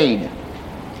obeyed.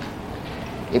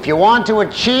 If you want to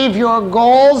achieve your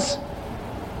goals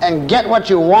and get what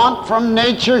you want from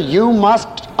nature, you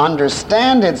must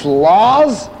understand its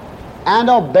laws and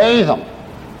obey them.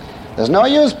 There's no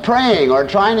use praying or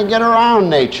trying to get around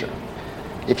nature.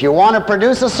 If you want to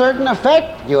produce a certain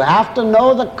effect, you have to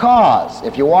know the cause.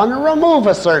 If you want to remove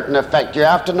a certain effect, you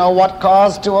have to know what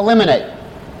cause to eliminate.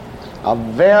 A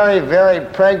very, very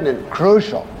pregnant,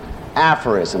 crucial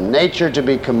aphorism. Nature, to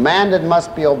be commanded,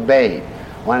 must be obeyed.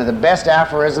 One of the best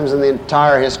aphorisms in the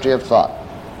entire history of thought.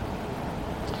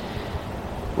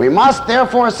 We must,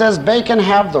 therefore, says Bacon,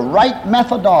 have the right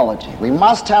methodology. We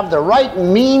must have the right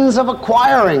means of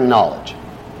acquiring knowledge.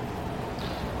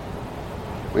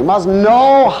 We must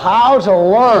know how to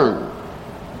learn.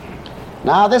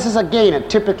 Now, this is again a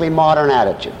typically modern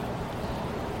attitude.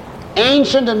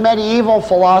 Ancient and medieval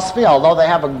philosophy, although they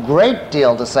have a great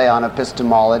deal to say on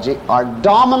epistemology, are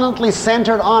dominantly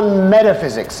centered on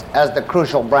metaphysics as the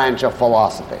crucial branch of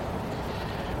philosophy.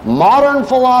 Modern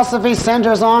philosophy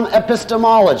centers on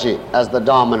epistemology as the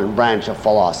dominant branch of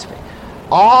philosophy.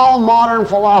 All modern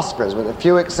philosophers, with a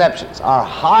few exceptions, are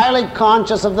highly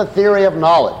conscious of the theory of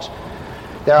knowledge.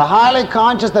 They're highly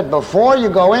conscious that before you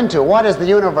go into what is the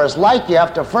universe like, you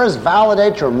have to first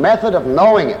validate your method of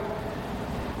knowing it.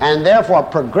 And therefore,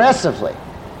 progressively,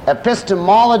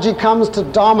 epistemology comes to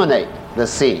dominate the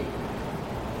scene.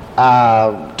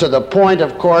 To the point,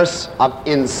 of course, of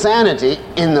insanity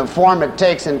in the form it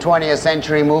takes in 20th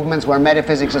century movements where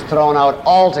metaphysics is thrown out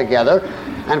altogether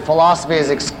and philosophy is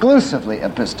exclusively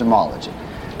epistemology.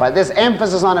 But this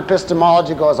emphasis on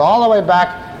epistemology goes all the way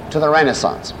back to the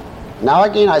Renaissance. Now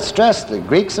again, I stress the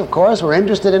Greeks, of course, were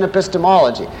interested in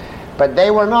epistemology, but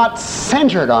they were not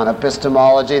centered on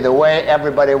epistemology the way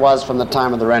everybody was from the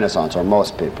time of the Renaissance, or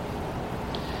most people.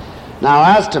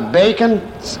 Now, as to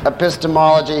Bacon's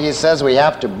epistemology, he says we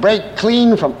have to break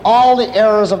clean from all the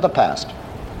errors of the past.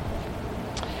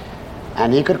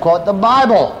 And he could quote the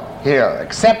Bible here.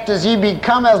 Except as ye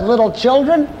become as little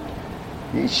children,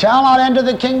 ye shall not enter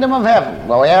the kingdom of heaven.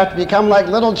 Well, we have to become like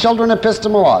little children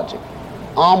epistemologically.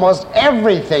 Almost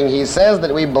everything, he says,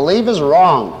 that we believe is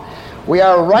wrong. We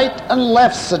are right and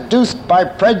left seduced by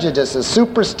prejudices,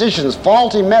 superstitions,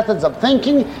 faulty methods of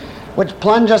thinking, which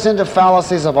plunge us into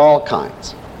fallacies of all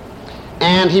kinds.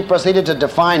 And he proceeded to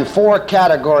define 4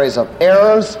 categories of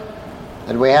errors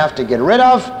that we have to get rid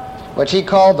of, which he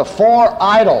called the 4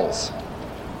 idols.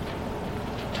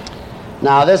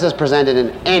 Now, this is presented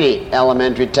in any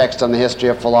elementary text on the history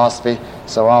of philosophy,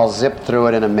 so I'll zip through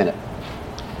it in a minute.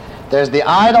 There's the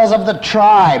idols of the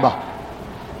tribe.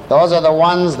 Those are the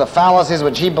ones, the fallacies,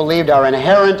 which he believed are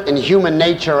inherent in human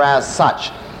nature as such.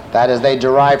 That is, they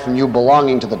derive from you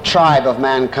belonging to the tribe of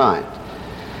mankind.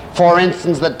 For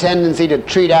instance, the tendency to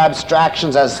treat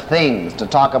abstractions as things,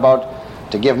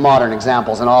 to give modern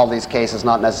examples in all these cases,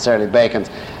 not necessarily Bacon's,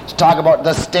 to talk about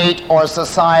the state or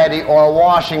society or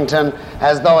Washington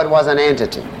as though it was an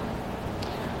entity.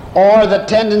 Or the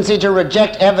tendency to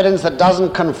reject evidence that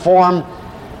doesn't conform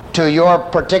to your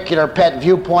particular pet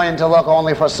viewpoint and to look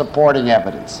only for supporting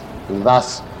evidence, and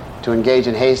thus to engage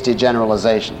in hasty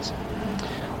generalizations.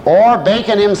 Or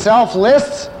Bacon himself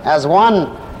lists as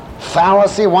one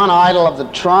fallacy, one idol of the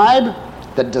tribe,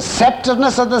 the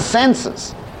deceptiveness of the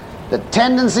senses, the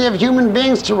tendency of human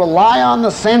beings to rely on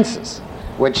the senses,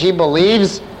 which he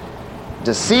believes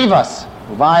deceive us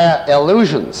via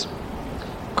illusions.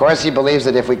 Of course, he believes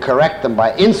that if we correct them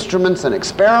by instruments and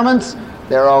experiments,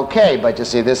 they're okay, but you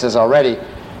see, this is already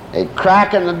a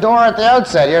crack in the door at the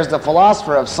outset. Here's the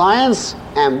philosopher of science,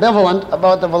 ambivalent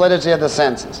about the validity of the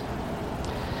senses.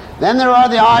 Then there are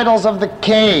the idols of the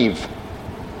cave.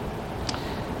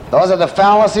 Those are the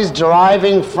fallacies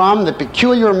deriving from the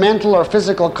peculiar mental or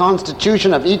physical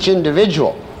constitution of each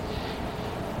individual.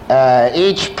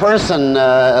 Each person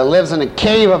lives in a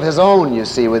cave of his own, you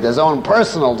see, with his own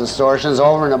personal distortions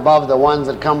over and above the ones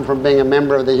that come from being a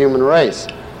member of the human race.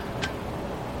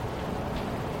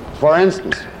 For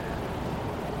instance,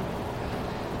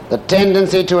 the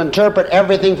tendency to interpret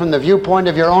everything from the viewpoint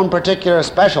of your own particular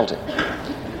specialty.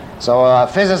 So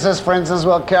physicists, for instance,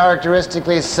 will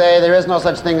characteristically say there is no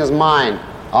such thing as mind.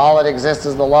 All that exists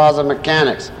is the laws of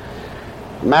mechanics.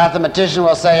 A mathematician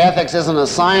will say ethics isn't a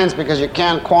science because you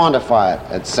can't quantify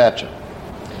it, etc.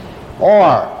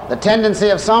 Or the tendency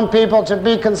of some people to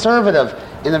be conservative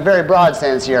in the very broad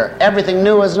sense here. Everything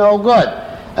new is no good.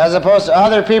 As opposed to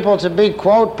other people to be,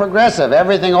 quote, progressive.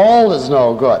 Everything old is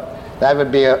no good. That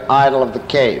would be an idol of the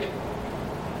cave.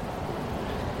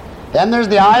 Then there's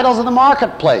the idols of the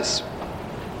marketplace.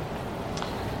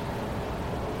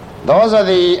 Those are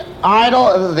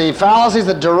the fallacies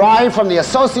that derive from the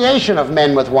association of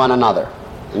men with one another.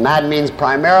 And that means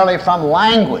primarily from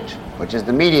language, which is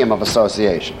the medium of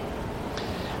association.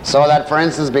 So that, for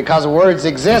instance, because words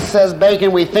exist, says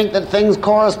Bacon, we think that things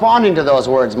corresponding to those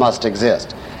words must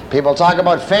exist. People talk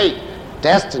about fate,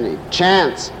 destiny,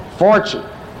 chance, fortune.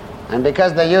 And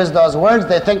because they use those words,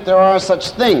 they think there are such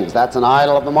things. That's an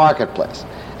idol of the marketplace.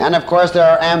 And of course, there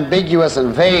are ambiguous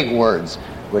and vague words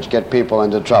which get people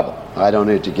into trouble. I don't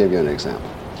need to give you an example.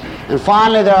 And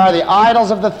finally, there are the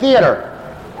idols of the theater.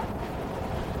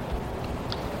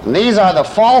 And these are the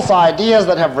false ideas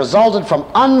that have resulted from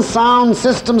unsound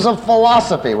systems of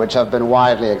philosophy which have been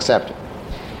widely accepted.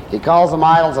 He calls them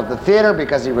idols of the theater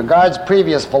because he regards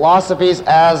previous philosophies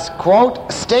as, quote,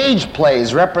 stage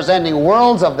plays representing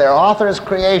worlds of their author's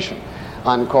creation,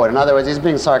 unquote. In other words, he's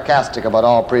being sarcastic about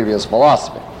all previous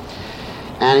philosophy.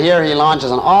 And here he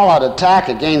launches an all-out attack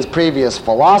against previous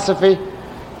philosophy,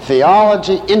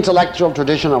 theology, intellectual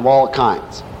tradition of all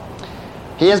kinds.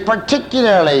 He is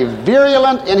particularly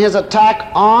virulent in his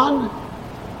attack on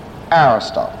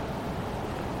Aristotle.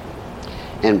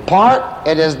 In part,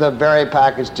 it is the very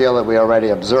package deal that we already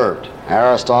observed.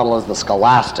 Aristotle is the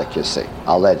scholastic, you see,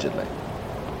 allegedly.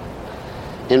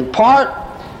 In part,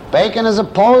 Bacon is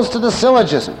opposed to the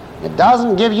syllogism. It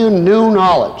doesn't give you new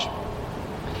knowledge.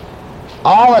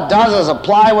 All it does is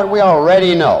apply what we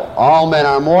already know. All men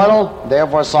are mortal,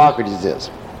 therefore Socrates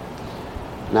is.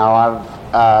 Now,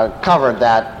 I've covered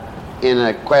that in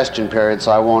a question period,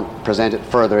 so I won't present it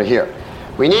further here.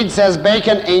 We need, says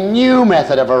Bacon, a new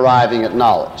method of arriving at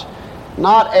knowledge,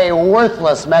 not a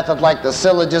worthless method like the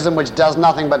syllogism, which does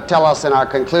nothing but tell us in our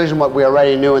conclusion what we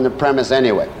already knew in the premise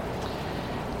anyway.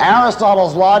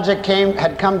 Aristotle's logic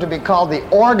had come to be called the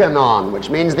organon, which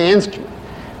means the instrument.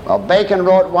 Well, Bacon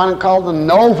wrote one called the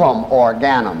novum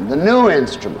organum, the new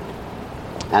instrument.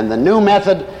 And the new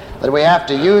method that we have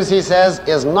to use, he says,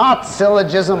 is not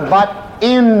syllogism but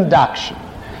induction.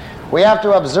 We have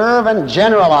to observe and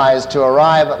generalize to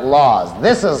arrive at laws.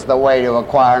 This is the way to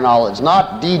acquire knowledge,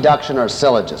 not deduction or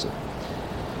syllogism.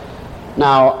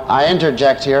 Now, I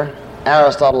interject here.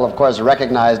 Aristotle, of course,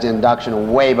 recognized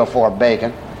induction way before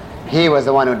Bacon. He was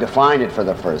the one who defined it for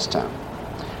the first time.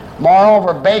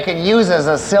 Moreover, Bacon uses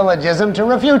a syllogism to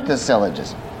refute the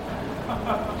syllogism.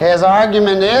 His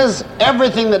argument is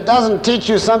everything that doesn't teach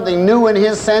you something new in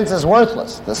his sense is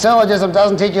worthless. The syllogism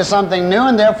doesn't teach you something new,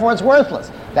 and therefore it's worthless.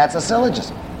 That's a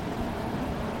syllogism.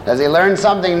 Does he learn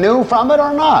something new from it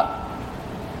or not?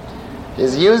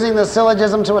 He's using the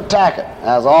syllogism to attack it,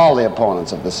 as all the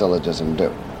opponents of the syllogism do.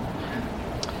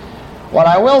 What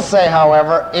I will say,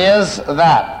 however, is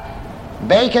that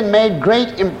Bacon made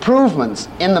great improvements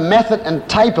in the method and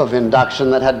type of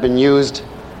induction that had been used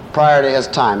prior to his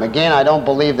time. Again, I don't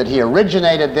believe that he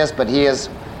originated this, but he is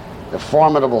the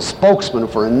formidable spokesman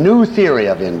for a new theory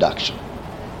of induction.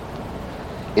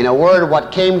 In a word,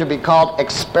 what came to be called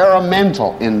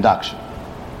experimental induction.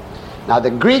 Now,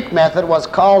 the Greek method was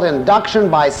called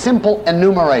induction by simple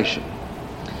enumeration.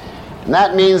 And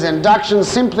that means induction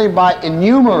simply by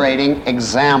enumerating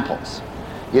examples.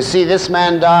 You see this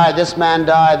man die, this man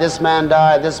die, this man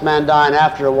die, this man die, and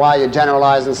after a while you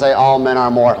generalize and say all men are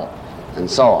mortal, and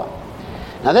so on.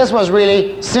 Now this was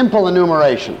really simple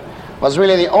enumeration, was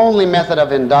really the only method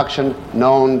of induction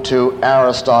known to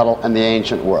Aristotle and the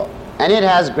ancient world. And it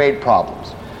has great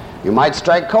problems. You might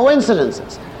strike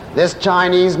coincidences. This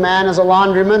Chinese man is a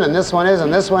laundryman, and this one is,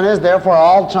 and this one is, therefore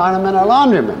all Chinamen are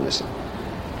laundrymen, you see.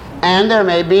 And there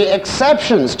may be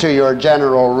exceptions to your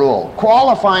general rule,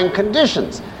 qualifying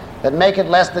conditions that make it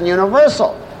less than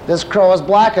universal. This crow is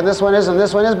black, and this one is,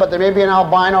 but there may be an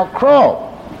albino crow.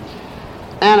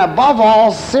 And above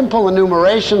all, simple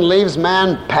enumeration leaves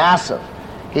man passive.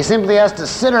 He simply has to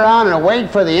sit around and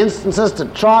wait for the instances to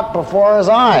trot before his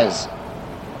eyes.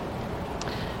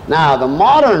 Now, the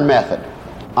modern method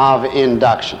of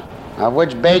induction, of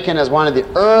which Bacon is one of the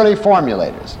early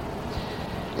formulators,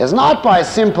 is not by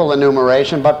simple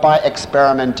enumeration, but by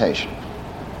experimentation.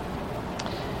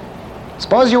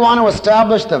 Suppose you want to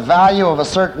establish the value of a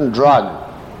certain drug.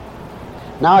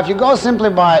 Now, if you go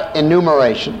simply by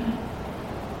enumeration,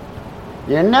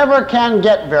 you never can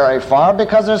get very far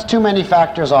because there's too many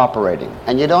factors operating,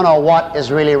 and you don't know what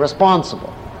is really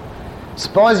responsible.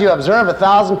 Suppose you observe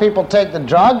 1,000 people take the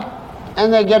drug,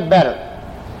 and they get better.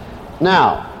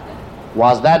 Now,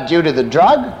 was that due to the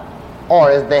drug? Or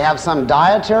is they have some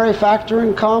dietary factor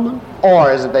in common?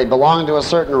 Or is it they belong to a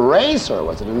certain race? Or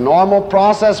was it a normal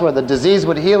process where the disease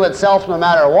would heal itself no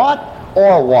matter what?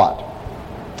 Or what?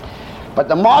 But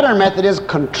the modern method is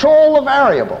control the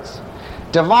variables.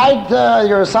 Divide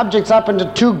your subjects up into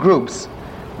two groups.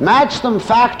 Match them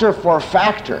factor for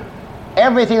factor.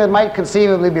 Everything that might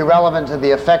conceivably be relevant to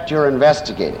the effect you're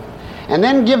investigating. And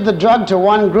then give the drug to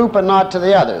one group and not to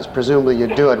the others. Presumably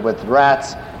you do it with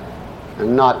rats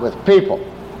and not with people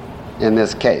in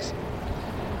this case.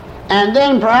 And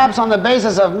then perhaps on the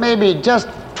basis of maybe just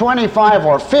 25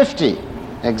 or 50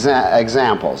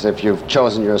 examples, if you've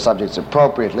chosen your subjects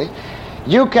appropriately,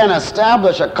 you can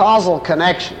establish a causal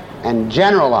connection and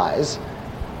generalize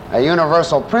a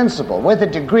universal principle with a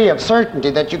degree of certainty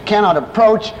that you cannot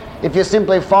approach if you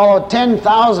simply follow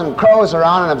 10,000 crows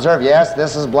around and observe, yes,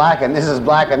 this is black, and this is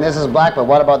black, and this is black, but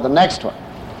what about the next one?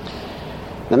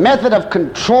 The method of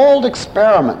controlled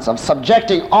experiments, of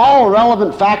subjecting all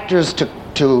relevant factors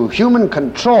to human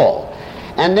control,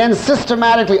 and then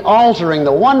systematically altering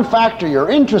the one factor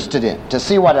you're interested in to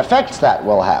see what effects that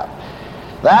will have.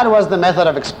 That was the method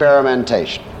of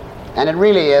experimentation. And it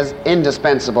really is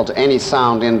indispensable to any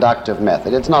sound inductive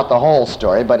method. It's not the whole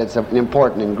story, but it's an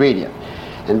important ingredient.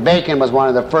 And Bacon was one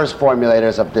of the first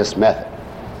formulators of this method.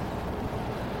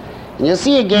 And you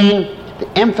see again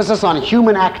the emphasis on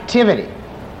human activity.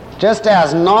 Just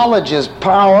as knowledge is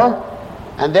power,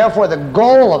 and therefore the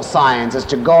goal of science is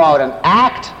to go out and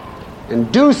act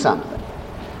and do something,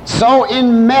 so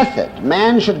in method,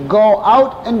 man should go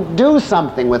out and do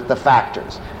something with the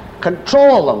factors.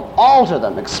 Control them, alter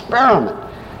them, experiment,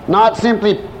 not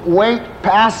simply wait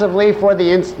passively for the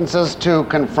instances to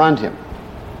confront him.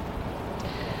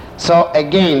 So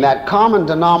again, that common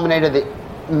denominator, the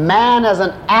man as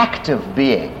an active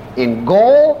being in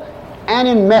goal and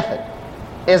in method,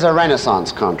 is a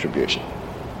Renaissance contribution.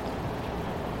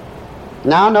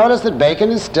 Now notice that Bacon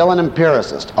is still an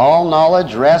empiricist. All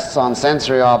knowledge rests on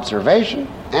sensory observation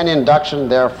and induction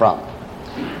therefrom.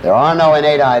 There are no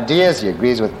innate ideas. He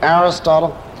agrees with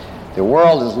Aristotle. The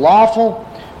world is lawful.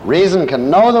 Reason can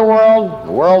know the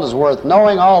world is worth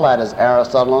knowing. All that is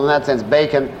Aristotle. In that sense,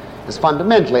 Bacon is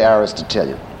fundamentally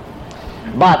Aristotelian.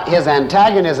 But his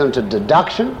antagonism to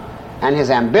deduction and his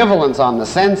ambivalence on the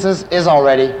senses is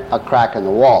already a crack in the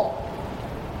wall.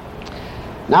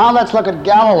 Now let's look at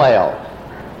Galileo.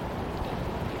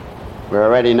 We're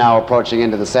already now approaching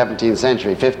into the 17th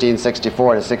century, 1564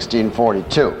 to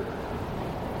 1642.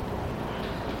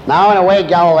 Now, in a way,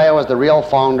 Galileo is the real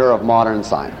founder of modern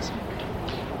science.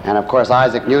 And of course,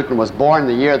 Isaac Newton was born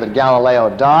the year that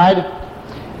Galileo died,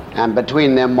 and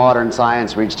between them, modern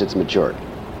science reached its maturity.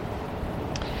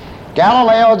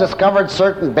 Galileo discovered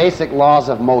certain basic laws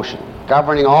of motion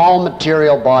governing all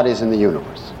material bodies in the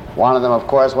universe. One of them, of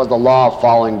course, was the law of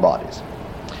falling bodies.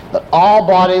 That all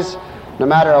bodies, no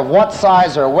matter of what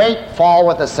size or weight, fall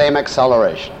with the same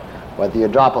acceleration. Whether you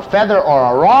drop a feather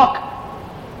or a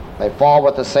rock, they fall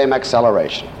with the same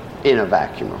acceleration, in a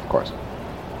vacuum, of course.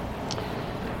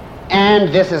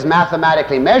 And this is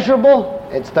mathematically measurable.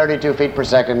 It's 32 feet per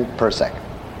second per second.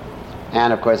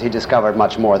 And of course, he discovered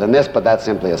much more than this, but that's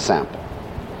simply a sample.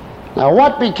 Now,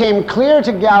 what became clear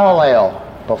to Galileo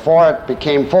before it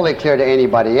became fully clear to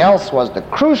anybody else was the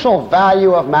crucial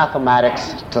value of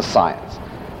mathematics to science.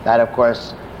 That, of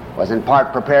course, was in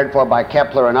part prepared for by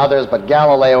Kepler and others, but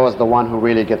Galileo is the one who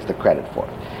really gets the credit for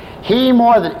it. He,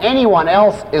 more than anyone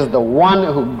else, is the one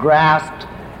who grasped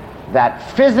that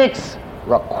physics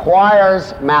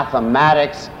requires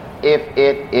mathematics if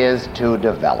it is to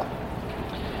develop.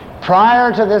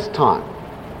 Prior to this time,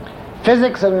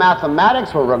 physics and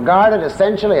mathematics were regarded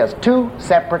essentially as two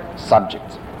separate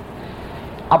subjects.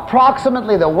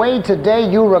 Approximately the way today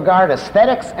you regard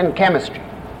aesthetics and chemistry.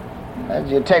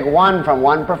 You take one from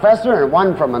one professor and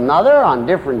one from another on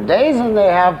different days, and they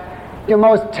have your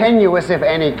most tenuous, if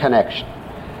any, connection.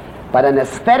 But an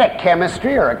aesthetic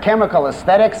chemistry or a chemical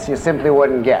aesthetics you simply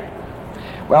wouldn't get.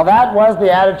 Well, that was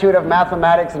the attitude of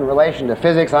mathematics in relation to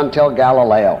physics until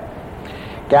Galileo.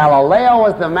 Galileo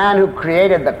was the man who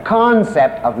created the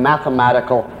concept of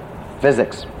mathematical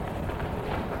physics,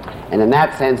 and in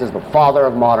that sense is the father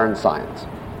of modern science.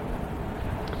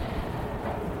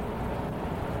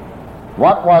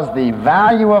 What was the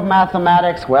value of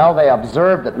mathematics? Well, they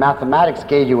observed that mathematics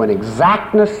gave you an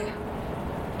exactness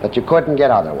that you couldn't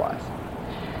get otherwise.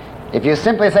 If you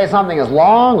simply say something is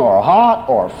long or hot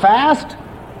or fast,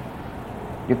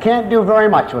 you can't do very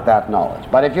much with that knowledge.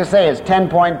 But if you say it's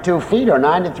 10.2 feet or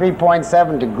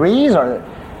 93.7 degrees or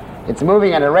it's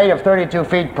moving at a rate of 32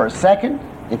 feet per second,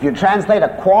 if you translate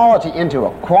a quality into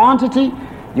a quantity,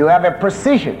 you have a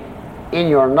precision in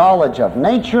your knowledge of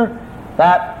nature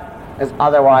that is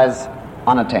otherwise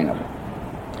unattainable.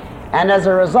 And as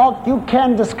a result, you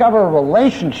can discover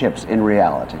relationships in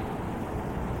reality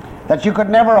that you could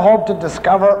never hope to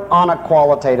discover on a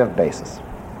qualitative basis.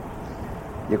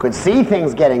 You could see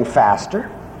things getting faster,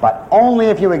 but only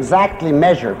if you exactly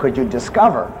measure could you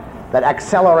discover that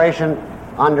acceleration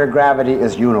under gravity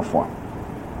is uniform.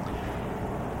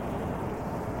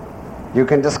 You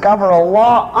can discover a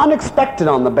law unexpected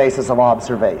on the basis of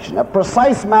observation, a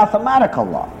precise mathematical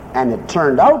law. And it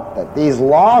turned out that these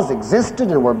laws existed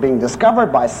and were being discovered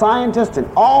by scientists in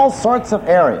all sorts of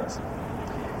areas.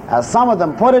 As some of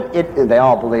them put it, they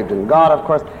all believed in God, of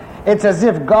course, it's as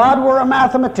if God were a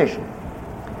mathematician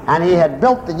and he had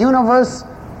built the universe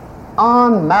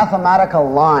on mathematical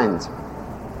lines.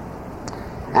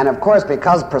 And of course,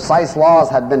 because precise laws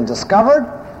had been discovered,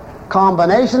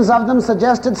 combinations of them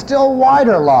suggested still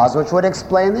wider laws which would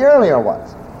explain the earlier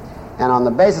ones. And on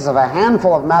the basis of a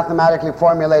handful of mathematically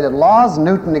formulated laws,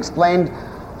 Newton explained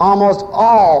almost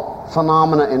all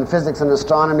phenomena in physics and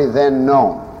astronomy then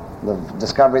known. The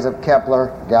discoveries of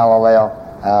Kepler, Galileo,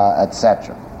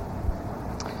 etc.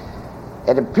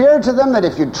 It appeared to them that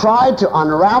if you tried to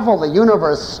unravel the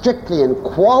universe strictly in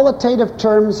qualitative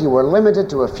terms, you were limited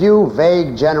to a few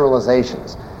vague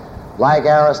generalizations, like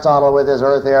Aristotle with his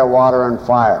earth, air, water, and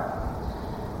fire.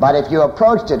 But if you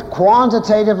approached it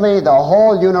quantitatively, the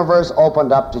whole universe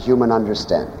opened up to human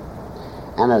understanding.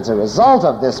 And as a result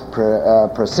of this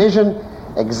precision,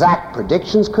 exact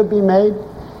predictions could be made,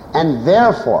 and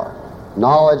therefore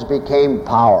knowledge became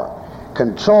power.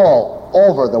 Control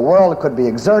over the world could be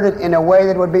exerted in a way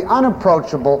that would be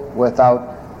unapproachable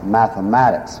without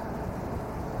mathematics.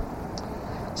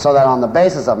 So that on the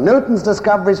basis of Newton's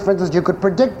discoveries, for instance, you could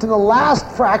predict to the last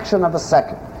fraction of a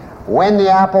second when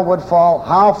the apple would fall,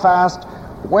 how fast,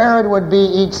 where it would be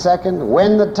each second,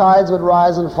 when the tides would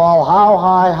rise and fall, how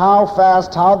high, how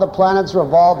fast, how the planets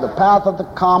revolve, the path of the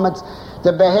comets,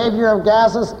 the behavior of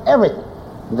gases, everything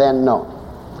then known.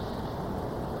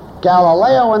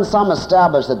 Galileo and some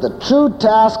established that the true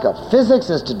task of physics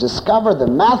is to discover the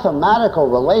mathematical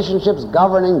relationships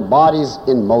governing bodies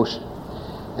in motion.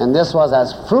 And this was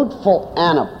as fruitful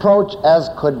an approach as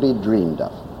could be dreamed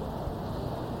of.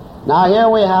 Now here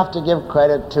we have to give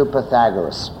credit to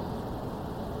Pythagoras.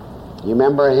 You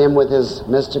remember him with his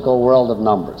mystical world of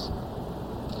numbers.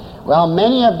 Well,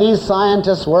 many of these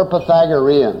scientists were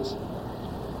Pythagoreans,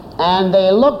 and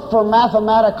they looked for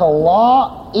mathematical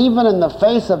law even in the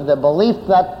face of the belief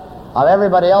that of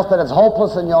everybody else that it's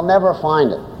hopeless and you'll never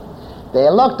find it. They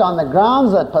looked on the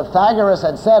grounds that Pythagoras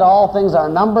had said all things are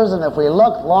numbers, and if we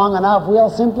look long enough, we'll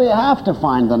simply have to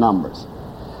find the numbers.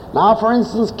 Now, for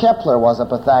instance, Kepler was a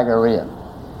Pythagorean,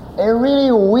 a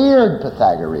really weird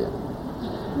Pythagorean.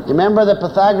 You remember the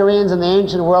Pythagoreans in the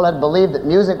ancient world had believed that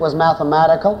music was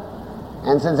mathematical,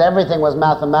 and since everything was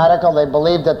mathematical, they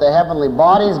believed that the heavenly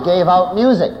bodies gave out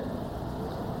music,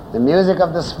 the music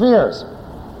of the spheres.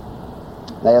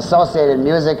 They associated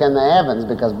music and the heavens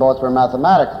because both were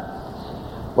mathematical.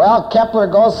 Well, Kepler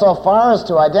goes so far as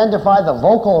to identify the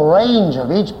vocal range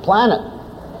of each planet.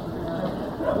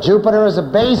 Jupiter is a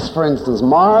bass, for instance,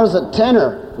 Mars a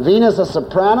tenor, Venus a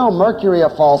soprano, Mercury a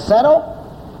falsetto,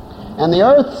 and the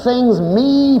Earth sings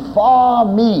mi, fa,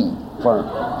 mi, for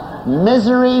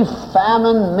misery,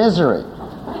 famine, misery.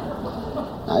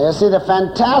 Now you see the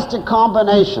fantastic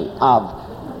combination of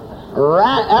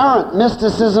errant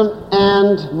mysticism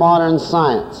and modern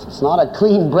science. It's not a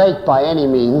clean break by any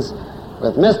means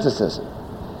with mysticism.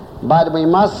 But we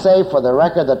must say for the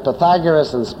record that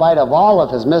Pythagoras, in spite of all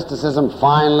of his mysticism,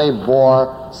 finally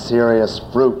bore serious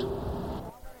fruit.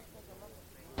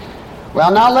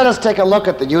 Well, now let us take a look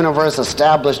at the universe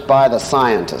established by the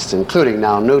scientists, including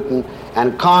now Newton,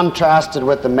 and contrasted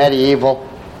with the medieval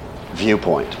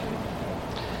viewpoint.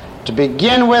 To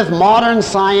begin with, modern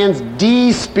science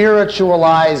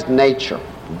despiritualized nature.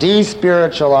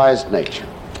 Despiritualized nature.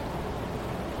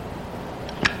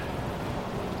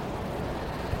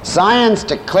 Science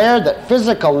declared that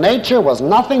physical nature was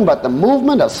nothing but the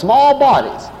movement of small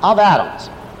bodies, of atoms,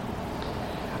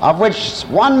 of which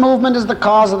one movement is the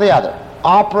cause of the other,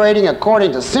 operating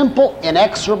according to simple,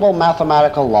 inexorable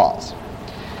mathematical laws.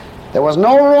 There was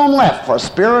no room left for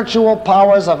spiritual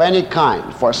powers of any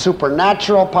kind, for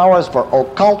supernatural powers, for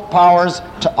occult powers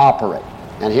to operate.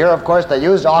 And here, of course, they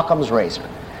used Occam's razor.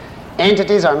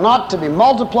 Entities are not to be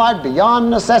multiplied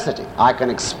beyond necessity. I can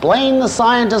explain, the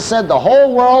scientist said, the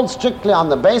whole world strictly on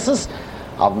the basis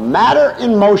of matter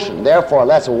in motion. Therefore,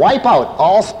 let's wipe out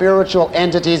all spiritual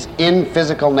entities in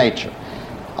physical nature.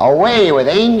 Away with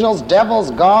angels, devils,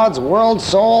 gods, world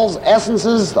souls,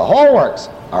 essences, the whole works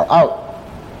are out.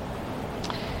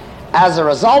 As a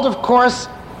result, of course,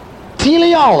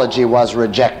 teleology was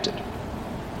rejected.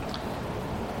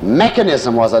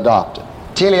 Mechanism was adopted.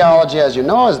 Teleology, as you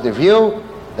know, is the view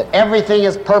that everything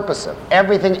is purposive,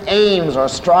 everything aims or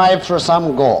strives for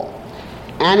some goal.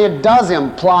 And it does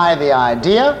imply the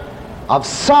idea of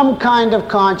some kind of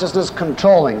consciousness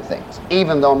controlling things,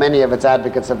 even though many of its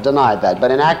advocates have denied that.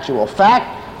 But in actual fact,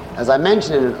 as I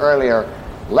mentioned in an earlier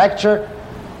lecture,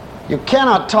 you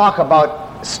cannot talk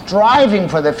about striving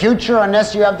for the future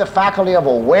unless you have the faculty of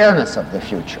awareness of the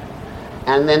future.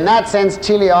 And in that sense,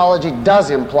 teleology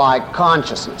does imply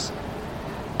consciousness.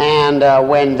 And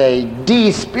when they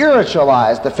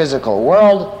despiritualized the physical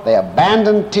world, they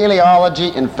abandoned teleology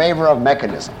in favor of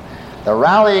mechanism. The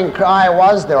rallying cry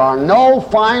was, there are no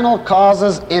final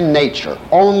causes in nature,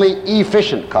 only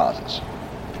efficient causes.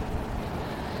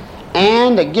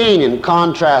 And again, in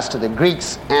contrast to the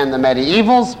Greeks and the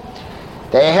medievals,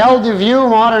 they held the view,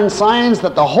 modern science,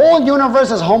 that the whole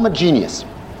universe is homogeneous.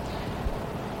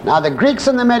 Now, the Greeks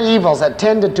and the medievals had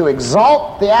tended to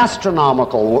exalt the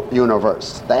astronomical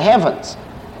universe, the heavens,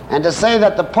 and to say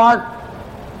that the part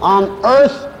on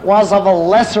Earth was of a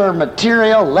lesser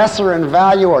material, lesser in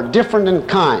value, or different in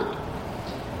kind.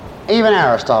 Even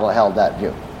Aristotle held that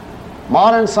view.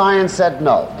 Modern science said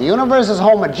no. The universe is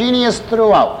homogeneous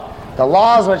throughout. The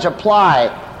laws which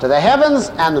apply to the heavens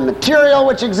and the material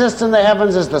which exists in the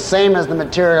heavens is the same as the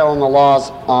material and the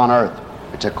laws on Earth,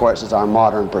 which of course is our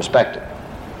modern perspective.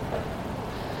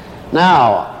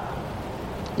 Now,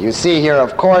 you see here,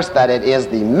 of course, that it is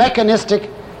the mechanistic,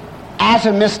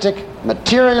 atomistic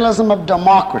materialism of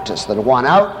Democritus that won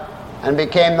out and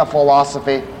became the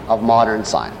philosophy of modern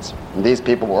science. And these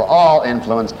people were all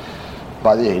influenced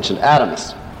by the ancient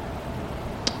atomists.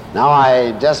 Now,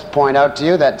 I just point out to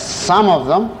you that some of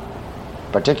them,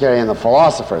 particularly in the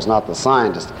philosophers, not the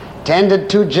scientists, tended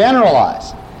to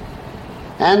generalize.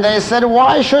 And they said,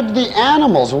 why should the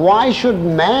animals, why should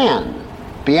man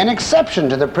be an exception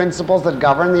to the principles that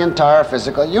govern the entire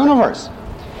physical universe?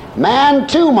 Man,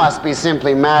 too, must be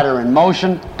simply matter in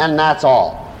motion, and that's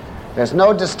all. There's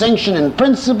no distinction in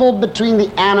principle between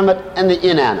the animate and the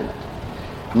inanimate.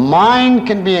 Mind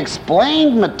can be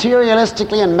explained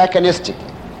materialistically and mechanistically,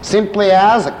 simply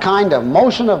as a kind of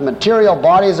motion of material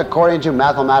bodies according to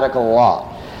mathematical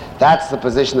law. That's the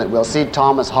position that we'll see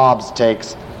Thomas Hobbes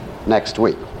takes next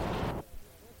week.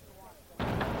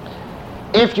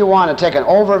 If you want to take an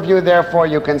overview, therefore,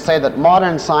 you can say that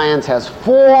modern science has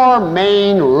four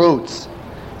main roots,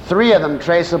 three of them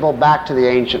traceable back to the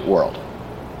ancient world.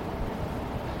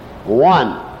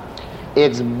 One,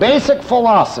 its basic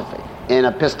philosophy in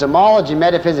epistemology,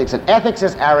 metaphysics, and ethics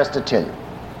is Aristotelian.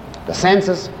 The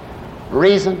senses,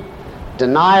 reason,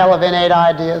 denial of innate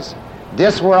ideas,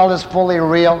 this world is fully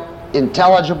real,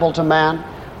 intelligible to man,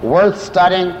 worth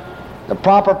studying, the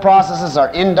proper processes are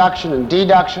induction and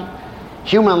deduction,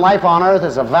 human life on earth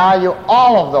is of value.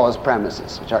 All of those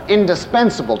premises, which are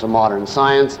indispensable to modern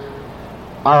science,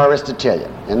 are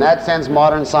Aristotelian. In that sense,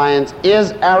 modern science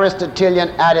is Aristotelian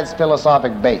at its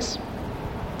philosophic base.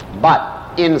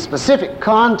 But in specific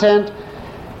content,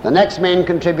 the next main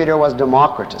contributor was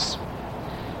Democritus,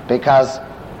 because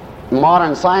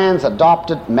modern science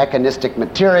adopted mechanistic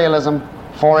materialism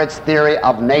for its theory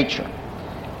of nature.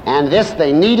 And this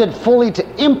they needed fully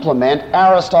to implement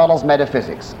Aristotle's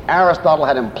metaphysics. Aristotle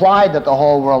had implied that the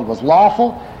whole world was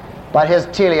lawful, but his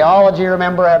teleology,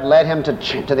 remember, had led him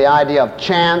to the idea of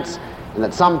chance and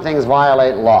that some things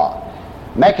violate law.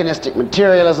 Mechanistic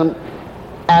materialism,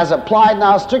 as applied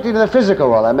now strictly to the physical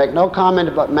world, I make no comment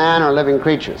about man or living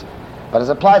creatures, but as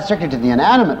applied strictly to the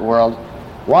inanimate world,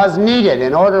 was needed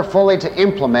in order fully to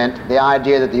implement the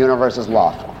idea that the universe is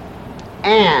lawful.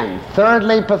 And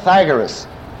thirdly, Pythagoras,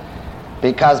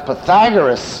 because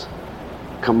Pythagoras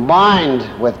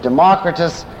combined with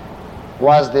Democritus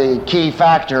was the key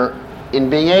factor in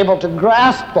being able to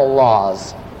grasp the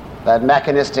laws that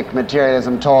mechanistic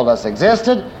materialism told us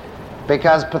existed,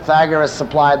 because Pythagoras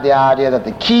supplied the idea that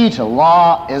the key to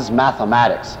law is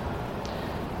mathematics.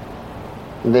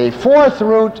 The fourth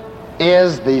root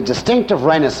is the distinctive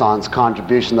Renaissance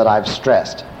contribution that I've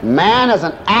stressed. Man as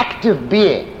an active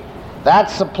being,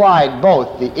 that supplied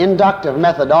both the inductive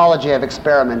methodology of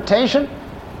experimentation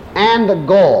and the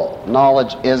goal,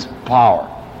 knowledge is power.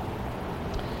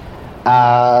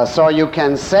 So you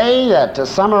can say that, to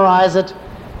summarize it,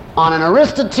 on an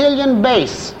Aristotelian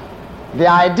base, the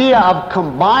idea of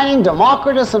combining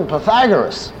Democritus and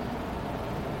Pythagoras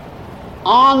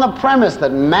on the premise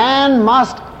that man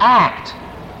must act,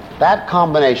 that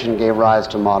combination gave rise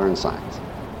to modern science.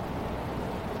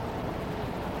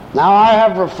 Now, I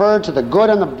have referred to the good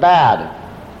and the bad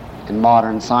in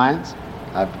modern science.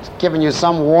 I've given you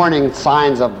some warning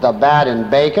signs of the bad in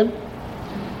Bacon.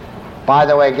 By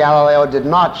the way, Galileo did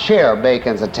not share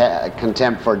Bacon's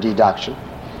contempt for deduction.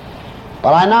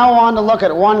 But I now want to look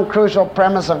at one crucial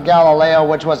premise of Galileo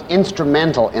which was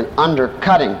instrumental in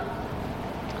undercutting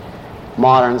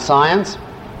modern science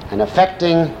and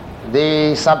affecting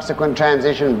the subsequent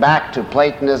transition back to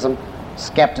Platonism,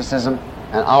 skepticism,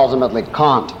 and ultimately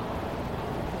Kant.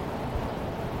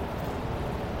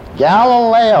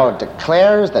 Galileo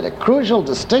declares that a crucial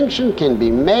distinction can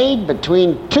be made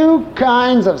between two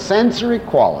kinds of sensory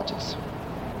qualities.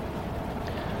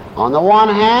 On the one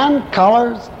hand,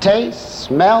 colors, tastes,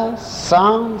 smells,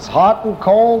 sounds, hot and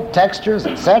cold, textures,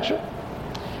 etc.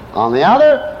 On the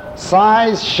other,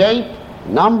 size, shape,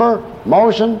 number,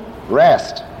 motion,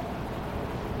 rest.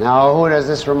 Now, who does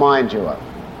this remind you of?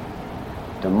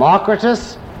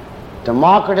 Democritus.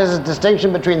 Democritus'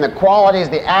 distinction between the qualities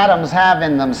the atoms have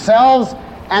in themselves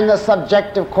and the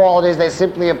subjective qualities they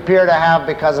simply appear to have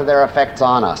because of their effects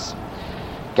on us.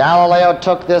 Galileo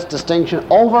took this distinction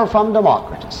over from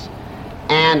Democritus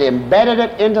and embedded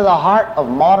it into the heart of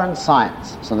modern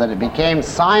science so that it became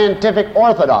scientific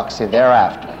orthodoxy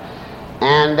thereafter.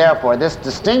 And therefore, this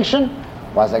distinction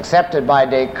was accepted by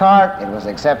Descartes, it was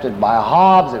accepted by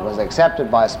Hobbes, it was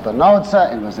accepted by Spinoza,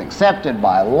 it was accepted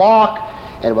by Locke.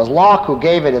 It was Locke who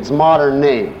gave it its modern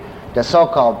name, the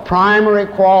so-called primary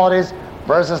qualities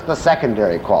versus the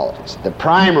secondary qualities. The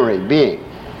primary being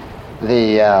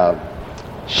the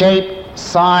shape,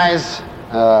 size,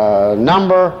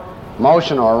 number,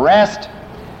 motion or rest,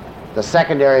 the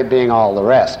secondary being all the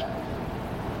rest.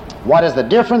 What is the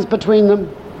difference between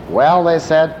them? Well, they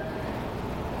said,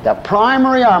 the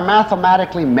primary are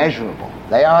mathematically measurable.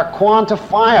 They are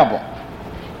quantifiable.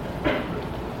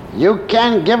 You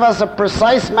can give us a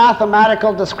precise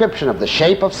mathematical description of the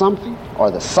shape of something, or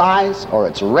the size, or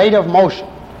its rate of motion.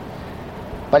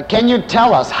 But can you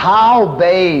tell us how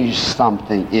beige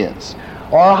something is,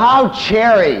 or how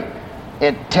cherry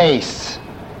it tastes,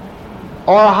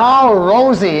 or how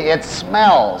rosy it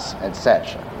smells,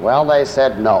 etc.? Well, they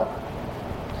said no.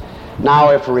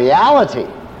 Now, if reality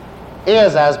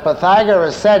is, as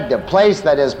Pythagoras said, the place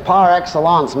that is par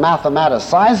excellence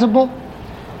mathematicizable,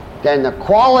 then the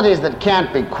qualities that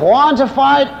can't be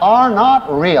quantified are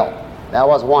not real. That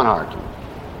was one argument.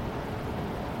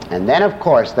 And then, of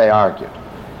course, they argued,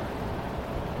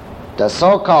 the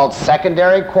so-called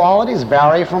secondary qualities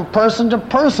vary from person to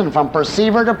person, from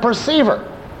perceiver to perceiver.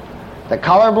 The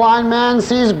colorblind man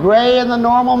sees gray and the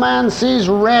normal man sees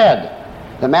red.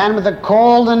 The man with a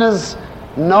cold in his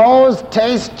nose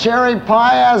tastes cherry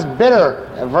pie as bitter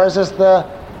versus the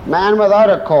man without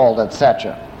a cold,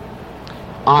 etc.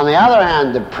 On the other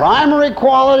hand, the primary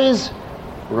qualities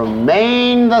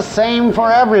remain the same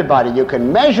for everybody. You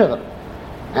can measure them.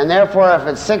 And therefore, if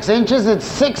it's 6 inches, it's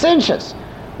 6 inches.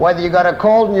 Whether you got a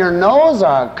cold in your nose,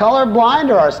 or colorblind,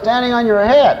 or are standing on your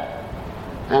head.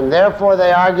 And therefore,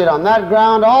 they argued on that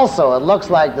ground also. It looks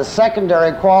like the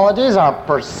secondary qualities are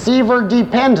perceiver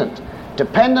dependent,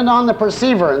 dependent on the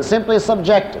perceiver and simply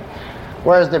subjective,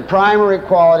 whereas the primary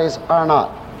qualities are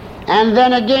not. And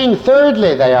then again,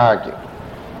 thirdly, they argue,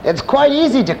 it's quite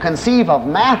easy to conceive of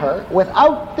matter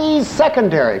without these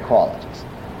secondary qualities.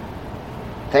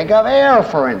 Think of air,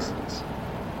 for instance.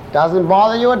 It doesn't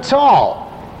bother you at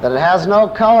all that it has no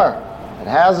color, it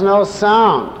has no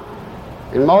sound.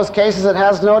 In most cases, it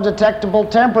has no detectable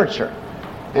temperature.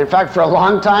 In fact, for a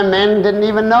long time, men didn't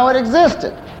even know it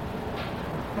existed.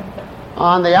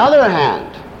 On the other hand,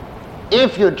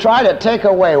 if you try to take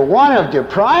away one of your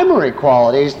primary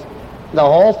qualities, the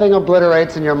whole thing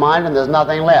obliterates in your mind and there's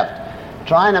nothing left.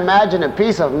 Try and imagine a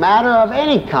piece of matter of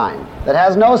any kind that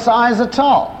has no size at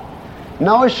all,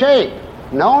 no shape,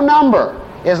 no number,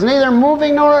 is neither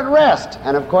moving nor at rest,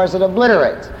 and of course it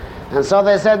obliterates. And so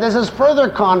they said this is further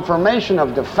confirmation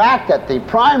of the fact that the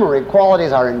primary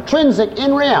qualities are intrinsic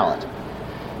in reality.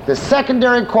 The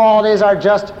secondary qualities are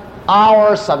just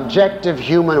our subjective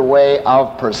human way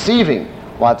of perceiving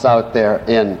what's out there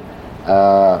in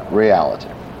reality.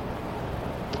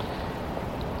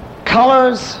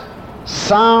 Colors,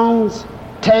 sounds,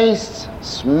 tastes,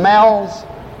 smells,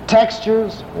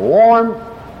 textures, warmth,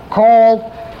 cold,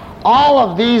 all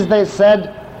of these, they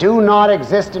said, do not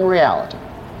exist in reality.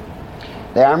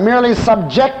 They are merely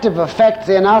subjective effects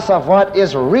in us of what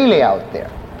is really out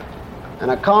there.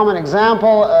 And a common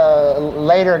example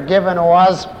later given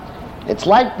was, it's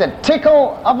like the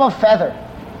tickle of a feather.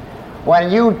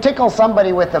 When you tickle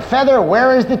somebody with the feather,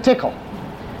 where is the tickle?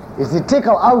 Is the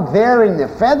tickle out there in the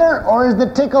feather, or is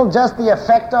the tickle just the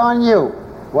effect on you?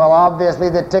 Well, obviously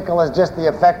the tickle is just the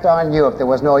effect on you. If there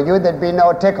was no you, there'd be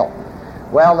no tickle.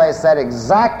 Well, they said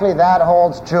exactly that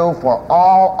holds true for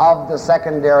all of the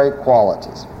secondary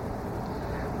qualities.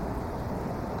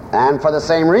 And for the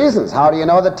same reasons. How do you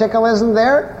know the tickle isn't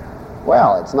there?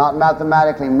 Well, it's not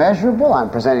mathematically measurable. I'm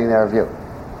presenting their view.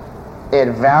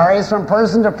 It varies from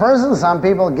person to person. Some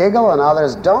people giggle and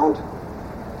others don't.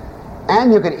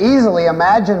 And you could easily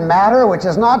imagine matter which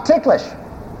is not ticklish.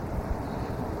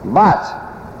 But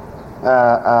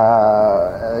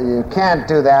you can't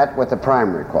do that with the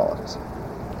primary qualities.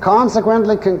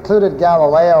 Consequently, concluded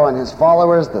Galileo and his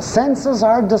followers, the senses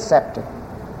are deceptive.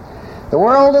 The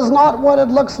world is not what it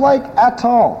looks like at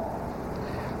all.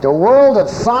 The world of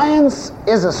science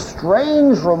is a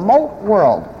strange, remote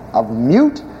world of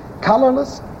mute,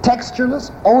 colorless,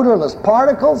 textureless, odorless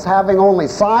particles having only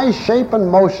size, shape, and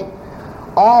motion.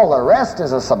 All the rest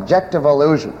is a subjective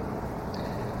illusion.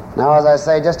 Now, as I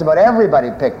say, just about everybody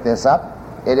picked this up.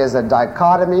 It is a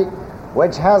dichotomy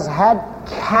which has had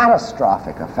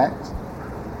catastrophic effects.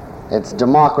 It's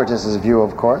Democritus's view,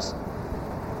 of course.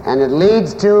 And it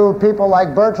leads to people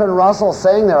like Bertrand Russell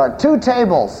saying there are two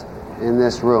tables in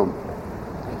this room.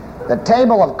 The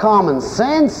table of common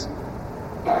sense,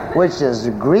 which is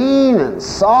green and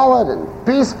solid and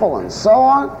peaceful and so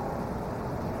on,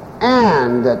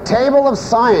 and the table of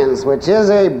science, which is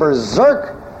a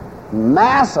berserk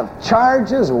mass of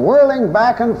charges whirling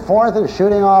back and forth and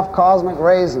shooting off cosmic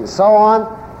rays and so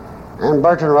on. And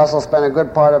Bertrand Russell spent a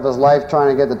good part of his life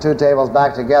trying to get the two tables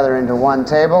back together into one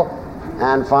table,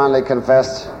 and finally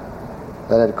confessed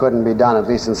that it couldn't be done. At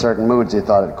least in certain moods he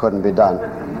thought it couldn't be done.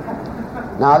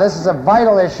 Now this is a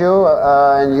vital issue,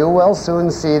 and you will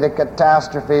soon see the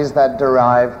catastrophes that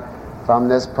derive from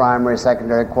this primary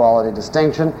secondary quality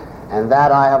distinction, and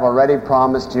that I have already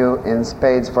promised you in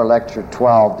spades for lecture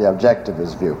 12, the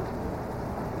objectivist view.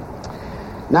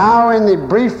 Now, in the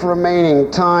brief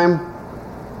remaining time,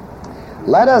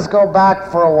 let us go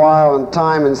back for a while in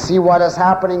time and see what is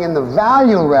happening in the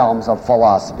value realms of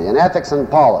philosophy, in ethics and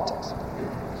politics.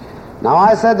 Now,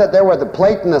 I said that there were the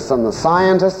Platonists and the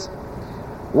scientists.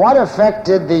 What effect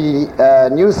did the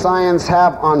new science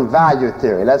have on value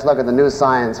theory? Let's look at the new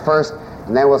science first,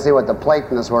 and then we'll see what the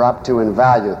Platonists were up to in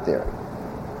value theory.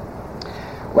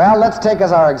 Well, let's take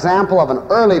as our example of an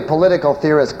early political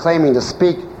theorist claiming to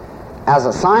speak as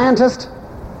a scientist,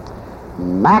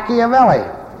 Machiavelli,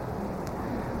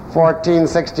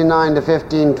 1469 to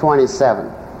 1527.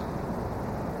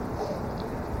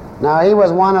 Now, he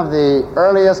was one of the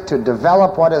earliest to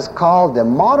develop what is called the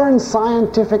modern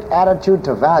scientific attitude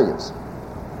to values.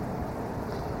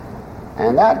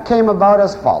 And that came about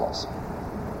as follows.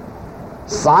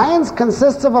 Science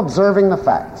consists of observing the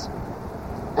facts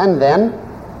and then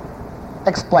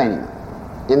explaining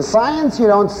them. In science, you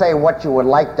don't say what you would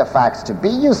like the facts to be,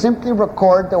 you simply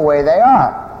record the way they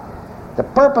are. The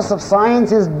purpose of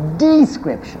science is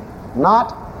description,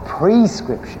 not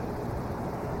prescription.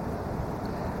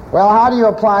 Well, how do you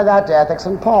apply that to ethics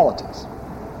and politics?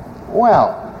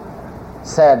 Well,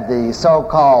 said the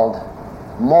so-called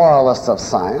moralists of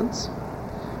science,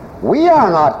 we are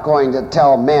not going to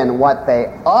tell men what they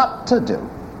ought to do.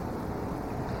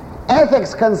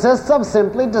 Ethics consists of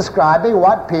simply describing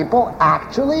what people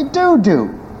actually do.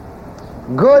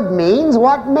 Good means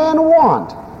what men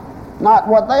want, not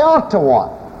what they ought to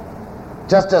want.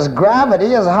 Just as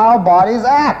gravity is how bodies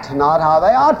act, not how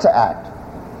they ought to act.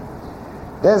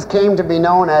 This came to be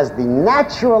known as the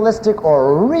naturalistic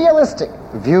or realistic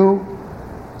view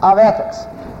of ethics,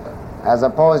 as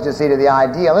opposed, you see, to the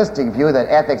idealistic view that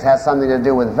ethics has something to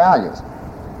do with values.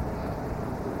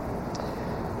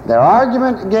 Their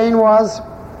argument, again, was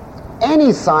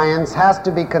any science has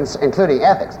to be, including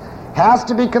ethics, has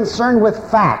to be concerned with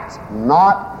facts,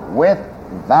 not with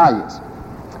values.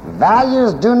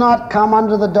 Values do not come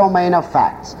under the domain of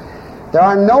facts. There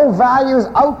are no values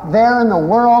out there in the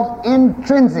world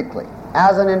intrinsically,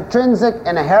 as an intrinsic,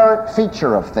 inherent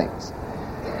feature of things.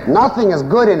 Nothing is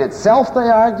good in itself, they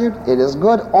argued. It is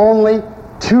good only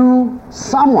to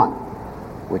someone,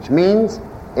 which means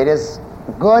it is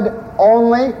good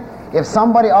only if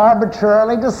somebody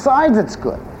arbitrarily decides it's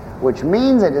good, which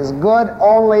means it is good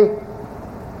only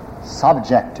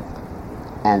subjectively,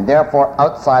 and therefore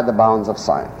outside the bounds of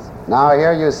science. Now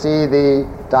here you see the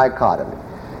dichotomy.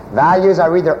 Values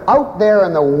are either out there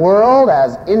in the world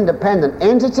as independent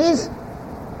entities,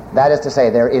 that is to say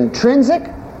they're intrinsic,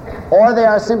 or they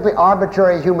are simply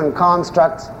arbitrary human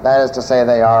constructs, that is to say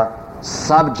they are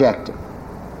subjective.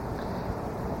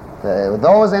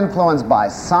 Those influenced by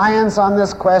science on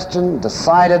this question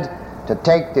decided to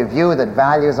take the view that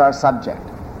values are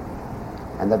subjective,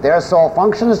 and that their sole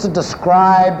function is to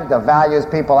describe the values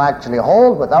people actually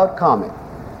hold without comment.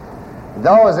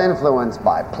 Those influenced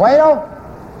by Plato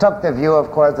took the view, of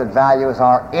course, that values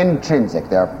are intrinsic.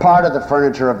 They're part of the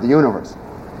furniture of the universe.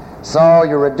 So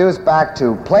you reduce back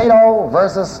to Plato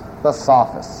versus the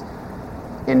sophists.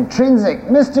 Intrinsic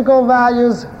mystical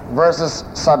values versus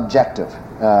subjective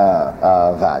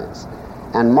values.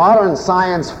 And modern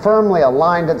science firmly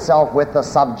aligned itself with the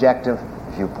subjective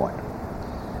viewpoint.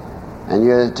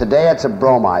 And today it's a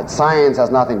bromide. Science has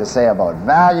nothing to say about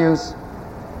values.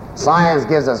 Science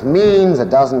gives us means, it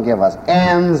doesn't give us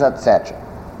ends, etc.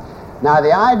 Now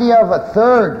the idea of a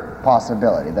third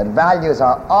possibility, that values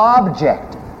are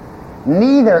objective,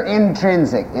 neither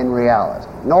intrinsic in reality,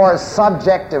 nor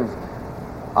subjective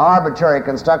arbitrary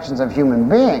constructions of human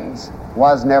beings,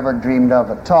 was never dreamed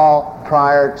of at all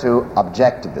prior to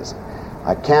objectivism.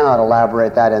 I cannot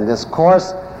elaborate that in this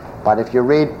course, but if you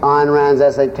read Ayn Rand's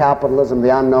essay, Capitalism,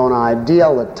 the Unknown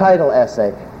Ideal, the title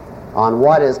essay on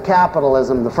what is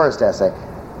capitalism, the first essay,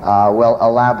 will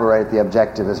elaborate the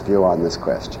objectivist view on this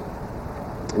question.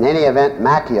 In any event,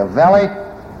 Machiavelli,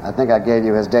 I think I gave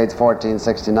you his dates,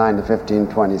 1469 to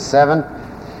 1527,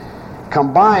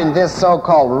 combined this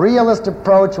so-called realist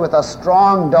approach with a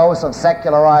strong dose of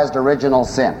secularized original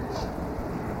sin.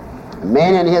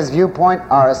 Men, in his viewpoint,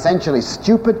 are essentially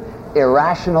stupid,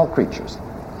 irrational creatures,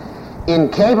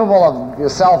 incapable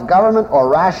of self-government or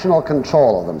rational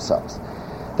control of themselves.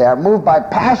 They are moved by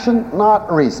passion,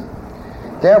 not reason.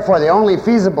 Therefore, the only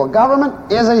feasible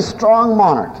government is a strong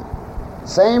monarchy.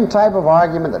 Same type of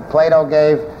argument that Plato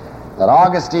gave, that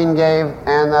Augustine gave,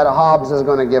 and that Hobbes is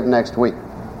going to give next week.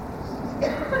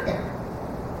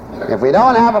 If we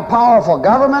don't have a powerful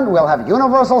government, we'll have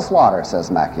universal slaughter, says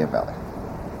Machiavelli.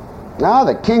 Now,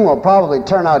 the king will probably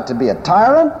turn out to be a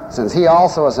tyrant, since he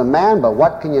also is a man, but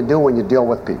what can you do when you deal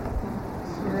with people?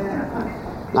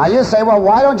 Now you say, well,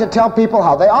 why don't you tell people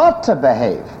how they ought to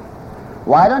behave?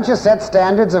 Why don't you set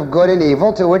standards of good and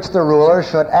evil to which the ruler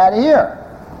should adhere?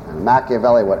 And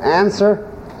Machiavelli would answer,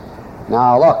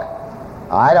 now look,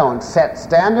 I don't set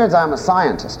standards, I'm a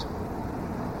scientist.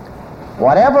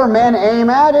 Whatever men aim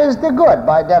at is the good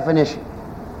by definition.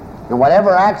 And whatever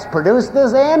acts produce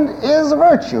this end is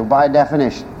virtue by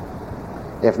definition.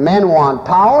 If men want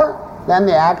power, then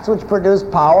the acts which produce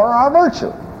power are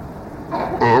virtue.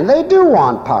 And they do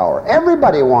want power.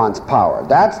 Everybody wants power.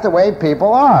 That's the way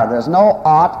people are. There's no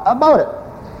ought about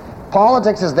it.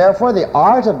 Politics is therefore the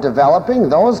art of developing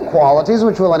those qualities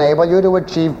which will enable you to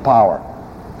achieve power.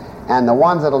 And the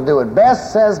ones that'll do it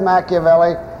best, says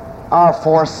Machiavelli, are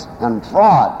force and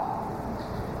fraud.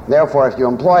 Therefore, if you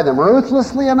employ them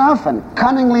ruthlessly enough and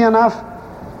cunningly enough,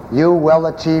 you will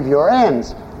achieve your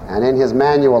ends. And in his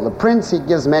manual, The Prince, he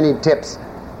gives many tips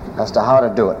as to how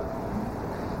to do it.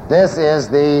 This is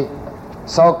the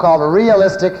so-called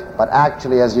realistic, but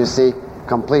actually, as you see,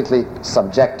 completely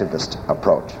subjectivist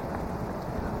approach.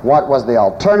 What was the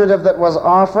alternative that was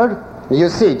offered? You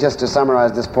see, just to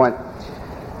summarize this point,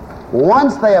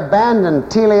 once they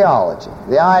abandoned teleology,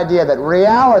 the idea that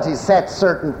reality sets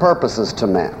certain purposes to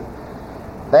man,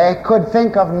 they could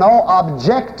think of no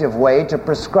objective way to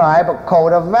prescribe a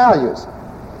code of values.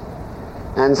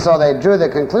 And so they drew the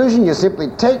conclusion, you simply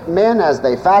take men as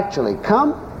they factually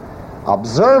come,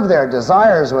 observe their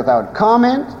desires without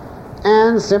comment,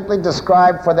 and simply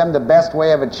describe for them the best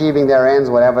way of achieving their ends,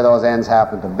 whatever those ends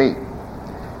happen to be.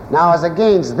 Now, as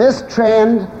against this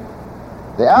trend,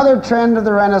 the other trend of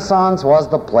the Renaissance was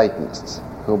the Platonists,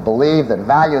 who believed that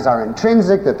values are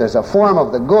intrinsic, that there's a form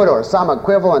of the good or some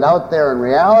equivalent out there in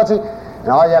reality, and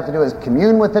all you have to do is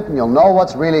commune with it and you'll know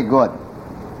what's really good.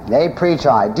 They preach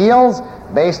ideals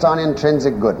based on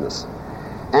intrinsic goodness.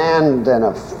 And in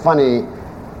a funny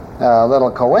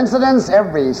little coincidence,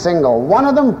 every single one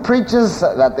of them preaches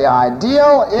that the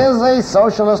ideal is a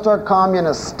socialist or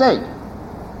communist state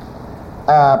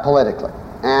politically.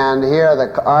 And here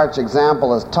the arch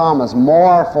example is Thomas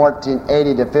More,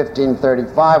 1480 to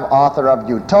 1535, author of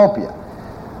Utopia,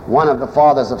 one of the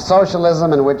fathers of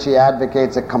socialism, in which he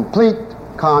advocates a complete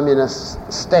communist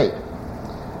state.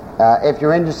 If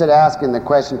you're interested in asking the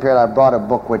question period, I brought a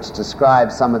book which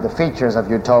describes some of the features of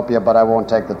Utopia, but I won't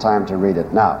take the time to read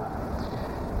it now.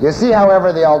 You see,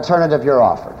 however, the alternative you're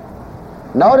offered.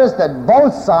 Notice that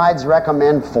both sides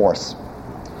recommend force.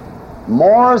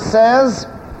 More says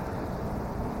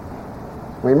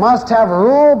we must have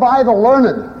rule by the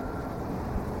learned,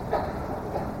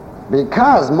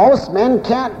 because most men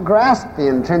can't grasp the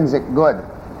intrinsic good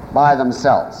by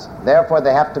themselves. Therefore,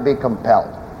 they have to be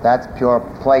compelled. That's pure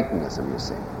Platonism, you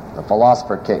see, the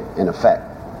philosopher king, in effect.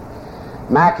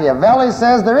 Machiavelli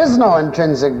says there is no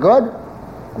intrinsic good.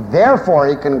 Therefore,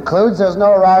 he concludes there's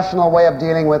no rational way of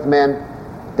dealing with men.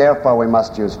 Therefore, we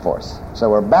must use force. So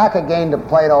we're back again to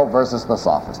Plato versus the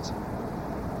sophists.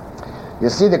 You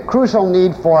see the crucial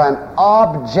need for an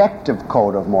objective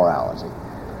code of morality,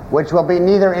 which will be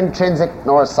neither intrinsic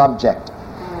nor subjective.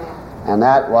 And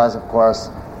that was, of course,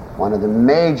 one of the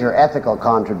major ethical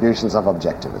contributions of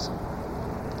objectivism.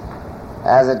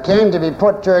 As it came to be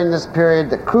put during this period,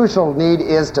 the crucial need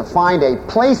is to find a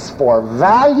place for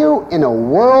value in a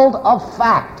world of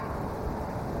fact.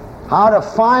 How to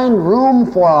find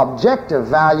room for objective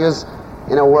values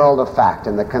in a world of fact.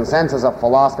 And the consensus of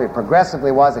philosophy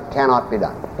progressively was it cannot be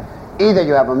done. Either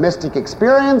you have a mystic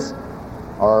experience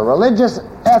or a religious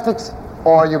ethics,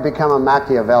 or you become a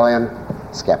Machiavellian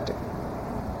skeptic.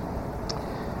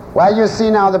 Well, you see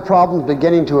now the problems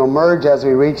beginning to emerge as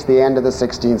we reach the end of the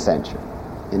 16th century.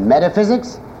 In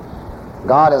metaphysics,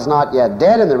 God is not yet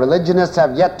dead, and the religionists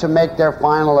have yet to make their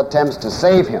final attempts to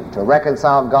save him, to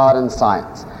reconcile God and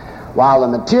science, while the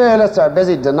materialists are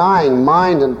busy denying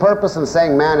mind and purpose and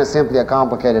saying man is simply a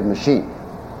complicated machine.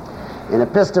 In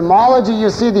epistemology, you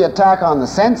see the attack on the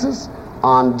senses,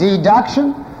 on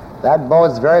deduction. That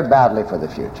bodes very badly for the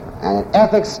future. And in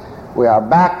ethics, we are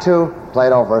back to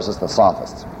Plato versus the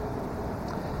sophists.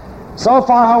 So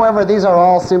far, however, these are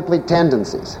all simply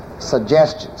tendencies,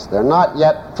 suggestions. They're not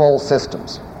yet full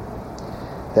systems.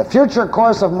 The future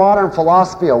course of modern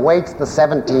philosophy awaits the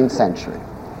 17th century,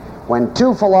 when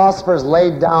two philosophers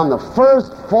laid down the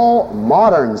first full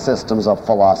modern systems of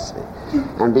philosophy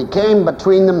and became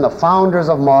between them the founders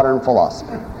of modern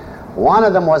philosophy. One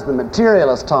of them was the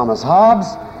materialist Thomas Hobbes,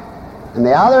 and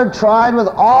the other tried with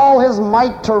all his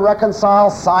might to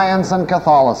reconcile science and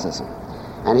Catholicism.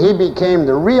 And he became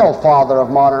the real father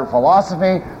of modern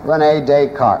philosophy, René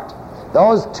Descartes.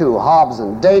 Those two, Hobbes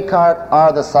and Descartes,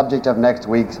 are the subject of next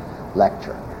week's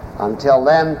lecture. Until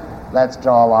then, let's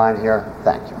draw a line here.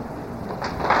 Thank you.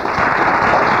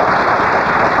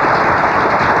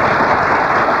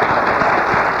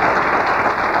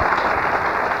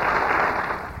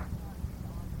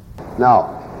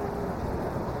 No.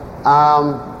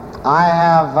 I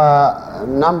have a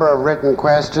number of written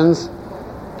questions,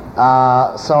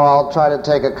 so I'll try to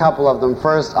take a couple of them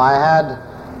first. I had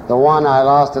the one, I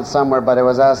lost it somewhere, but it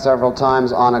was asked several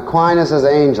times, on Aquinas'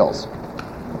 angels.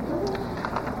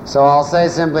 So I'll say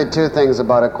simply two things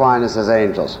about Aquinas'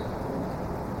 angels.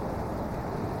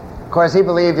 Of course, he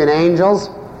believed in angels.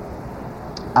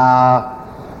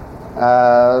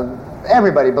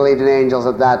 Everybody believed in angels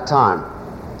at that time,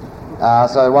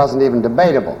 so it wasn't even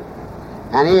debatable.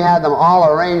 And he had them all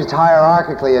arranged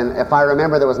hierarchically, and if I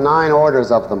remember, there was 9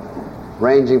 orders of them,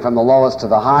 ranging from the lowest to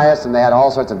the highest, and they had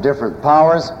all sorts of different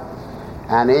powers.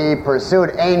 and he pursued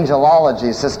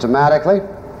angelology systematically.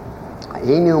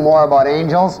 He knew more about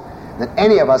angels than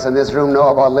any of us in this room know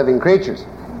about living creatures.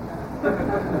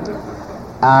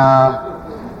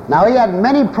 Now, he had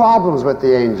many problems with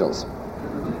the angels.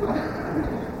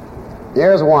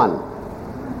 Here's one.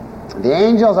 The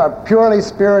angels are purely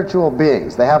spiritual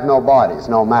beings. They have no bodies,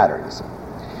 no matter.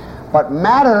 But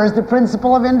matter is the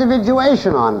principle of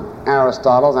individuation on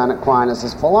Aristotle's and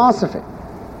Aquinas' philosophy.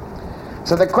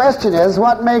 So the question is,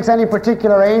 what makes any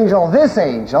particular angel this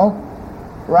angel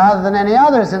rather than any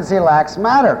other, since he lacks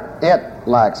matter? It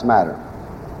lacks matter.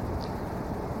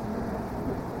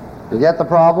 You get the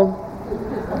problem?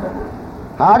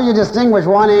 How do you distinguish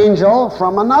one angel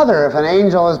from another if an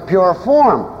angel is pure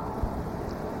form?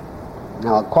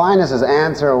 Now, Aquinas'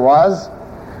 answer was,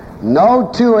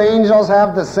 no two angels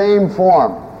have the same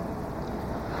form.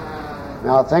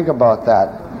 Now, think about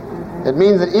that. It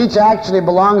means that each actually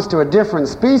belongs to a different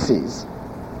species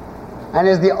and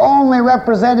is the only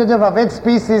representative of its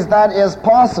species that is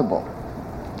possible.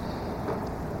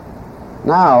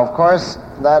 Now, of course,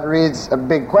 that reads a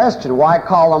big question. Why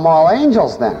call them all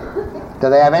angels then? Do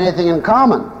they have anything in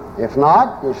common? If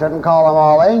not, you shouldn't call them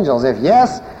all angels. If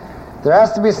yes, there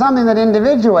has to be something that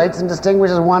individuates and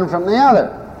distinguishes one from the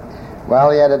other.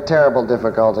 Well, he had a terrible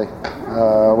difficulty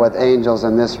with angels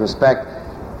in this respect,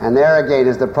 and there again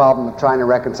is the problem of trying to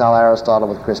reconcile Aristotle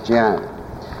with Christianity.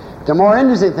 The more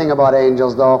interesting thing about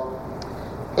angels, though,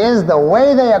 is the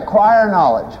way they acquire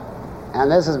knowledge.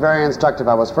 And this is very instructive.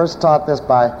 I was first taught this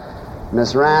by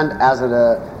Miss Rand as an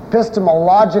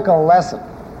epistemological lesson.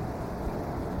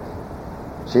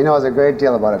 She knows a great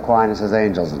deal about Aquinas'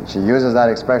 angels, and she uses that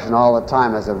expression all the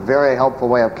time as a very helpful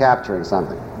way of capturing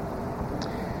something.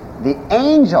 The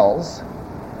angels,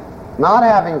 not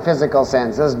having physical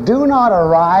senses, do not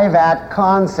arrive at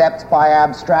concepts by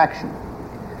abstraction.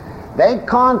 They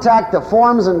contact the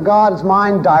forms in God's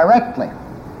mind directly.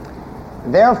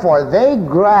 Therefore, they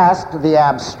grasp the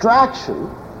abstraction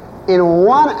in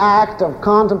one act of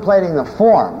contemplating the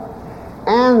form.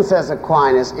 And, says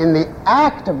Aquinas, in the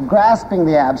act of grasping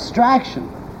the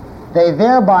abstraction, they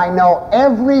thereby know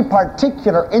every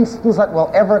particular instance that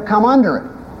will ever come under it.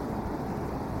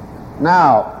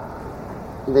 Now,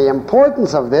 the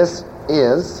importance of this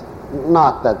is,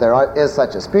 not that there is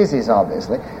such a species,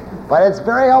 obviously, but it's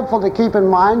very helpful to keep in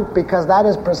mind because that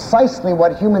is precisely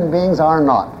what human beings are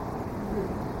not.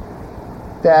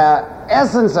 The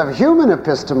essence of human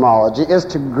epistemology is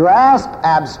to grasp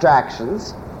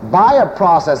abstractions by a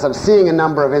process of seeing a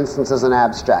number of instances and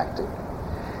abstracting.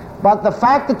 But the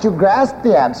fact that you grasp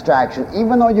the abstraction,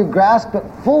 even though you grasp it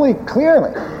fully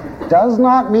clearly, does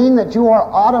not mean that you are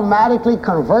automatically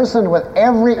conversant with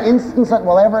every instance that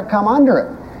will ever come under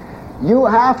it. You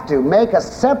have to make a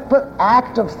separate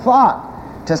act of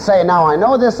thought to say, now I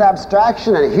know this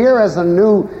abstraction and here is a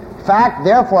new fact,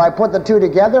 therefore I put the two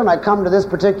together and I come to this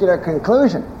particular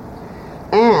conclusion.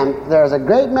 And there's a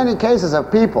great many cases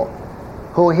of people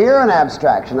who hear an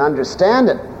abstraction, understand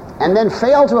it, and then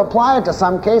fail to apply it to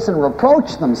some case and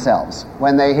reproach themselves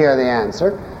when they hear the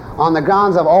answer on the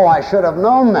grounds of, oh, I should have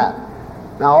known that.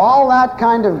 Now, all that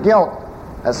kind of guilt,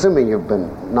 assuming you've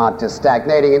been not just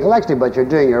stagnating intellectually, but you're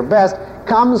doing your best,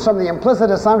 comes from the implicit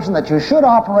assumption that you should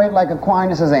operate like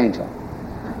Aquinas' angel.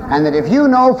 And that if you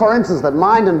know, for instance, that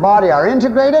mind and body are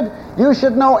integrated, you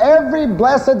should know every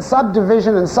blessed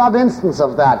subdivision and sub-instance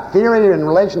of that theory in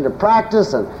relation to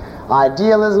practice and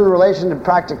idealism in relation to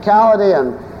practicality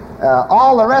and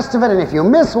all the rest of it. And if you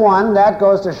miss one, that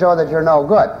goes to show that you're no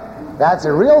good. That's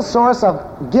a real source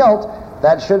of guilt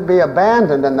that should be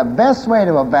abandoned. And the best way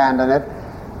to abandon it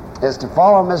is to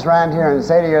follow Miss Rand here and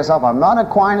say to yourself, I'm not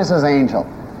Aquinas' angel.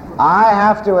 I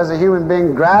have to, as a human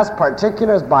being, grasp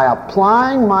particulars by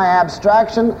applying my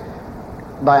abstraction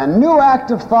by a new act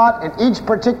of thought in each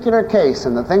particular case.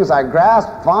 And the things I grasp,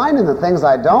 fine, and the things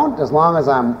I don't, as long as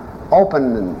I'm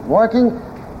open and working,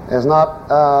 is not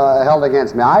held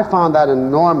against me. I found that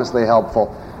enormously helpful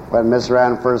when Miss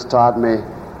Rand first taught me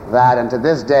that, and to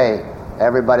this day,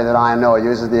 everybody that I know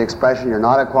uses the expression, you're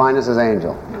not Aquinas'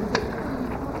 angel.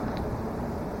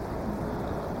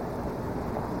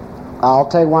 I'll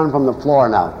take one from the floor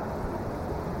now.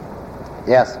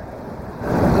 Yes?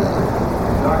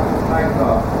 Dr.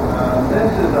 Pycroft,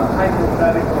 this is a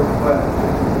hypothetical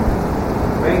question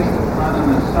based upon an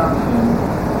assumption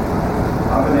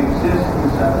of an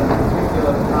existence at a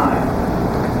particular time.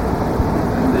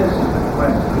 And this is the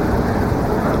question.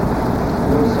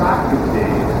 Would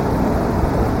Socrates,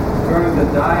 during the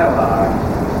dialogue,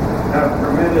 have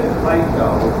permitted Plato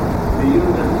to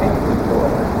use a tape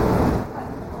recorder?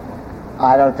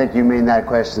 I don't think you mean that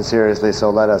question seriously, so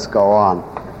let us go on.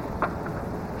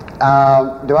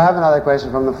 Do I have another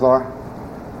question from the floor?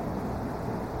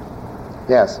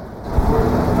 Yes. The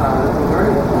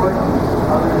learning forces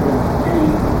other than any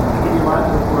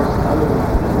ideological force other than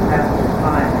the passage of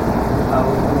time was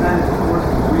prevented the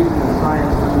forces of reason and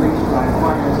science unleashed by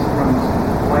Aquinas from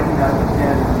wiping out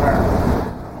Christianity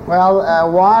entirely. Well,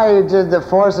 why did the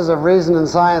forces of reason and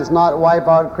science not wipe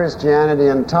out Christianity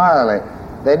entirely?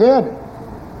 They did.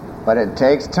 But it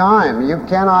takes time. You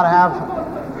cannot have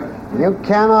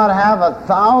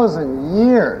 1,000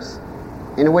 years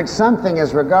in which something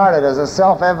is regarded as a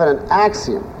self-evident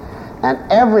axiom and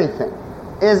everything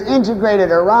is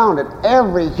integrated around it,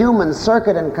 every human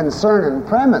circuit and concern and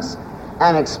premise,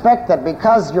 and expect that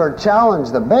because you're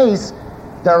challenged the base,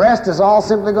 the rest is all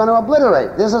simply going to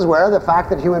obliterate. This is where the fact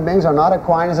that human beings are not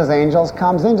Aquinas as angels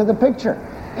comes into the picture.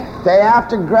 They have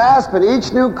to grasp in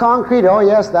each new concrete, oh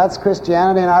yes, that's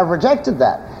Christianity and I've rejected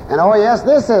that. And oh yes,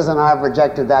 this is and I've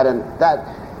rejected that. And that,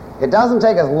 it doesn't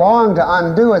take as long to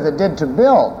undo as it did to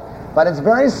build, but it's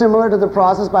very similar to the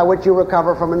process by which you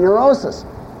recover from a neurosis.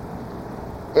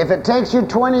 If it takes you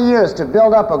 20 years to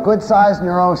build up a good-sized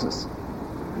neurosis,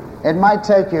 it might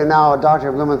take you, now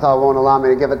Dr. Blumenthal won't allow me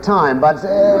to give it time, but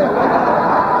it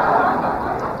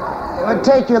would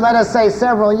take you, let us say,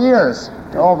 several years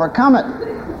to overcome it.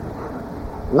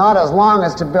 Not as long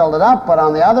as to build it up, but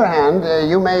on the other hand,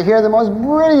 you may hear the most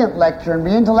brilliant lecture and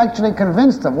be intellectually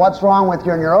convinced of what's wrong with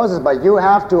your neurosis, but you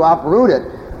have to uproot it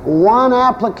one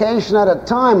application at a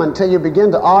time until you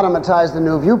begin to automatize the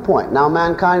new viewpoint. Now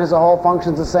mankind as a whole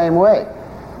functions the same way.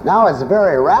 Now it's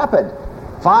very rapid.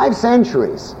 5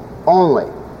 centuries only,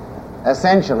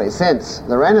 essentially, since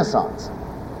the Renaissance.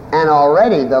 And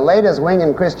already the latest wing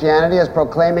in Christianity is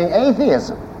proclaiming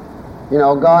atheism. You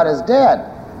know, God is dead,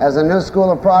 as a new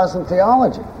school of Protestant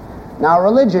theology. Now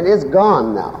religion is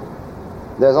gone now.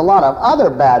 There's a lot of other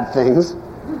bad things,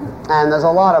 and there's a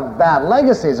lot of bad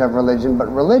legacies of religion,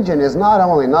 but religion is not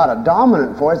only not a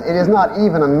dominant force, it is not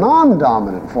even a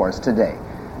non-dominant force today.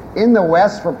 In the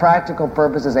West, for practical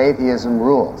purposes, atheism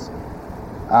rules.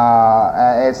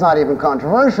 It's not even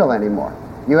controversial anymore.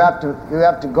 You have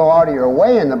to go out of your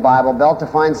way in the Bible Belt to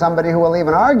find somebody who will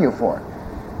even argue for it.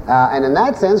 And in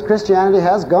that sense, Christianity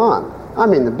has gone. I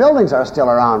mean, the buildings are still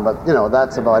around, but, you know,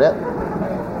 that's about it.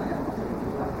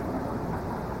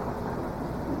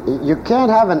 You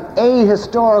can't have an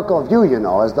ahistorical view, you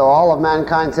know, as though all of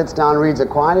mankind sits down, reads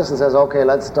Aquinas, and says, okay,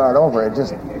 let's start over. It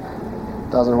just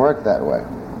doesn't work that way.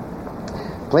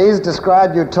 Please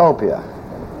describe utopia.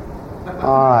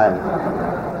 All right.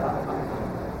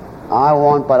 I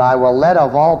won't, but I will let,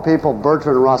 of all people,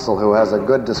 Bertrand Russell, who has a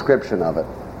good description of it,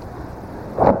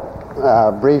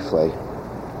 briefly.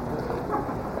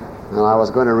 And I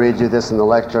was going to read you this in the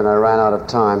lecture, and I ran out of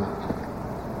time.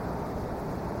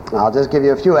 I'll just give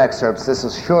you a few excerpts. This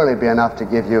will surely be enough to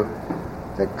give you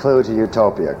the clue to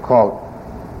utopia. Quote,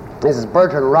 this is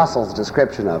Bertrand Russell's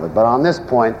description of it, but on this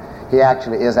point, he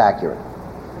actually is accurate.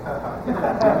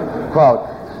 Quote,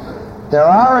 there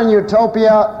are in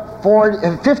utopia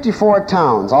 54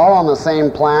 towns, all on the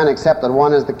same plan, except that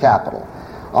one is the capital.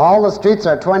 All the streets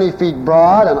are 20 feet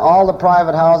broad, and all the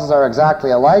private houses are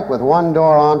exactly alike, with one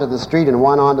door onto the street and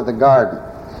one onto the garden.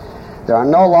 There are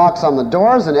no locks on the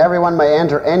doors, and everyone may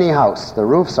enter any house. The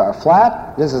roofs are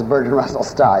flat. This is Bertrand Russell's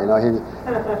style, you know,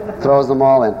 he throws them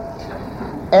all in.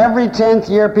 Every 10th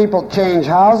year, people change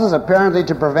houses, apparently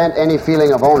to prevent any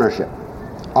feeling of ownership.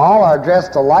 All are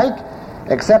dressed alike,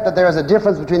 except that there is a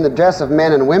difference between the dress of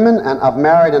men and women and of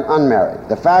married and unmarried.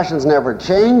 The fashions never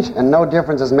change, and no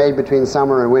difference is made between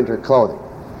summer and winter clothing.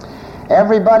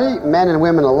 Everybody, men and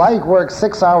women alike, works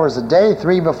 6 hours a day,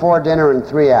 3 before dinner and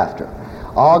 3 after.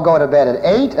 All go to bed at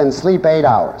 8 and sleep 8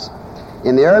 hours.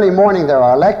 In the early morning there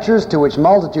are lectures to which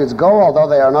multitudes go, although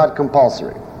they are not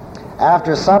compulsory.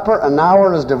 After supper, an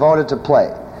hour is devoted to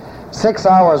play. 6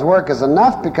 hours' work is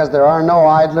enough because there are no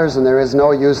idlers and there is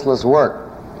no useless work.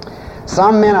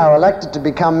 Some men are elected to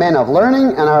become men of learning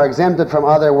and are exempted from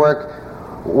other work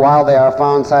while they are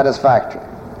found satisfactory.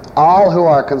 All who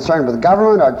are concerned with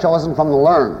government are chosen from the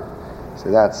learned. See,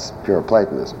 that's pure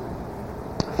Platonism.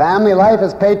 Family life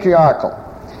is patriarchal.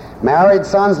 Married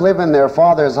sons live in their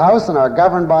father's house and are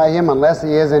governed by him unless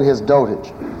he is in his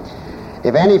dotage.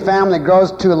 If any family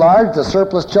grows too large, the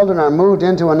surplus children are moved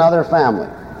into another family.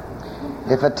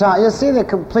 If a town, you see the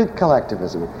complete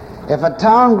collectivism. If a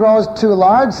town grows too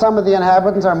large, some of the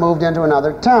inhabitants are moved into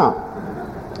another town.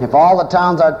 If all the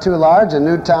towns are too large, a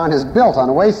new town is built on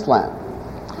a wasteland.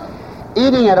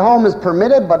 Eating at home is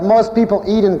permitted, but most people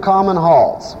eat in common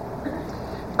halls.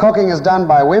 Cooking is done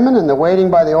by women and the waiting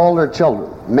by the older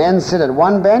children. Men sit at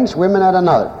one bench, women at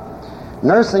another.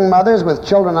 Nursing mothers with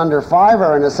children under 5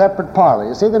 are in a separate parlor.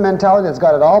 You see the mentality that's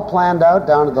got it all planned out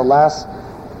down to the last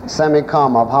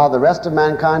semi-comma of how the rest of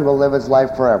mankind will live its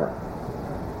life forever.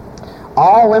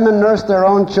 All women nurse their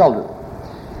own children.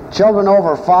 Children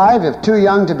over 5, if too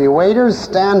young to be waiters,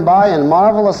 stand by in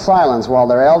marvelous silence while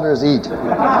their elders eat.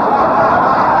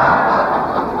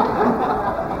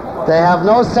 They have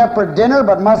no separate dinner,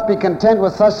 but must be content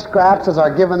with such scraps as are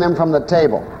given them from the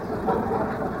table.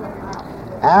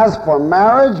 As for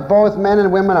marriage, both men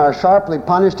and women are sharply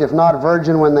punished, if not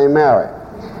virgin, when they marry.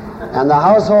 And the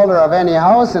householder of any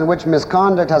house in which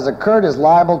misconduct has occurred is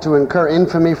liable to incur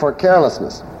infamy for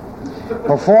carelessness.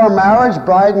 Before marriage,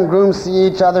 bride and groom see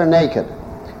each other naked.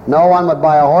 No one would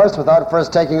buy a horse without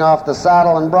first taking off the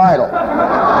saddle and bridle.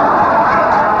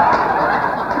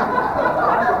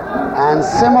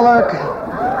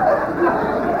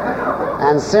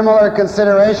 And similar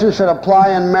consideration should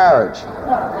apply in marriage.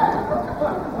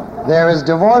 There is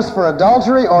divorce for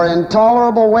adultery or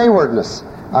intolerable waywardness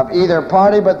of either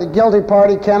party, but the guilty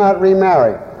party cannot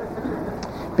remarry.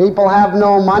 People have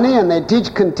no money, and they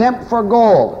teach contempt for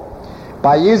gold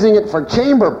by using it for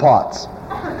chamber pots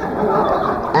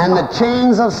and the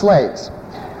chains of slaves.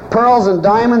 Pearls and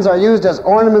diamonds are used as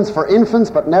ornaments for infants,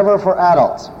 but never for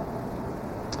adults.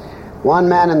 One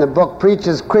man in the book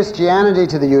preaches Christianity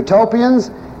to the utopians,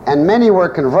 and many were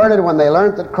converted when they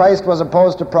learned that Christ was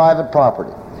opposed to private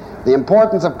property. The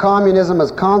importance of communism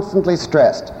is constantly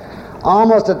stressed.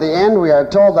 Almost at the end, we are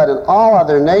told that in all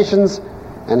other nations,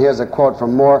 and here's a quote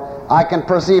from Moore, I can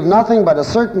perceive nothing but a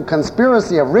certain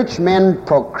conspiracy of rich men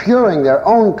procuring their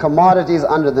own commodities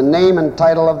under the name and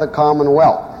title of the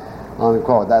Commonwealth.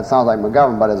 Unquote. That sounds like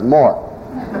McGovern, but it's Moore.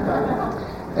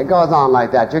 It goes on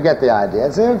like that. You get the idea.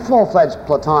 It's a full-fledged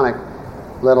Platonic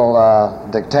little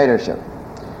dictatorship.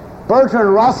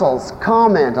 Bertrand Russell's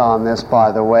comment on this,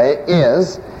 by the way,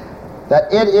 is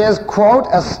that it is, quote,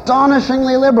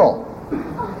 astonishingly liberal.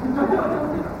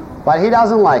 But he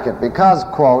doesn't like it because,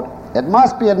 quote, it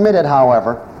must be admitted,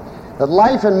 however, that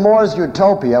life in More's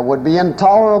utopia would be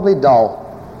intolerably dull.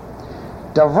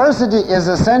 Diversity is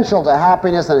essential to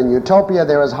happiness, and in utopia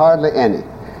there is hardly any.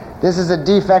 This is a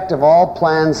defect of all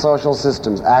planned social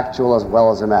systems, actual as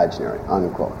well as imaginary,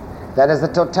 unquote. That is the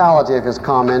totality of his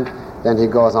comment. Then he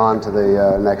goes on to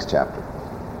the next chapter.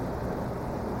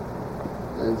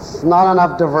 It's not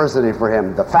enough diversity for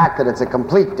him. The fact that it's a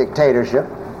complete dictatorship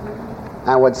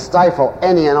and would stifle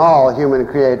any and all human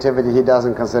creativity he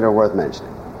doesn't consider worth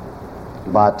mentioning.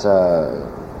 But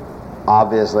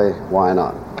obviously, why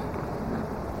not?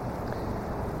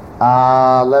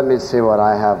 Let me see what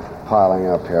I have piling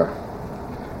up here.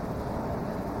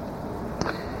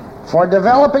 For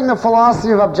developing the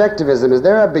philosophy of objectivism, is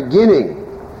there a beginning,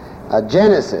 a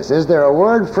genesis? Is there a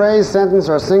word, phrase, sentence,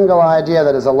 or single idea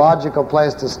that is a logical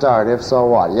place to start? If so,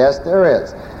 what? Yes, there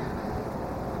is.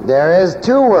 There is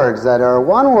two words that are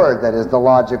one word that is the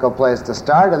logical place to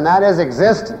start, and that is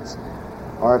existence.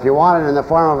 Or if you want it in the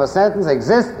form of a sentence,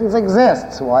 existence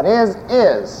exists. What is,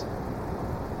 is.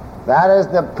 That is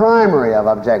the primary of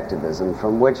objectivism,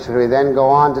 from which we then go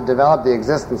on to develop the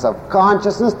existence of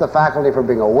consciousness, the faculty for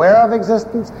being aware of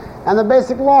existence, and the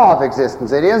basic law of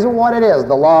existence. It is what it is,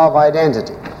 the law of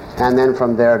identity. And then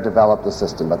from there develop the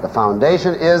system. But the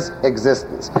foundation is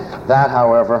existence. That,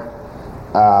 however,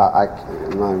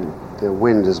 the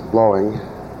wind is blowing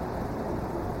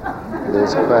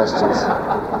these questions.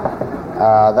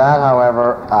 That,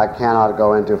 however, I cannot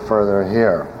go into further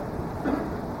here.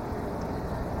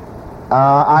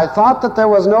 I thought that there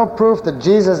was no proof that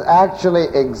Jesus actually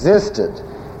existed.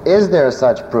 Is there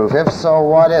such proof? If so,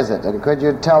 what is it? And could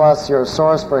you tell us your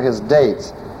source for his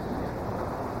dates?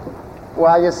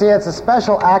 Well, you see, it's a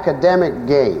special academic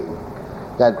game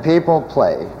that people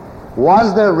play.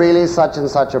 Was there really such and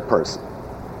such a person?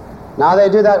 Now, they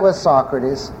do that with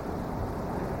Socrates.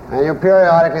 And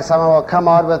periodically someone will come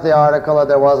out with the article that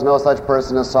there was no such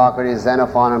person as Socrates,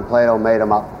 Xenophon and Plato made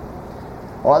him up.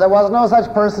 Or there was no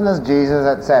such person as Jesus,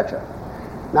 etc.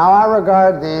 Now, I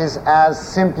regard these as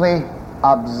simply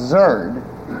absurd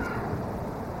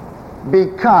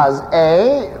because,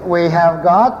 A, we have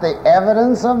got the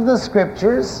evidence of the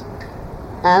Scriptures,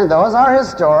 and those are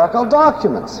historical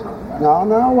documents.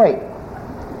 No, wait.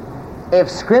 If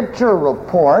Scripture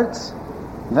reports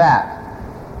that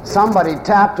somebody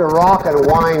tapped a rock and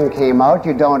wine came out,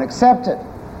 you don't accept it.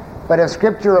 But if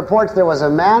Scripture reports there was a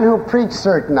man who preached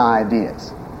certain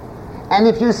ideas, and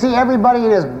if you see everybody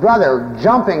and his brother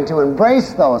jumping to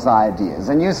embrace those ideas,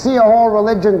 and you see a whole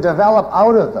religion develop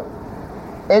out of them,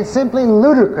 it's simply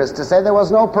ludicrous to say there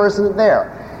was no person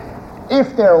there.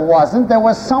 If there wasn't, there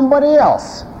was somebody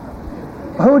else.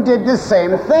 who did the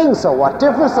same thing, so what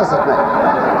difference does it make?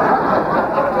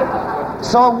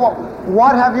 So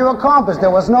what have you accomplished? There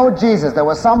was no Jesus. There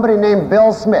was somebody named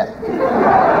Bill Smith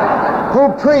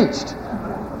who preached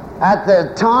at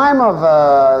the time of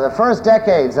the first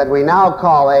decades that we now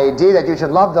call AD, that you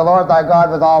should love the Lord thy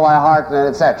God with all thy heart, and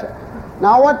etc.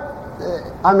 Now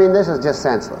this is just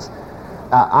senseless.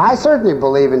 I certainly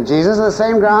believe in Jesus on the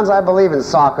same grounds I believe in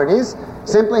Socrates,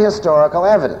 simply historical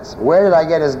evidence. Where did I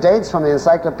get his dates? From the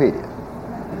encyclopedia.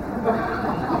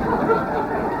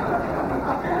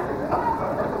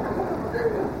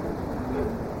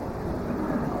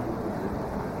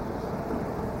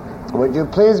 Would you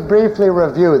please briefly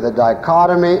review the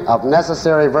dichotomy of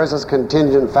necessary versus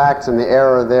contingent facts and the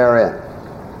error therein?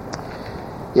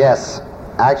 Yes.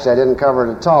 Actually, I didn't cover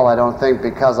it at all, I don't think,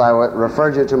 because I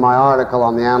referred you to my article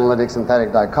on the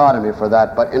analytic-synthetic dichotomy for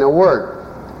that. But in a word,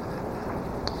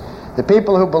 the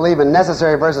people who believe in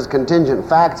necessary versus contingent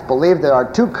facts believe there are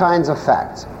two kinds of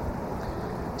facts.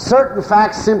 Certain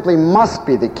facts simply must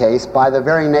be the case by the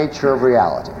very nature of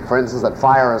reality. For instance, that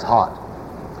fire is hot,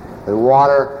 that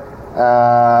water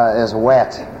is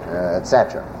wet,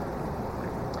 etc.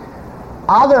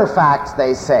 Other facts,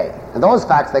 they say, and those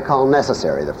facts they call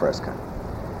necessary, the first kind.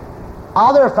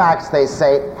 Other facts, they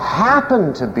say,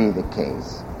 happen to be the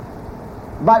case,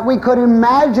 but we could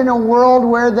imagine a world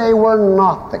where they were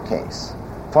not the case.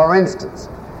 For instance,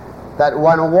 that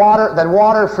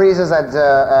water freezes at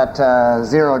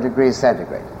 0 degrees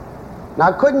centigrade.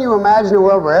 Now, couldn't you imagine a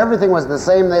world where everything was the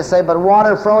same, they say, but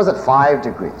water froze at 5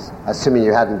 degrees, assuming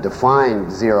you hadn't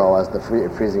defined 0 as the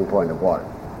freezing point of water?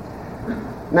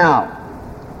 Now,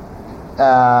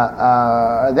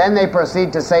 then they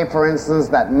proceed to say, for instance,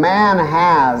 that man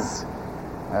has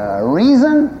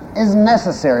reason is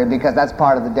necessary because that's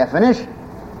part of the definition.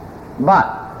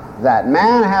 But that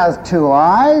man has 2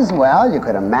 eyes, well, you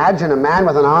could imagine a man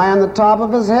with an eye on the top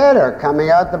of his head or coming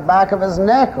out the back of his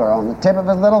neck or on the tip of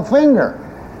his little finger.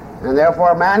 And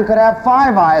therefore a man could have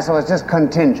 5 eyes, so it's just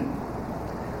contingent.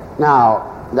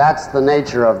 Now, that's the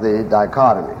nature of the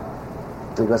dichotomy.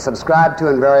 It was subscribed to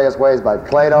in various ways by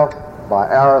Plato, by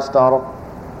Aristotle,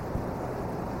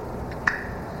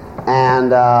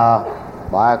 and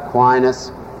by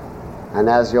Aquinas, and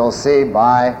as you'll see,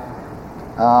 by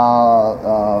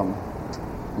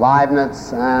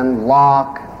Leibniz and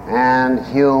Locke and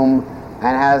Hume,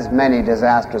 and has many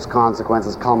disastrous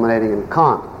consequences culminating in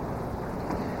Kant.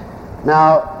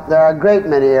 Now, there are a great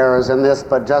many errors in this,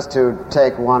 but just to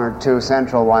take 1 or 2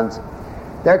 central ones,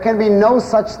 there can be no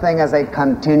such thing as a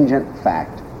contingent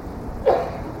fact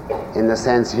in the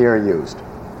sense here used.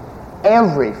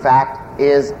 Every fact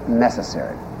is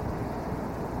necessary.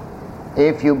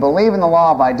 If you believe in the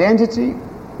law of identity,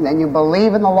 then you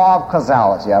believe in the law of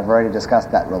causality. I've already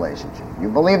discussed that relationship. You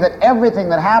believe that everything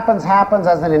that happens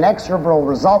as an inexorable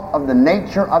result of the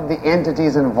nature of the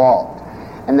entities involved.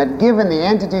 And that given the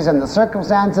entities and the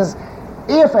circumstances,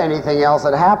 if anything else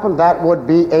had happened, that would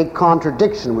be a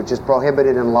contradiction which is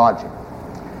prohibited in logic.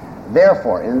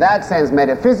 Therefore, in that sense,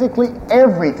 metaphysically,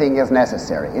 everything is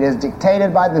necessary. It is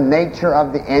dictated by the nature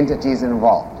of the entities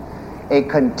involved. A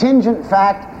contingent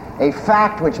fact, a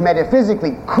fact which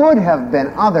metaphysically could have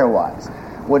been otherwise,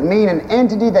 would mean an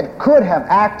entity that could have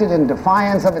acted in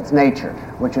defiance of its nature,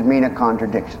 which would mean a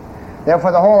contradiction.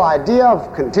 Therefore, the whole idea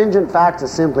of contingent facts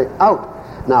is simply out.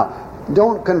 Now,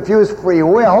 don't confuse free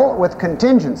will with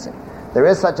contingency. There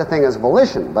is such a thing as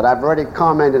volition, but I've already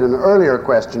commented in an earlier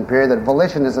question period that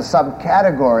volition is a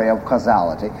subcategory of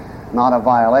causality, not a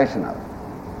violation of it.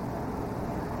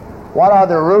 What are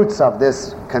the roots of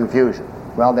this confusion?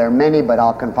 Well, there are many, but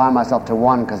I'll confine myself to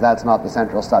one because that's not the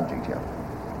central subject here.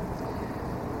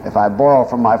 If I borrow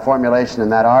from my formulation in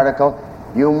that article,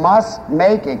 you must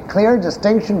make a clear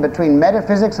distinction between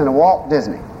metaphysics and Walt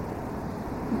Disney.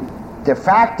 The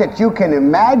fact that you can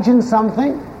imagine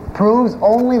something proves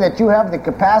only that you have the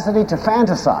capacity to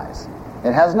fantasize.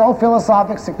 It has no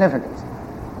philosophic significance.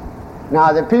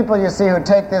 Now, the people you see who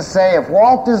take this say, if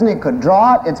Walt Disney could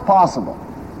draw it, it's possible.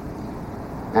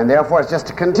 And therefore, it's just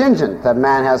a contingent that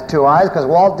man has 2 eyes, because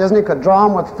Walt Disney could draw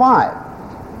them with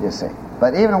 5, you see.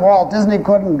 But even Walt Disney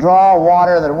couldn't draw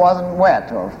water that wasn't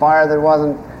wet, or fire that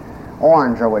wasn't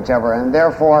orange, or whichever, and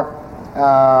therefore,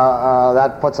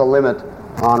 that puts a limit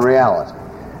on reality.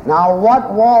 Now,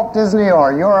 what Walt Disney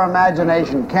or your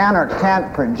imagination can or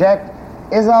can't project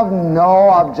is of no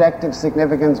objective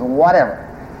significance whatever.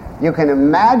 You can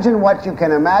imagine what you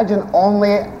can imagine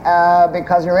only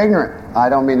because you're ignorant. I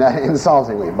don't mean that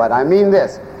insultingly, but I mean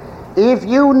this. If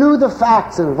you knew the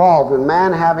facts involved in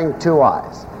man having 2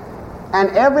 eyes, and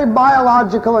every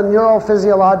biological and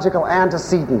neurophysiological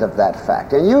antecedent of that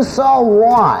fact, and you saw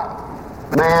why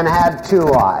man had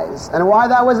 2 eyes, and why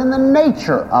that was in the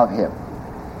nature of him.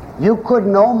 You could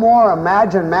no more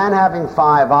imagine man having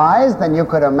 5 eyes than you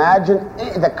could imagine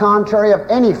the contrary of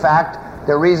any fact,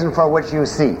 the reason for which you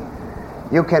see.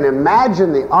 You can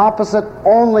imagine the opposite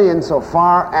only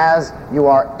insofar as you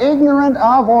are ignorant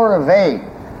of or evade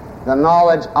the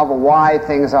knowledge of why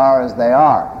things are as they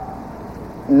are.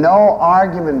 No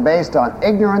argument based on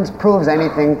ignorance proves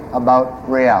anything about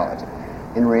reality.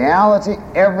 In reality,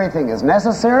 everything is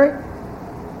necessary,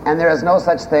 and there is no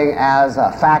such thing as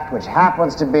a fact which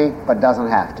happens to be but doesn't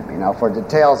have to be. Now, for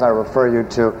details, I refer you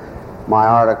to my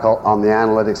article on the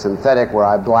analytic synthetic, where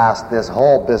I blast this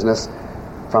whole business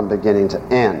from beginning to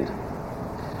end.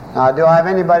 Now, do I have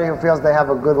anybody who feels they have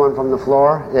a good one from the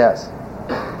floor? Yes.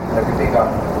 I can think of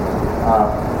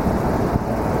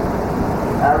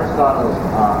Aristotle's, as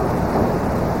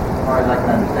far as I can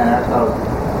understand, Aristotle's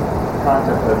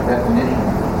concept of definition,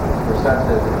 for such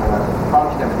a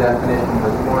function of definition,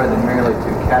 was more than merely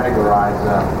to categorize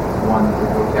one's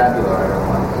vocabulary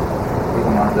or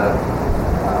even one's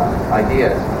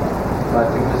ideas, but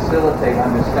to facilitate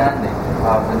understanding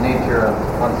of the nature of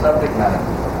one's subject matter.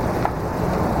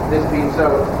 This being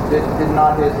so, did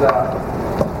not his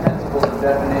principles of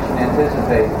definition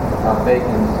anticipate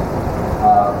Bacon's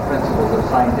principles of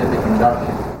scientific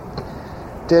induction?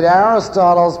 Did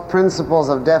Aristotle's principles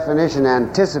of definition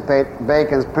anticipate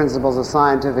Bacon's principles of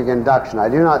scientific induction? I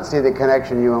do not see the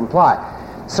connection you imply.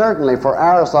 Certainly, for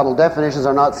Aristotle, definitions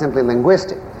are not simply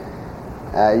linguistic.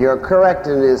 You're correct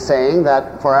in saying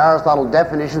that for Aristotle,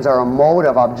 definitions are a mode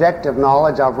of objective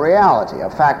knowledge of reality,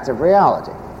 of facts of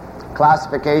reality.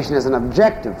 Classification is an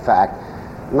objective fact,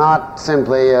 not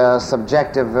simply a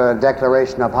subjective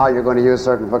declaration of how you're going to use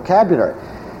certain vocabulary.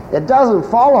 It doesn't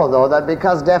follow, though, that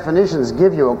because definitions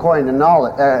give you, according to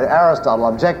Aristotle,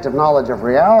 objective knowledge of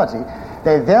reality,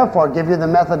 they therefore give you the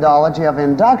methodology of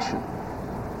induction.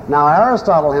 Now,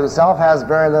 Aristotle himself has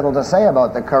very little to say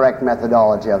about the correct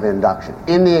methodology of induction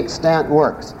in the extant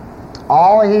works.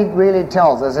 All he really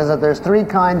tells us is that there's 3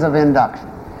 kinds of induction.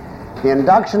 The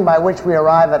induction by which we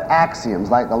arrive at axioms,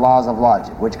 like the laws of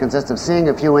logic, which consists of seeing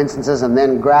a few instances and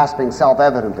then grasping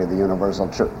self-evidently the universal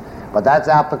truth. But that's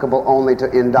applicable only to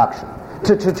induction,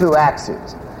 to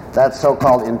axioms. That's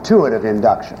so-called intuitive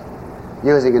induction,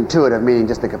 using intuitive meaning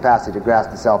just the capacity to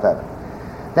grasp the self-evident.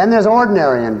 Then there's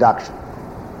ordinary induction,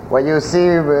 where you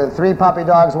see 3 puppy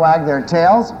dogs wag their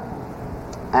tails,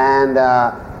 and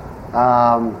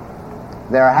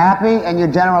they're happy, and you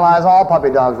generalize all puppy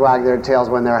dogs wag their tails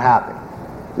when they're happy.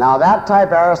 Now that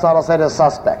type, Aristotle said, is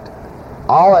suspect.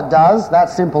 All it does,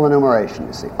 that's simple enumeration,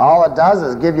 you see. All it does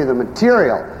is give you the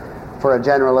material for a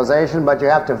generalization, but you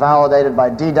have to validate it by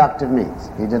deductive means.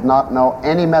 He did not know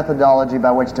any methodology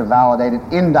by which to validate it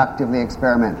inductively,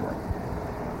 experimentally.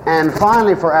 And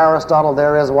finally, for Aristotle,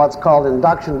 there is what's called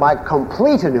induction by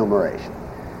complete enumeration.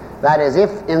 That is,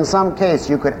 if in some case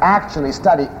you could actually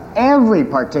study every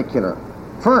particular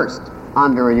first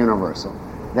under a universal,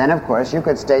 then of course you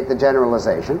could state the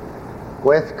generalization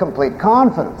with complete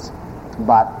confidence.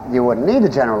 But you wouldn't need a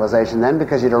generalization then,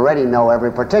 because you'd already know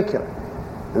every particular.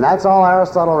 And that's all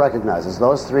Aristotle recognizes,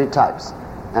 those 3 types.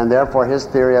 And therefore his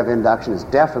theory of induction is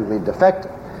definitely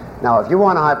defective. Now, if you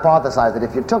want to hypothesize that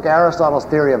if you took Aristotle's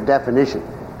theory of definition,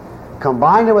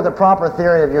 combined it with a proper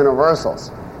theory of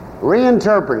universals,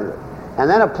 reinterpreted it, and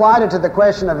then applied it to the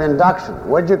question of induction,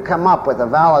 would you come up with a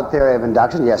valid theory of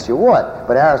induction? Yes, you would.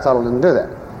 But Aristotle didn't do that,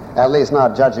 at least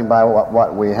not judging by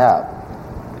what we have.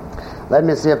 Let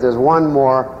me see if there's one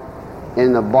more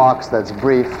in the box that's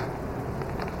brief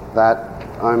that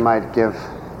I might give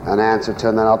an answer to,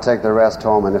 and then I'll take the rest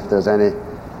home, and if there's any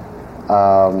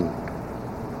I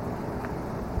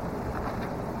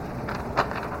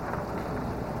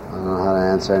don't know how to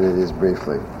answer any of these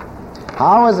briefly.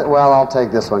 How is it, well, I'll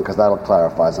take this one because that'll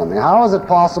clarify something. How is it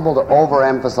possible to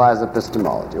overemphasize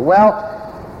epistemology? Well,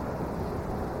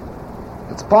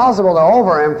 it's possible to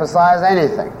overemphasize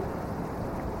anything.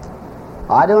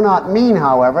 I do not mean,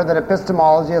 however, that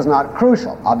epistemology is not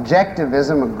crucial.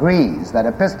 Objectivism agrees that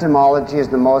epistemology is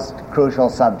the most crucial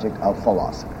subject of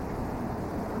philosophy.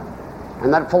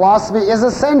 And that philosophy is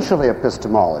essentially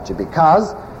epistemology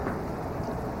because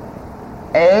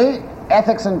A,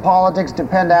 ethics and politics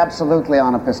depend absolutely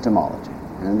on epistemology,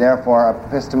 and therefore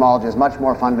epistemology is much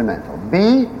more fundamental.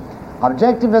 B,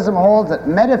 objectivism holds that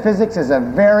metaphysics is a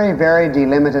very, very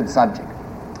delimited subject.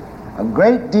 A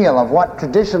great deal of what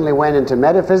traditionally went into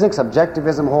metaphysics,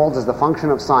 objectivism holds as the function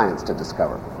of science to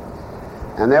discover.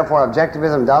 And therefore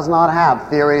objectivism does not have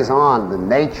theories on the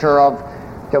nature of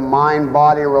the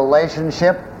mind-body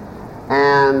relationship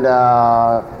and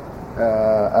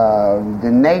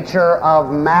the nature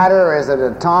of matter, is it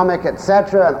atomic,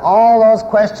 etc., and all those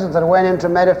questions that went into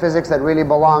metaphysics that really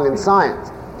belong in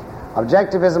science.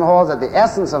 Objectivism holds that the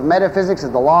essence of metaphysics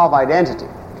is the law of identity,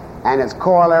 and its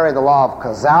corollary, the law of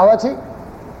causality,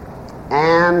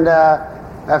 and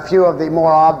a few of the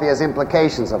more obvious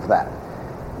implications of that.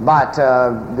 But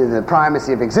the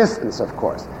primacy of existence, of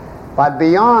course. But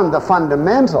beyond the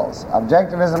fundamentals,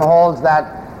 objectivism holds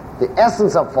that the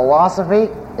essence of philosophy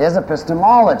is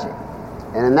epistemology.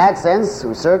 And in that sense,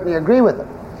 we certainly agree with it.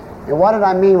 And what did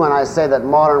I mean when I say that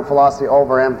modern philosophy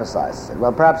overemphasizes it?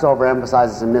 Well, perhaps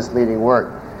overemphasizes is a misleading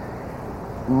word.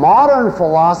 Modern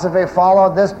philosophy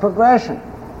followed this progression.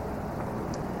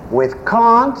 With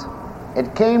Kant,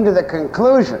 it came to the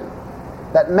conclusion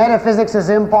that metaphysics is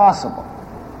impossible.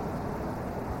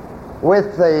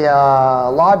 With the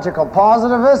logical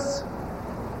positivists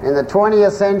in the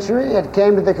 20th century, it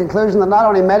came to the conclusion that not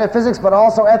only metaphysics but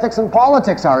also ethics and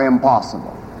politics are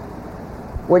impossible,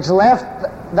 which left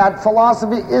that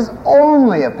philosophy is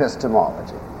only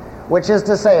epistemology, which is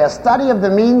to say a study of the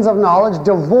means of knowledge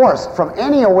divorced from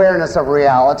any awareness of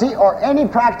reality or any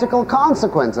practical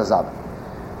consequences of it,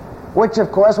 which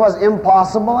of course was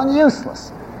impossible and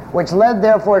useless, which led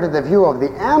therefore to the view of the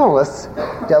analysts,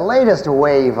 the latest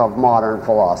wave of modern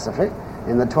philosophy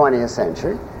in the 20th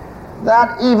century,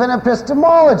 that even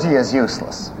epistemology is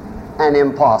useless and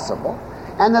impossible,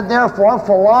 and that therefore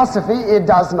philosophy, it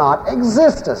does not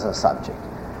exist as a subject.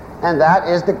 And that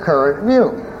is the current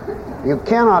view. You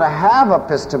cannot have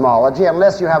epistemology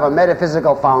unless you have a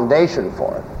metaphysical foundation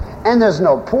for it. And there's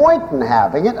no point in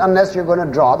having it unless you're going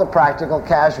to draw the practical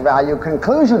cash value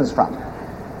conclusions from it.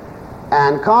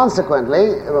 And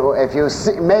consequently, if you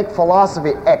make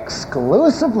philosophy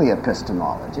exclusively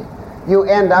epistemology, you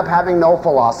end up having no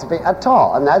philosophy at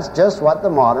all. And that's just what the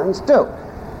moderns do.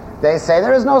 They say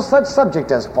there is no such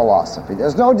subject as philosophy.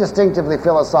 There's no distinctively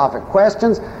philosophic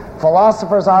questions.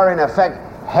 Philosophers are in effect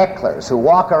hecklers who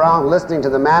walk around listening to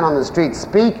the man on the street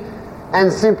speak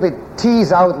and simply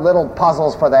tease out little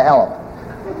puzzles for the hell of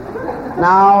it.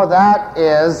 Now that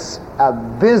is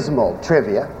abysmal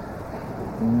trivia,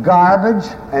 garbage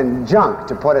and junk,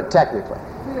 to put it technically.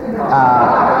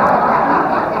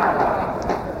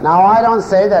 Now I don't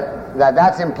say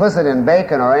that's implicit in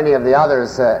Bacon or any of the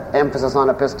others' emphasis on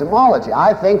epistemology.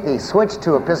 I think the switch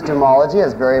to epistemology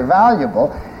is very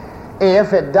valuable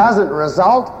if it doesn't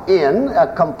result in a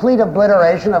complete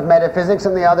obliteration of metaphysics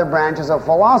and the other branches of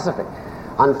philosophy.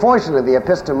 Unfortunately, the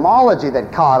epistemology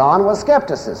that caught on was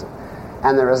skepticism,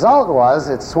 and the result was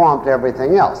it swamped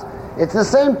everything else. It's the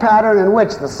same pattern in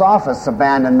which the sophists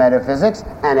abandoned metaphysics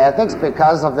and ethics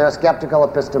because of their skeptical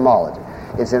epistemology.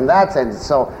 It's in that sense.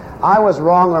 So I was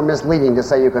wrong or misleading to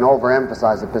say you can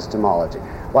overemphasize epistemology.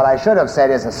 What I should have said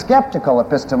is a skeptical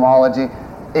epistemology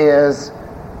is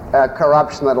a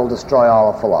corruption that will destroy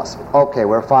all of philosophy. Okay,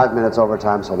 we're 5 minutes over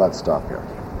time, so let's stop here.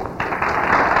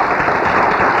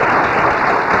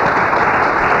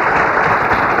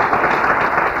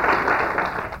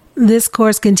 This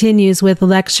course continues with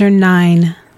Lecture 9.